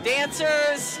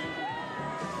 Dancers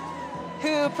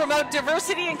who promote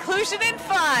diversity, inclusion, and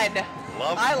fun.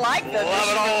 I like the love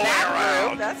it all that around.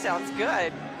 group. That sounds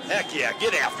good. Heck yeah,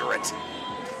 get after it.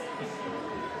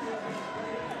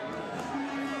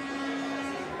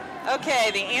 Okay,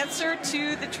 the answer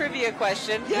to the trivia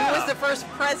question. Yeah. Who was the first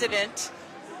president?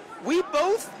 We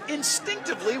both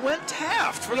instinctively went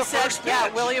Taft for We the said, first pitch.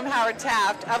 yeah, William Howard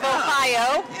Taft of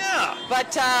Ohio. Yeah.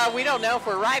 But we don't know if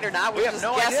we're right or not. We're have just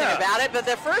no guessing idea. about it. But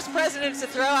the first president to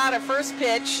throw out a first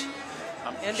pitch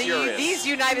in curious. these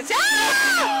United States.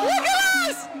 Ah! Look at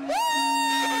us!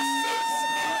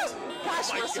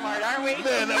 Gosh, we're smart, aren't we?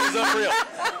 Man, that was unreal.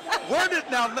 Where did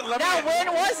now?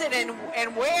 When was it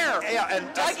and where? Yeah, and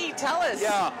Dougie, tell us.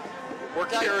 Yeah, we're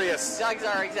curious. Doug's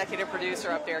our executive producer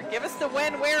up there. Give us the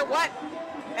when, where, what,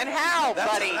 and how,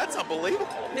 buddy. That's unbelievable.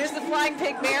 There's the Flying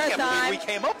Pig I can't Marathon, believe we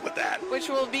came up with that. which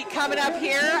will be coming up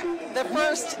here the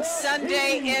first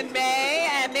Sunday in May,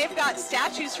 and they've got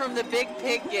statues from the Big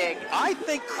Pig gig. I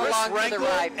think Chris along for the Rankle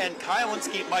ride. and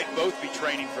Kylinski might both be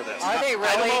training for this. Are they I don't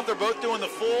really? know if they're both doing the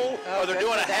full or they're good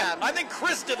doing a for half. them. I think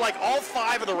Chris did like all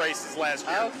 5 of the races last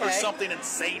year or Okay. something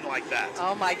insane like that.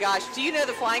 Oh my gosh. Do you know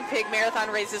the Flying Pig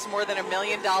Marathon raises more than $1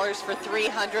 million for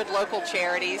 300 local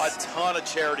charities? A ton of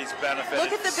charities benefit.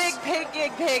 Look at the Big Pig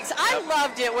Gig pigs. I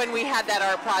loved it when we had that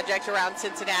art project around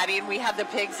Cincinnati and we had the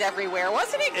pigs everywhere.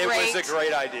 Wasn't it great? It was a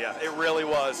great idea. It really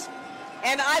was.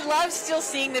 And I love still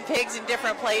seeing the pigs in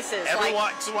different places. Every Like,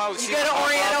 once in a while we you see go to them pop up.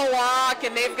 Oriental Walk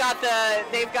and they've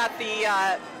got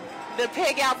the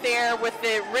pig out there with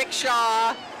the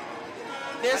rickshaw.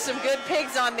 There's some good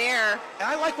pigs on there. And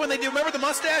I like when they do. Remember the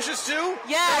mustaches too?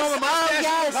 Yes. All the mustaches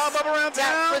yes. pop up around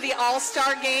Yeah, town for the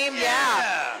All-Star game.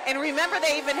 Yeah. And remember,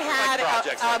 they even had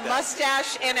projects a like that.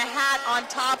 mustache and a hat on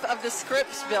top of the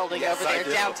Scripps building Yes, over I there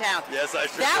do. downtown. Yes, I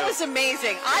sure That do. was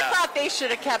amazing. I Yeah. thought they should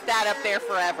have kept that up there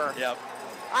forever. Yep.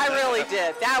 I really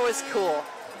did. That was cool.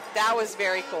 That was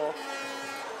very cool.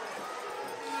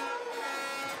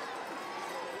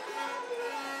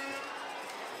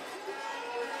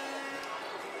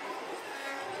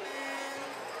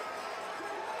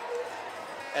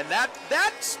 And that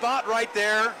spot right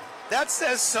there, that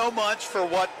says so much for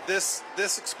what this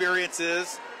experience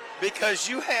is, because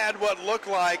you had what looked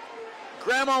like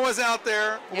Grandma was out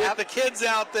there with the kids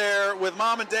out there, with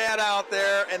Mom and Dad out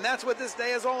there, and that's what this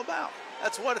day is all about.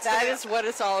 That's what it's That about. is what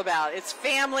it's all about. It's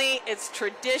family, it's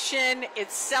tradition,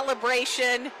 it's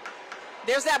celebration.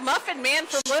 There's that Muffin Man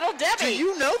from Little Debbie. Do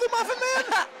you know the Muffin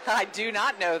Man? I do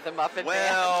not know the Muffin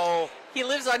Man. Well, he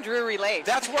lives on Drury Lane.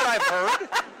 That's what I've heard.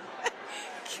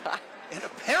 God. And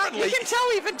apparently, You can tell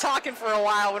we've been talking for a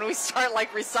while when we start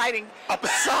like reciting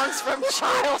songs from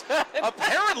childhood.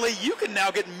 apparently you can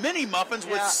now get mini muffins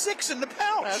with Yeah. 6 in the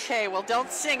pouch. Okay, well, don't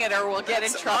sing it or we'll get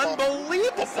in That's trouble.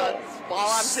 unbelievable. That's all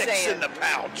I'm 6 saying. in the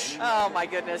pouch. Oh, my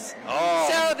goodness. Oh.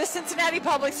 So the Cincinnati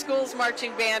Public Schools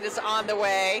Marching Band is on the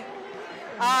way.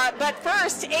 But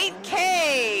first,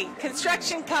 8K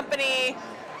construction company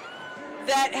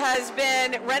that has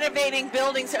been renovating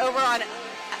buildings over on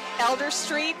Elder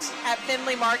Street at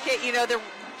Findlay Market. You know, the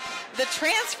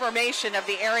transformation of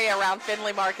the area around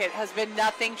Findlay Market has been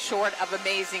nothing short of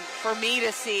amazing for me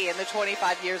to see in the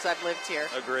 25 years I've lived here.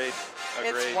 Agreed.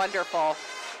 It's wonderful.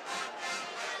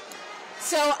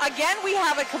 So again, we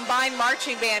have a combined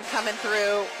marching band coming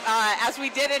through. As we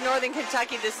did in Northern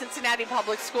Kentucky, the Cincinnati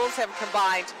Public Schools have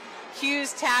combined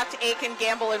Hughes, Taft, Aiken,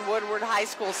 Gamble, and Woodward High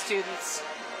School students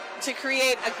to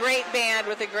create a great band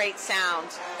with a great sound.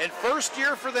 And first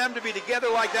year for them to be together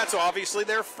like that, so obviously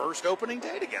their first opening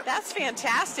day together. That's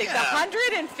fantastic. Yeah. The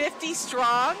 150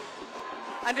 strong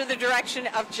under the direction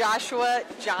of Joshua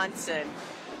Johnson.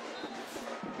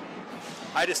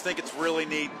 I just think it's really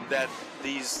neat that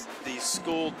these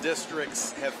school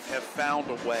districts have found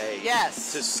a way to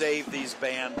save these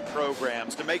band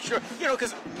programs, to make sure,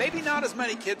 because maybe not as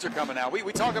many kids are coming out.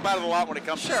 We talk about it a lot when it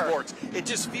comes to sports. It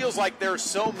just feels like there's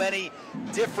so many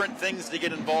different things to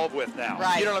get involved with now.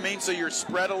 Right. You know what I mean? So you're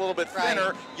spread a little bit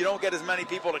thinner. You don't get as many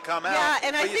people to come out. Yeah,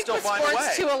 and I but you think still with find a way.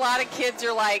 sports, too, a lot of kids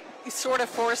are like sort of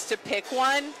forced to pick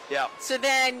one. Yeah. So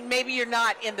then maybe you're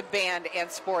not in the band and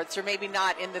sports, or maybe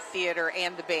not in the theater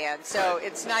and the band. So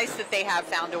it's nice that they have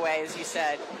found a way, as you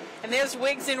said. And there's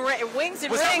Wings and Rings.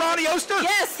 Was that Ronnie Oster?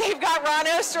 Yes, they've got Ron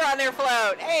Oster on their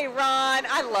float. Hey, Ron,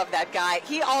 I love that guy.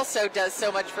 He also does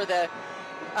so much for the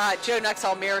Joe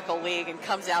Nuxall Miracle League and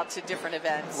comes out to different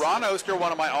events. Ron Oster,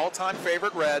 one of my all-time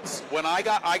favorite Reds. When I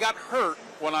got hurt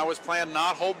when I was playing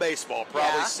knot-hole baseball,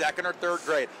 probably second or third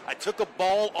grade. I took a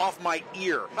ball off my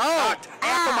ear, knocked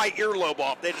half of my earlobe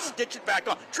off. They had to stitch it back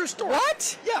on. True story.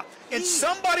 What? Yeah. And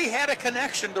somebody had a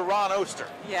connection to Ron Oster.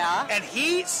 Yeah. And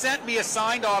he sent me a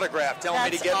signed autograph telling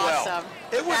me to get well.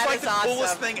 It was like the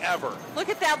coolest thing ever. Look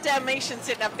at that Dalmatian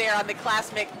sitting up there on the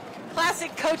classic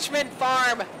Coachman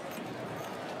Farm.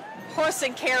 Horse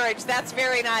and carriage, that's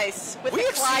very nice. With We the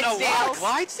have seen a lot of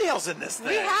Clydesdales. Clydesdales in this thing.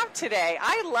 We have today.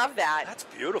 I love that. That's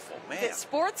beautiful, man. That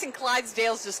sports and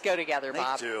Clydesdales just go together,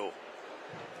 Bob. They do.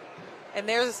 And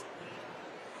there's,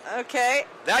 okay.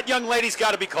 That young lady's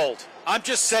got to be cold. I'm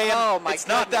just saying, it's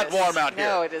not that warm out here.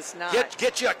 No, it is not.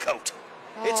 Get you a coat.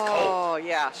 It's cold. Oh,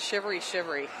 yeah, shivery.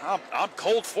 I'm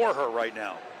cold for her right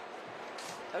now.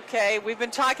 Okay, we've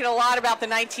been talking a lot about the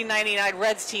 1999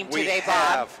 Reds team today,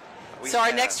 Bob. So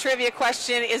our next trivia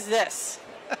question is this.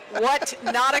 What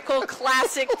nautical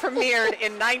classic premiered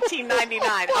in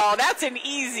 1999? Oh, that's an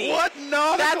easy. What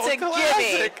nautical That's a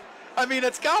classic? gimme. I mean,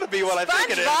 it's got to be what I think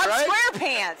it is, right? SpongeBob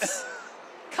SquarePants.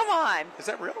 Come on. Is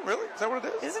that real? Really? Is that what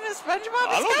it is? Isn't it SpongeBob?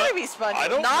 It's got to be SpongeBob. I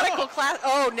don't nautical know. class.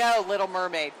 Oh no, Little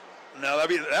Mermaid. No,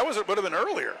 would have been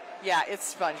earlier. Yeah,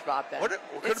 it's SpongeBob then. Could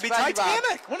it be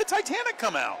Titanic? When did Titanic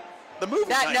come out? The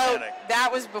movie Titanic. No, that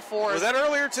was before. Was that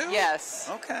earlier too? Yes.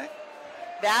 Okay.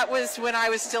 That was when I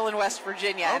was still in West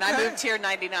Virginia, and I moved here in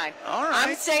 '99. All right.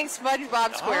 I'm saying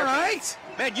SpongeBob SquarePants. All right.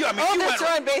 Man, you they're went,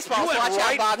 throwing baseballs. You went Watch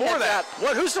right out, Bob. for Heads that. up.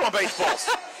 What? Who's throwing baseballs?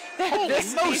 Holy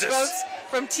These Moses. folks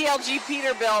from TLG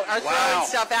Peterbilt are throwing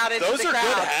stuff out into Those the are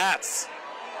crowd. good hats.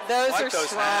 Those like are those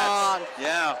strong. Hats.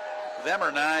 Yeah. Them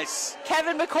are nice.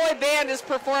 Kevin McCoy Band is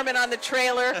performing on the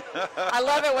trailer. I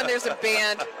love it when there's a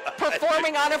band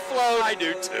performing on a float. I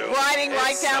do too. Riding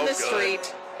right It's down so the good.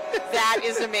 street. That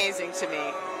is amazing to me.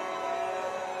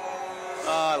 Oh,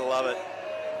 I love it.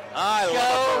 I love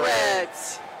Go it.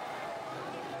 Reds.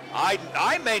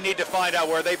 I may need to find out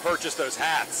where they purchased those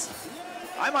hats.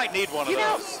 I might need one of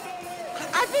those.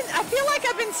 I feel like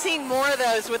I've been seeing more of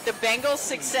those with the Bengals'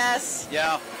 success.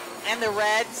 Yeah. And the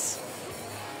Reds.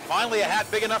 Finally, a hat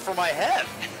big enough for my head.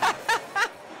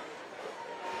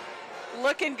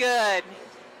 Looking good.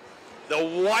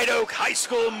 The White Oak High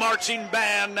School Marching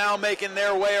Band now making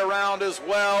their way around as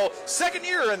well. Second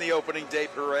year in the opening day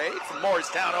parade from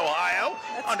Morristown, Ohio,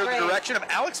 under the direction of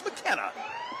Alex McKenna.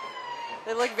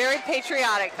 They look very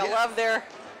patriotic. I love their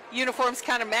uniforms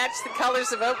kind of match the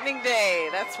colors of opening day.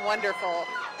 That's wonderful.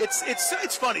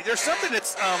 It's funny. There's something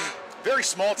that's very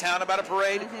small town about a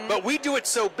parade, but we do it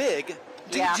so big.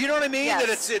 Do you know what I mean?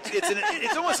 Yes. That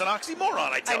it's almost an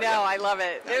oxymoron, I tell you. I know, I love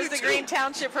it. There's the too. Green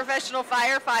Township Professional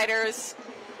Firefighters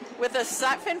with a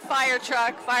Sutphin fire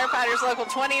truck, Firefighters Local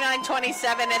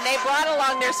 2927, and they brought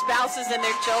along their spouses and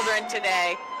their children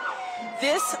today.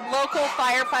 This local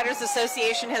Firefighters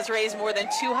Association has raised more than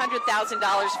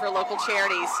 $200,000 for local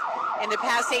charities in the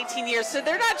past 18 years. So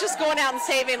they're not just going out and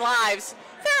saving lives.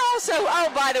 They're also, oh,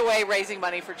 by the way, raising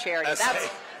money for charity. That's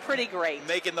pretty great.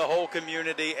 Making the whole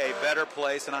community a better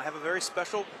place, and I have a very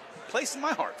special place in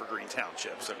my heart for Green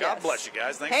Township. So God bless you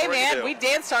guys. Thanks Hey, for what you man, do. we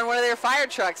danced on one of their fire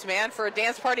trucks, man, for a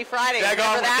Dance Party Friday.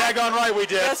 Remember that? Daggone right we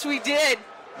did. Yes, we did.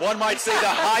 One might say the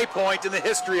high point in the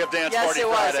history of Dance Party Yes, it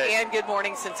Friday. was. And Good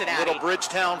Morning Cincinnati. Little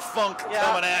Bridgetown funk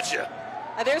coming at you.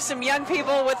 There's some young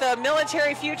people with a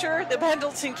military future. The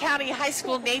Pendleton County High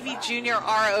School Navy Junior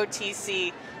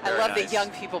ROTC. I Very love nice. that young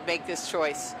people make this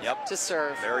choice to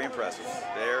serve. Very impressive.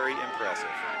 Very impressive.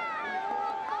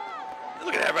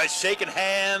 Look at everybody shaking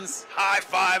hands,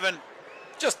 high-fiving.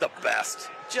 Just the best.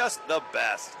 Just the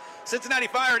best. Cincinnati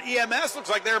Fire and EMS looks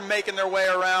like they're making their way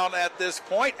around at this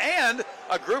point, and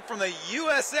a group from the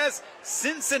USS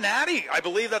Cincinnati, I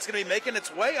believe that's going to be making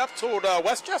its way up toward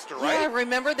Westchester, right? Yeah,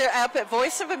 remember they're up at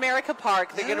Voice of America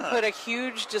Park. They're going to put a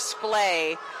huge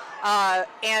display,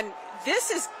 and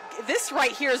this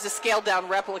right here is a scaled-down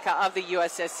replica of the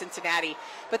USS Cincinnati,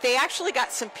 but they actually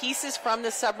got some pieces from the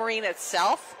submarine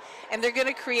itself, and they're going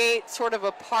to create sort of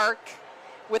a park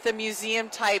with a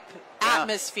museum-type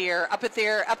atmosphere up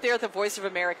there at the Voice of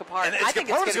America Park. And I think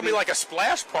it's going to be like a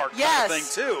splash park kind of thing,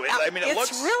 too. I mean, it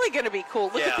looks really going to be cool.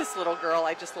 Look at this little girl.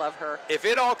 I just love her. If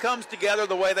it all comes together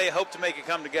the way they hope to make it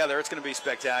come together, it's going to be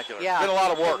spectacular. Yeah, it's been a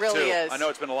lot of work, it really too. is. I know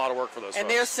it's been a lot of work for those and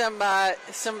folks. there's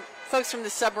some folks from the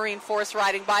Submarine Force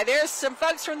riding by. There's some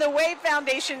folks from the Wave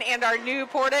Foundation and our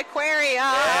Newport Aquarium.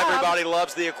 Yeah, everybody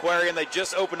loves the aquarium. They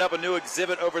just opened up a new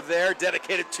exhibit over there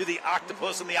dedicated to the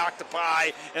octopus and the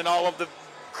octopi and all of the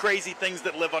crazy things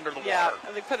that live under the water. Yeah,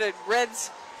 and they put a Reds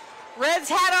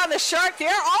hat on the shark.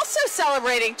 They're also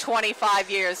celebrating 25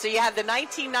 years. So you have the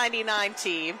 1999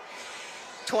 team,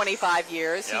 25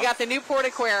 years. Yep. You got the Newport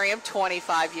Aquarium,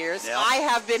 25 years. Yep. I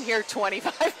have been here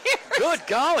 25 years. Good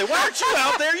golly, why aren't you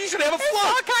out there? You should have a There's float.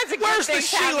 all kinds of good Where's the things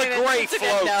Sheila happening in Gray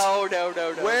Cincinnati. float?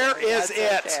 No. Where is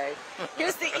That's it? okay.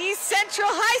 Here's the East Central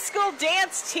High School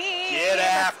dance team. Get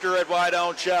after it, why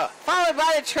don't you? Followed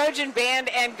by the Trojan Band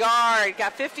and Guard.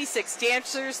 Got 56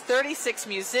 dancers, 36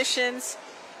 musicians.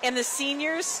 And the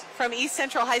seniors from East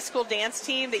Central High School dance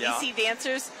team, the EC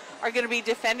dancers, are going to be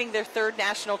defending their third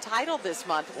national title this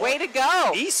month. Way to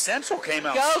go. East Central came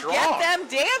out Go strong. get them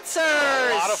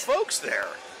dancers. A lot of folks there.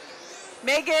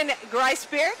 Megan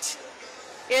Greispert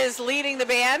is leading the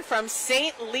band from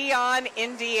St. Leon,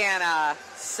 Indiana.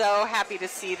 So happy to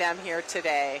see them here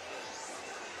today.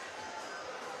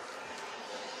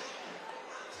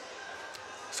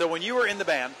 So when you were in the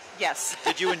band, yes,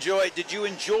 did you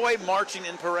enjoy marching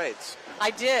in parades? I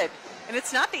did. And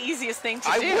it's not the easiest thing to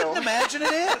do. I wouldn't imagine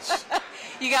it is.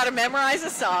 You got to memorize a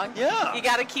song. Yeah. You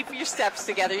got to keep your steps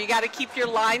together. You got to keep your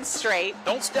lines straight.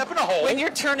 Don't step in a hole. When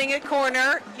you're turning a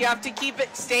corner, you have to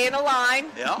stay in a line.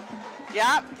 Yeah.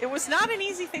 Yeah. It was not an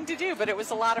easy thing to do, but it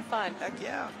was a lot of fun. Heck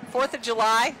yeah. 4th of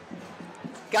July,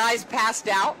 guys passed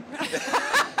out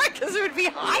because it would be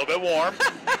hot. A little bit warm.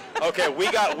 Okay,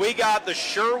 we got the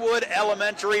Sherwood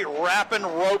Elementary Rappin'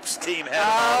 Ropes team heading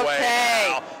our way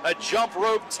now. A jump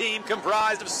rope team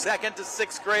comprised of 2nd to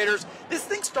 6th graders. This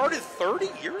thing started 30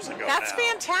 years ago. That's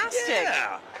fantastic.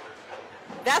 Yeah.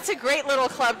 That's a great little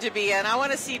club to be in. I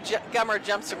want to see Gummer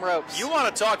jump some ropes. You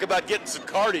want to talk about getting some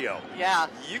cardio? Yeah.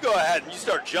 You go ahead and you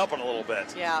start jumping a little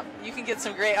bit. Yeah, you can get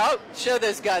some great. Oh, show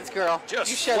those guns, girl. Just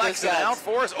you show those flexing guns. out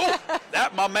for us. Oh,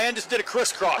 that my man just did a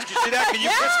crisscross. Did you see that? Can you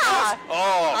crisscross?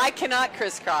 Oh, I cannot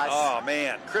crisscross. Oh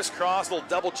man, crisscross, little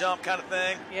double jump kind of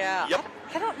thing. Yeah. Yep.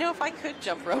 I don't know if I could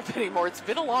jump rope anymore. It's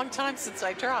been a long time since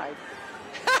I tried.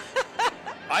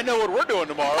 I know what we're doing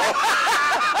tomorrow.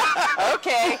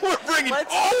 Okay. We're bringing.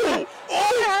 Let's Get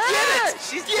it!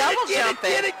 She's Get double it,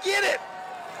 jumping. Get it!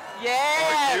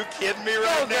 Yeah. Are you kidding me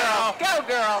right now? Go,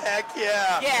 girl. Heck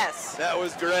yeah. Yes. That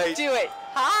was great. Do it.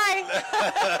 Hi.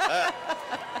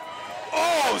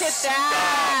 Oh, Look at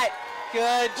that.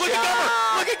 Good Look job.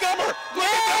 at Gummer. Look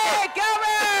at Gummer. Yay,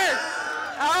 Gummer.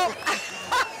 Oh.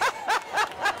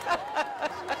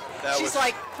 She's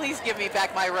like, please give me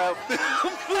back my rope.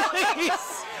 Please.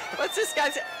 What's this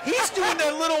guy's? He's doing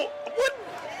that little. What?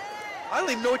 I don't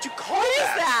even know what you call What that.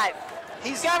 is that?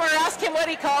 He's Gummer. Ask him what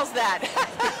he calls that.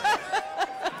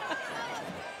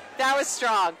 That was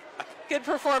strong. Good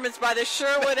performance by the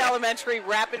Sherwood Elementary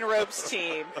Rappin' Ropes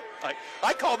team.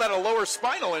 I call that a lower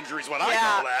spinal injury is what I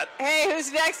call that. Hey,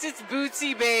 who's next? It's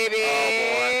Bootsy, baby.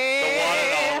 Oh, boy. The one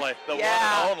and only. The one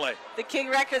and only. The King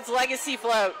Records Legacy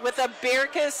Float with a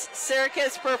Birkus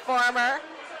Circus performer.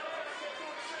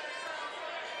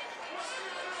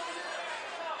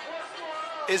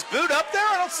 Is Boot up there?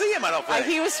 I don't see him, I don't think.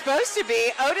 He was supposed to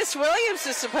be. Otis Williams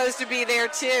is supposed to be there,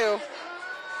 too.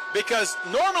 Because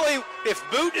normally, if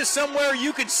Boot is somewhere,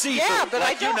 you can see Yeah, Boot, but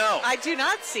like I do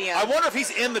not see him. I wonder if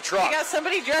he's in the truck. You got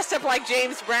somebody dressed up like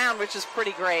James Brown, which is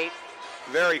pretty great.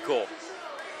 Very cool.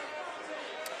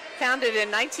 Founded in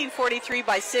 1943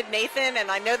 by Sid Nathan, and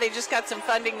I know they just got some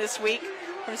funding this week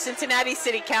from Cincinnati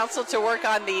City Council to work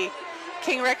on the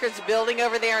King Records building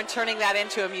over there and turning that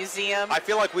into a museum. I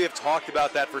feel like we have talked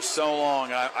about that for so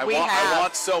long. I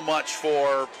want so much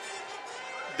for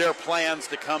their plans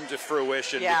to come to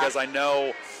fruition because I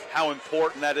know how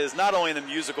important that is, not only in the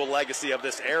musical legacy of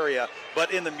this area,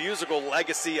 but in the musical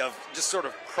legacy of just sort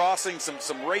of crossing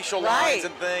some racial lines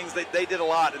and things. They did a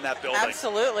lot in that building.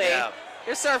 Absolutely. Yeah.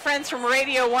 Here's our friends from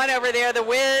Radio 1 over there, The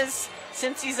Wiz,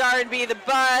 Cincy's R&B, The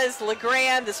Buzz,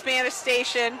 LeGrand, the Spanish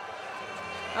Station.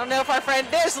 I don't know if our friend,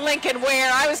 there's Lincoln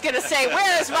Ware. I was going to say,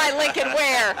 where is my Lincoln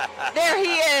Ware? There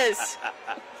he is.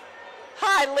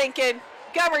 Hi, Lincoln.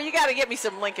 Gummer, you got to get me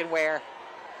some Lincoln Ware.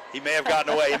 He may have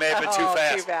gotten away. He may have been too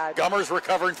fast. Too bad. Gummer's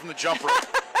recovering from the jump rope.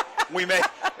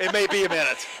 It may be a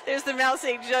minute. There's the Mount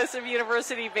St. Joseph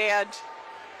University Band.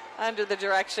 under the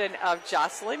direction of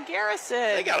Jocelyn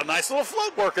Garrison. They got a nice little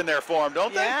float working there for them,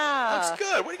 don't they? Yeah. That's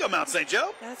good. Way to go, Mount St.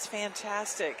 Joe. That's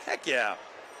fantastic. Heck yeah.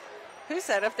 Who's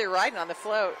that up there riding on the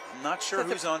float? I'm not sure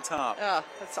who's on top. Oh,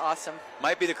 that's awesome.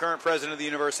 Might be the current president of the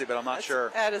university, but I'm not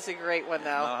sure. That is a great one, though.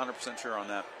 I'm not 100% sure on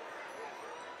that.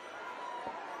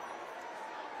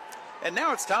 And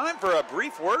now it's time for a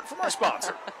brief word from our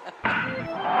sponsor.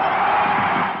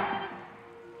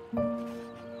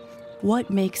 What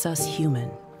makes us human?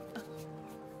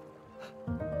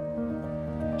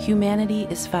 Humanity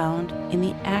is found in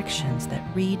the actions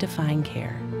that redefine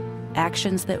care.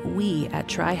 Actions that we at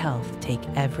TriHealth take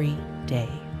every day.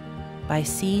 By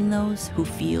seeing those who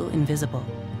feel invisible,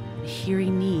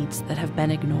 hearing needs that have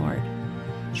been ignored,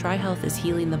 TriHealth is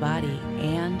healing the body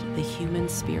and the human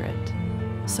spirit,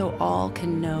 so all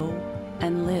can know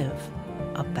and live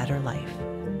a better life.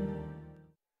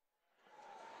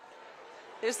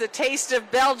 There's the Taste of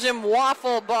Belgium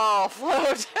waffle ball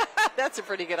float. That's a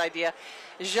pretty good idea.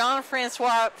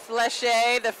 Jean-Francois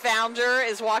Flechet, the founder,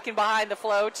 is walking behind the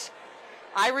float.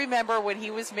 I remember when he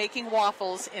was making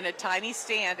waffles in a tiny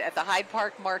stand at the Hyde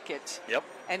Park Market. Yep.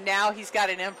 And now he's got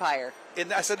an empire.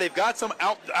 And I said they've got some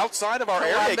outside of our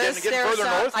area, getting further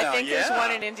north now. I think there's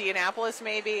one in Indianapolis,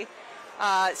 maybe.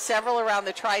 Several around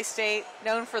the tri-state,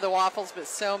 known for the waffles, but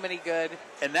so many good.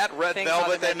 And that red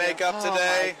velvet they make up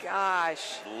today. Oh my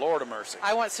gosh. Lord of mercy.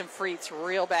 I want some frites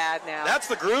real bad now. That's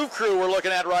the Groove Crew we're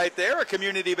looking at right there, a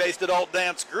community-based adult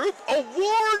dance group.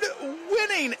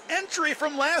 Award-winning entry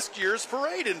from last year's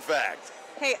parade, in fact.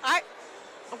 Hey,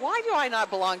 why do I not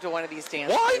belong to one of these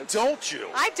dance Why groups? don't you?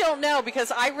 I don't know,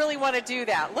 because I really want to do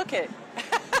that. Look at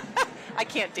I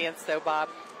can't dance, though, Bob.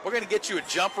 We're going to get you a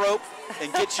jump rope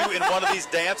and get you in one of these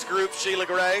dance groups, Sheila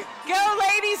Gray. Go,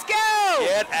 ladies, go!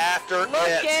 Get after it.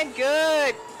 Looking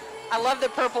good. I love the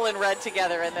purple and red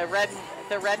together, and the red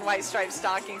and white striped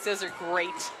stockings. Those are great.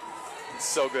 It's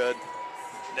so good.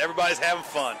 Everybody's having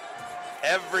fun.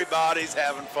 Everybody's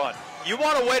having fun. You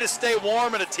want a way to stay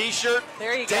warm in a T-shirt?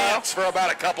 There you Dance for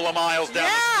about a couple of miles down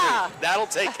the street. That'll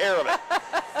take care of it.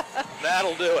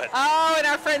 That'll do it. Oh, and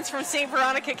our friends from St.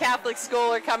 Veronica Catholic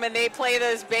School are coming. They play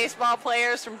those baseball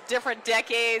players from different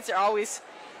decades. They're always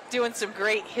doing some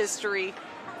great history.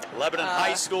 Lebanon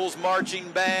High School's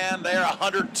marching band. They're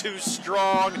 102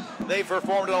 strong. They've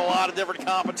performed in a lot of different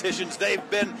competitions. They've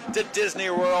been to Disney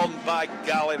World, and by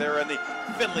golly, they're in the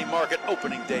Findlay Market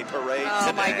opening day parade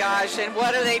today. My gosh, and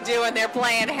what are they doing? They're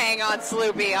playing Hang On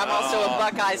Sloopy. I'm also a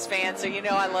Buckeyes fan, so you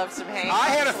know I love some Hang On I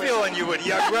had a Sloopy. feeling you would.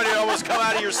 You're ready to almost come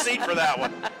out of your seat for that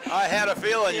one. I had a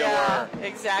feeling you were.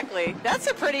 Exactly. That's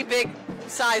a pretty big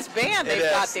size band they've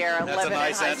got there at Lebanon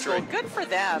High School. Good for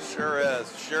them. Sure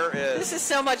is. Sure is. This is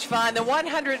so much fun. The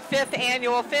 105th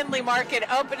annual Findlay Market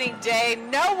opening day.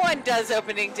 No one does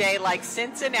opening day like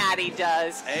Cincinnati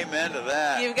does. Amen to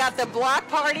that. You've got the block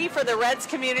party for the Reds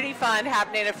Community Fund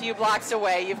happening a few blocks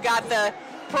away. You've got the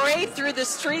parade through the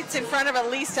streets in front of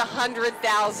at least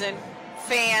 100,000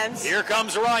 fans. Here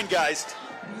comes Rheingeist.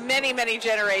 Many, many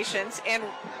generations. And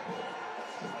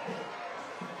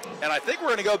I think we're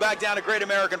going to go back down to Great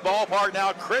American Ballpark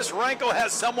now. Chris Renkel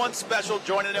has someone special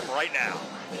joining him right now.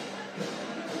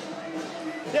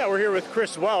 Yeah, we're here with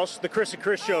Chris Welsh, the Chris and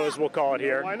Chris show, as we'll call it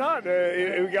here. Why not?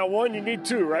 We got one, you need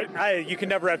two, right? You can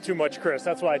never have too much Chris.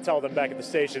 That's why I tell them back at the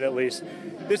station, at least.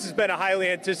 This has been a highly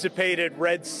anticipated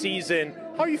Reds season.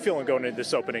 How are you feeling going into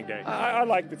this opening day? I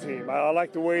like the team. I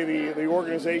like the way the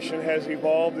organization has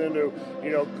evolved into,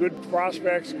 good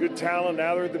prospects, good talent.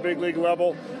 Now they're at the big league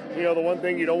level. The one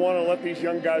thing you don't want to let these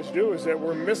young guys do is that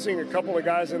we're missing a couple of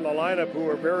guys in the lineup who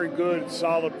are very good,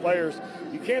 solid players.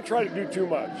 You can't try to do too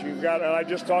much. And I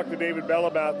just talked to David Bell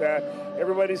about that.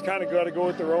 Everybody's kind of got to go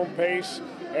at their own pace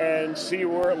and see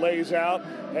where it lays out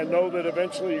and know that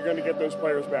eventually you're going to get those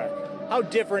players back. How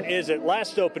different is it?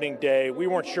 Last opening day, we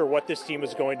weren't sure what this team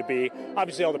was going to be.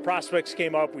 Obviously, all the prospects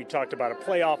came up. We talked about a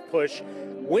playoff push.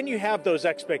 When you have those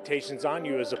expectations on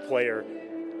you as a player,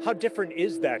 how different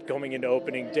is that going into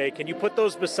opening day? Can you put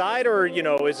those beside, or,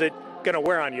 is it going to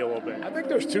wear on you a little bit? I think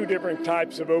there's two different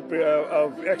types of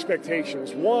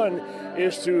expectations. One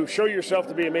is to show yourself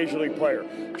to be a major league player.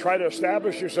 Try to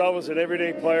establish yourself as an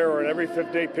everyday player or an every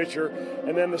fifth day pitcher.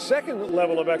 And then the second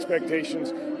level of expectations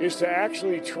is to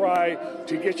actually try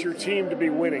to get your team to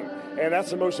be winning. And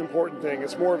that's the most important thing.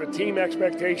 It's more of a team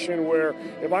expectation where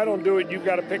if I don't do it, you've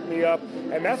got to pick me up.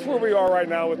 And that's where we are right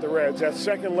now with the Reds, that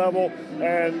second level.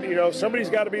 And, somebody's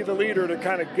got to be the leader to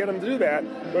kind of get them to do that.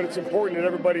 But it's important that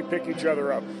everybody pick each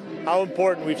other up. How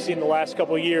important we've seen the last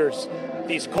couple of years.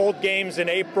 These cold games in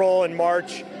April and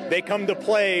March, they come to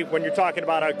play when you're talking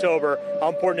about October. How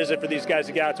important is it for these guys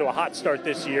to get out to a hot start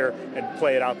this year and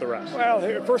play it out the rest?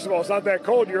 Well, first of all, it's not that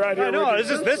cold. You're out here. I know, this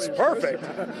is perfect.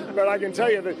 But I can tell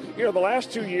you that, the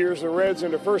last 2 years, the Reds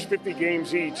in the first 50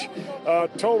 games each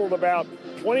totaled about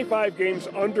 25 games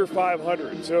under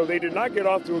 500. So they did not get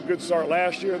off to a good start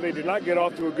last year. They did not get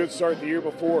off to a good start the year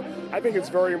before. I think it's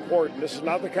very important. This is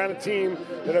not the kind of team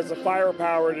that has the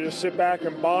firepower to just sit back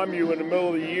and bomb you in the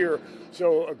middle of the year.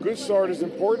 So a good start is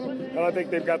important, and I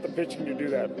think they've got the pitching to do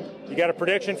that. You got a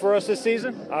prediction for us this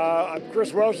season?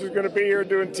 Chris Welsh is going to be here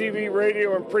doing TV,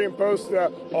 radio, and pre and post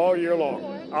all year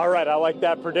long. All right, I like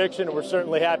that prediction. We're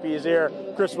certainly happy he's here.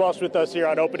 Chris Welsh with us here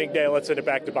on opening day. Let's send it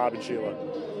back to Bob and Sheila.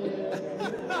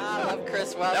 I love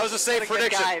Chris Welsh. That was a safe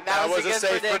prediction. That was a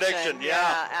safe prediction.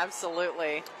 Yeah,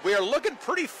 absolutely. We are looking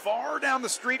pretty far down the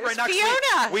street right now.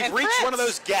 Fiona We've and reached Fritz. one of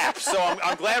those gaps, so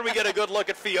I'm glad we get a good look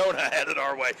at Fiona headed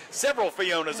our way. Several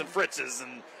Fionas and Fritzes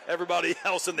and everybody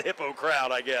else in the hippo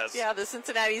crowd, I guess. Yeah, the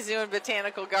Cincinnati Zoo and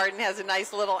Botanical Garden has a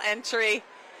nice little entry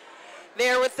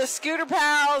there with the scooter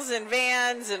pals and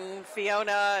vans and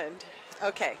Fiona. And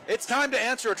okay, it's time to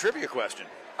answer a trivia question.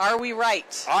 Are we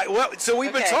right? So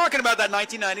we've been talking about that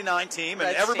 1999 team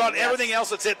and everything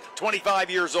else that's hit 25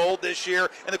 years old this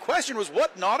year. And the question was,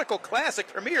 what nautical classic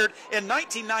premiered in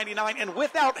 1999 and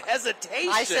without hesitation?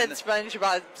 I said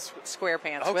SpongeBob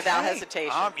SquarePants without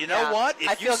hesitation. You know what? If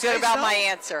I feel good about my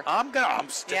answer. I'm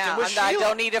sticking with Sheila. I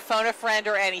don't need to phone a friend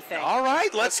or anything. All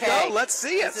right, let's go. Let's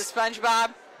see it. Is it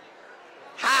SpongeBob?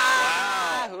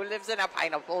 Ha! Wow. Who lives in a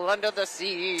pineapple under the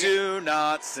sea? Do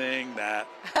not sing that.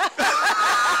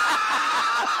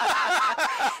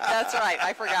 That's right.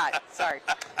 I forgot. Sorry.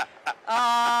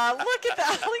 Look at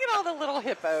that. Look at all the little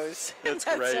hippos. That's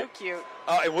great. so cute.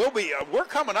 And we're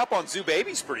coming up on Zoo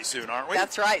Babies pretty soon, aren't we?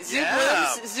 That's right.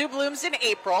 Zoo blooms in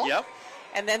April. Yep.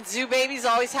 And then Zoo Babies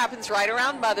always happens right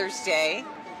around Mother's Day.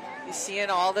 You see in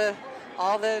all the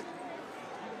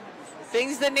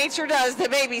things that nature does, the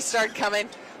babies start coming.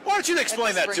 Why don't you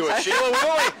explain that to us, Sheila?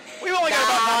 We've only got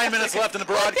about 9 minutes left in the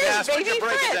broadcast. Look, we can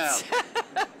break it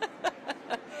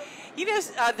down. You know,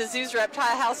 the zoo's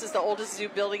reptile house is the oldest zoo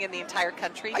building in the entire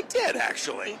country. I did,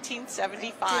 actually.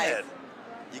 1875. I did.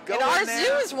 You go and our there.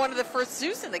 zoo is one of the first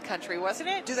zoos in the country, wasn't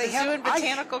it? Do they the have zoo and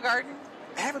botanical garden?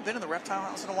 I haven't been in the reptile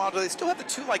house in a while. Do they still have the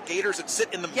two gators that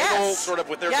sit in the middle, sort of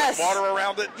with their water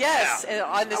around it? Yes, yeah. and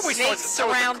on the snakes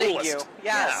surrounding you.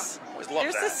 Yes. Yeah. Always loved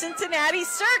There's that. the Cincinnati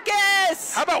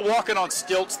Circus. How about walking on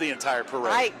stilts the entire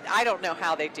parade? I don't know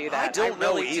how they do that. I don't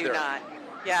really know either. Do not.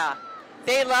 Yeah.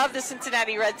 They love the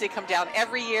Cincinnati Reds. They come down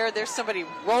every year. There's somebody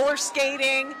roller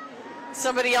skating.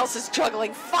 Somebody else is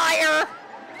juggling fire.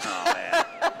 Oh, man.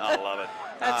 I love it.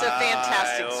 That's a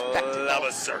fantastic spectacle. I love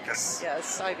a circus.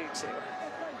 Yes, I do too.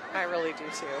 I really do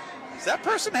too. Does that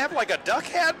person have like a duck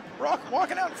head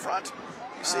walking out in front?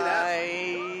 You see that?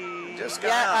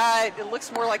 It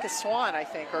looks more like a swan, I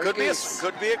think, or could a goose.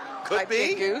 Could be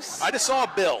a goose. I just saw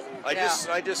a bill. I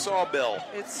just saw a bill.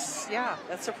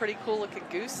 That's a pretty cool looking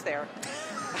goose there.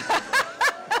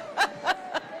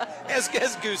 As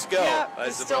goose go. Yeah, I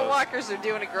the suppose. still walkers are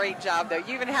doing a great job though.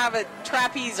 You even have a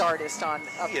trapeze artist up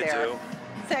there. Do.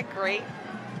 Isn't that great?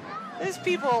 Those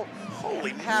people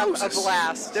have Moses. a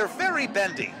blast. They're very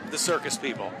bendy, the circus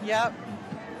people. Yep.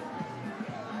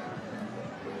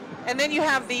 And then you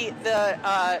have the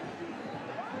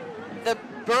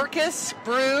Burkus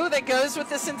brew that goes with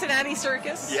the Cincinnati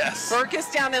Circus. Yes.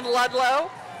 Burkus down in Ludlow.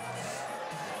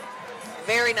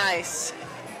 Very nice.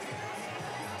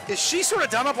 Is she sort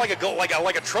of done up like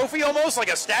a trophy almost, like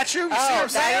a statue? You see what I'm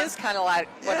saying? That is kind of like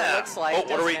what it looks like. What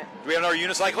do we? Do we have our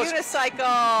unicyclist?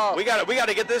 Unicycle. We got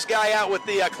to get this guy out with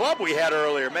the club we had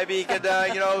earlier. Maybe he could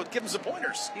give him some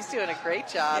pointers. He's doing a great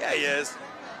job. Yeah, he is.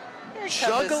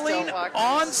 Juggling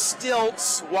on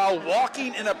stilts while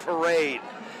walking in a parade.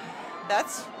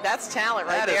 That's talent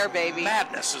right there, baby.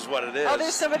 Madness is what it is. Oh,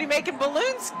 there's somebody making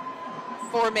balloons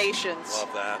formations.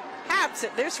 Love that.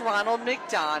 There's Ronald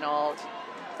McDonald,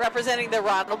 representing the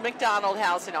Ronald McDonald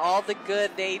House and all the good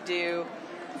they do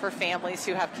for families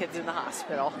who have kids in the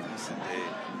hospital. Yes, indeed.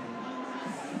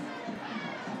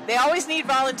 They always need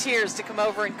volunteers to come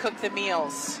over and cook the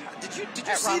meals. Did you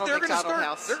see they're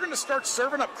going to start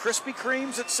serving up Krispy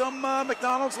Kremes at some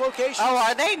McDonald's locations? Oh,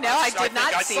 are they? No, I did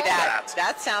not see saw that.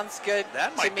 That sounds good.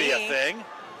 That might be a thing.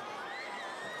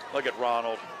 Look at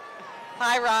Ronald.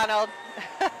 Hi, Ronald.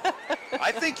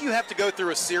 I think you have to go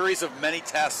through a series of many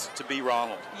tests to be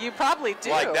Ronald. You probably do.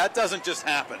 Like that doesn't just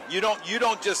happen. You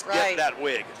don't just get that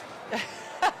wig.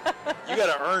 You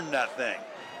got to earn that thing.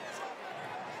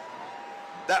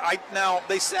 Now,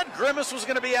 they said Grimace was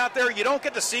going to be out there. You don't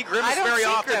get to see Grimace very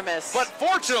often. Grimace. But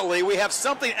fortunately, we have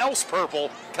something else purple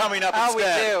coming up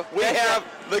instead. We do. We have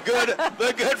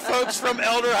the good folks from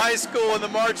Elder High School and the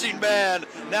marching band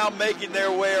now making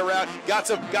their way around. Got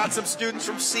some students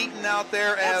from Seton out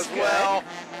there as well,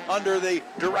 under the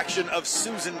direction of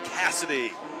Susan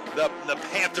Cassidy. The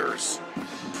Panthers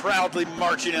proudly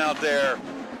marching out there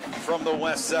from the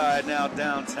west side, now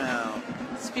downtown.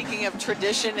 Speaking of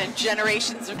tradition and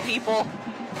generations of people.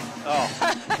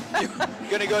 Oh, you're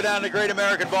going to go down to Great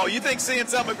American Ball. You think seeing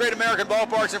something at Great American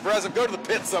Ballpark's impressive? Go to the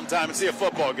pit sometime and see a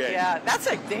football game. Yeah,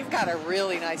 they've got a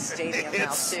really nice stadium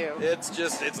now, too.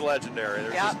 It's legendary.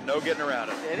 There's just no getting around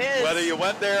it. It is. Whether you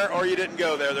went there or you didn't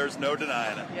go there, there's no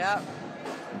denying it. Yeah.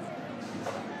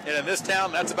 And in this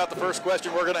town, that's about the first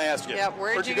question we're going to ask you. Yeah,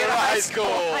 where'd you go to high school?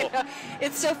 I know.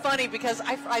 It's so funny because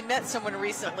I met someone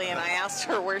recently and I asked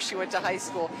her where she went to high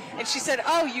school. And she said,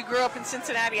 "Oh, you grew up in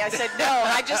Cincinnati." I said, "No,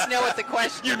 I just know what the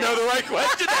question is." You know the right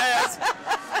question to ask.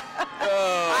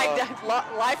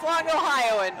 Lifelong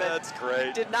Ohioan, but that's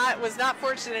great. Was not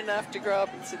fortunate enough to grow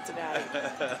up in Cincinnati.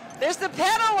 There's the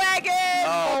pedal wagon.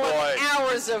 Oh, boy.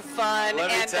 Hours of fun. Let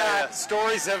me tell you,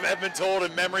 stories have been told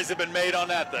and memories have been made on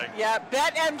that thing. Yeah,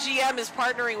 BetMGM is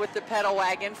partnering with the pedal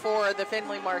wagon for the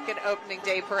Findlay Market opening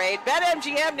day parade.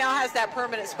 BetMGM now has that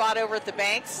permanent spot over at the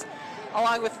banks,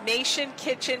 along with Nation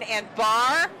Kitchen and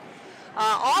Bar.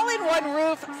 All in one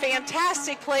roof,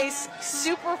 fantastic place,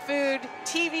 superfood,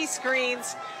 TV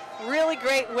screens, really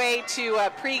great way to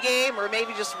pregame or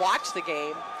maybe just watch the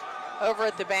game over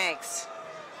at the banks.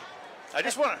 I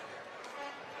just want to...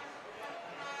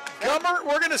 Gummer,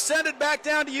 we're going to send it back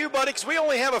down to you, buddy, because we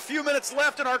only have a few minutes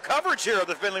left in our coverage here of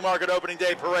the Findlay Market Opening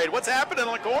Day Parade. What's happening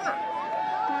in the corner?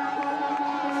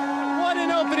 What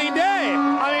an opening day.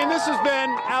 I mean, this has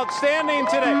been outstanding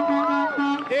today.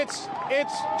 It's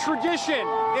tradition.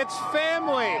 It's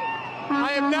family.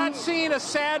 I have not seen a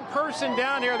sad person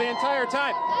down here the entire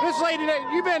time. This lady,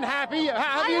 you've been happy.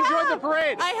 Have you enjoyed the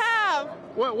parade? I have.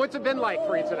 What's it been like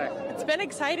for you today? It's been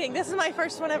exciting. This is my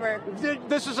first one ever.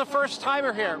 This is a first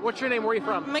timer here. What's your name? Where are you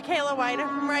from? Michaela White. I'm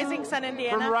from Rising Sun,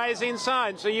 Indiana. From Rising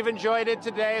Sun. So you've enjoyed it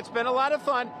today. It's been a lot of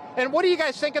fun. And what do you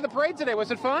guys think of the parade today?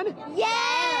 Was it fun? Yeah!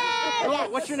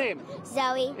 What's your name?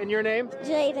 Zoe. And your name?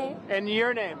 Jada. And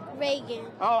your name? Reagan.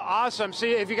 Oh, awesome.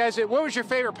 See, if you guys, what was your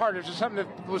favorite part? Was there something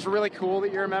that was really cool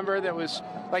that you remember that was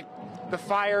like the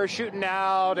fire shooting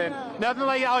out and nothing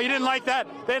like, oh, you didn't like that?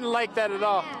 They didn't like that at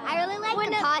all. I really liked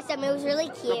the possum. It was really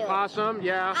cute. The possum,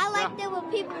 yeah. I liked it when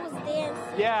people was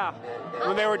dancing. Yeah,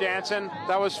 when they were dancing.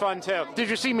 That was fun, too. Did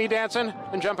you see me dancing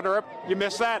and jumping a rope? You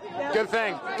missed that? Good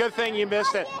thing. Good thing you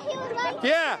missed it.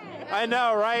 Yeah, I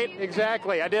know, right?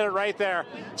 Exactly. I did it right there.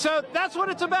 So that's what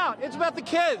it's about. It's about the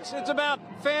kids. It's about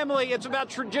family. It's about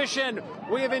tradition.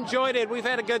 We have enjoyed it. We've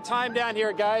had a good time down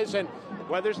here, guys, and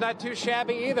weather's not too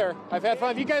shabby either. I've had fun.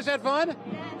 Have you guys had fun?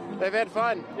 They've had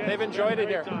fun. They've enjoyed it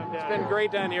here. It's been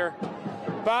great down here.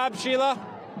 Bob, Sheila,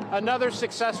 another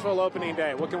successful opening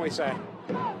day. What can we say?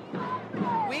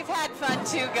 We've had fun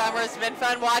too, Gummer. It's been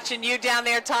fun watching you down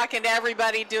there talking to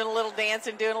everybody, doing a little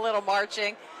dancing, doing a little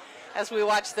marching as we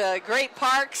watch the great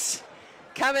parks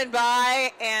coming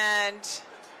by and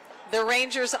the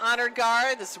Rangers Honor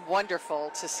Guard. It's wonderful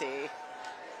to see.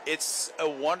 It's a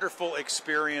wonderful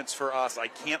experience for us. I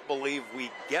can't believe we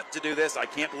get to do this. I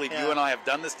can't believe you and I have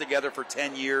done this together for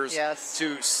 10 years. Yes.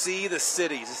 To see the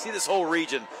cities, to see this whole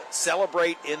region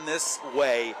celebrate in this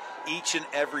way each and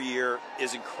every year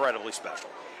is incredibly special.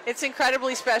 It's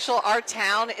incredibly special. Our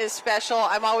town is special.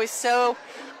 I'm always so...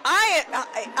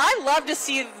 I love to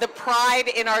see the pride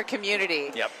in our community.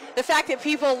 Yep. The fact that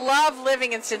people love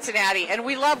living in Cincinnati, and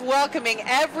we love welcoming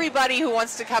everybody who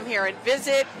wants to come here and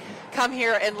visit, come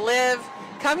here and live,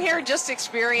 come here and just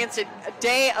experience a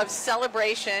day of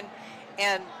celebration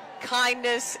and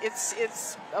kindness.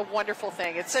 It's a wonderful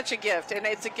thing. It's such a gift, and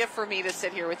it's a gift for me to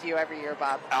sit here with you every year,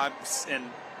 Bob. And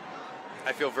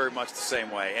I feel very much the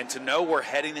same way. And to know we're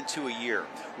heading into a year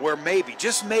where maybe,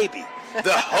 just maybe,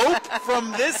 the hope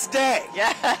from this day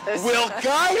will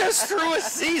guide us through a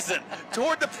season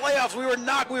toward the playoffs. We were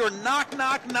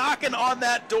knocking on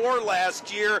that door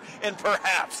last year, and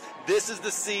perhaps this is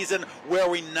the season where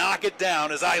we knock it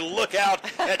down as I look out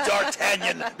at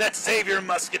D'Artagnan, that Xavier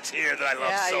Musketeer that I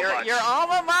love so much. Your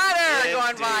alma mater Indeed.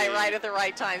 going by right at the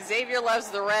right time. Xavier loves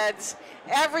the Reds.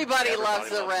 Everybody loves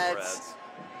the Reds.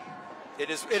 It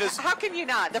is. How can you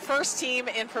not? The first team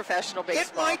in professional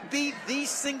baseball. It might be the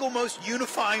single most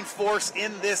unifying force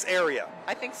in this area.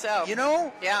 I think so. You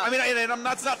know? Yeah. I mean, and I'm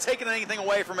not taking anything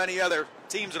away from any other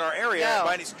teams in our area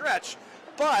by any stretch,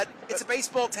 but it's a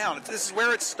baseball town. This is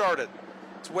where it started.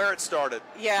 It's where it started.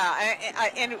 Yeah,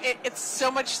 and it's so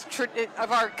much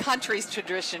of our country's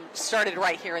tradition started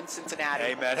right here in Cincinnati.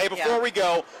 Amen. Hey, before we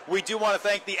go, we do want to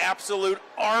thank the absolute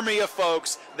army of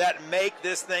folks that make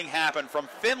this thing happen, from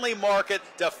Findlay Market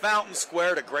to Fountain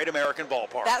Square to Great American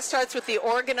Ballpark. That starts with the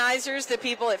organizers, the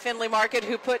people at Findlay Market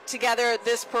who put together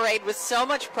this parade with so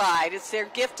much pride. It's their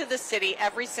gift to the city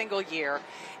every single year.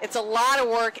 It's a lot of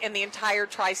work in the entire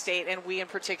tri-state, and we in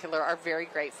particular are very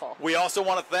grateful. We also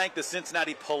want to thank the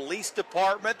Cincinnati Police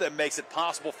Department that makes it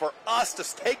possible for us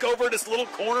to take over this little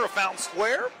corner of Fountain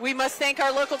Square. We must thank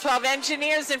our Local 12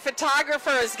 engineers and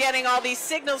photographers. Getting all these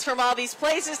signals from all these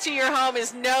places to your home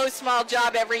is no small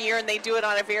job every year, and they do it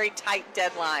on a very tight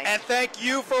deadline. And thank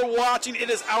you for watching. It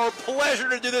is our pleasure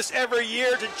to do this every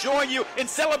year, to join you in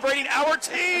celebrating our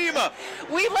team.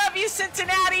 We love you,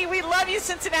 Cincinnati. We love you,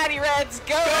 Cincinnati Reds.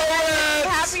 Go Reds!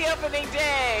 Happy opening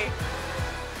day.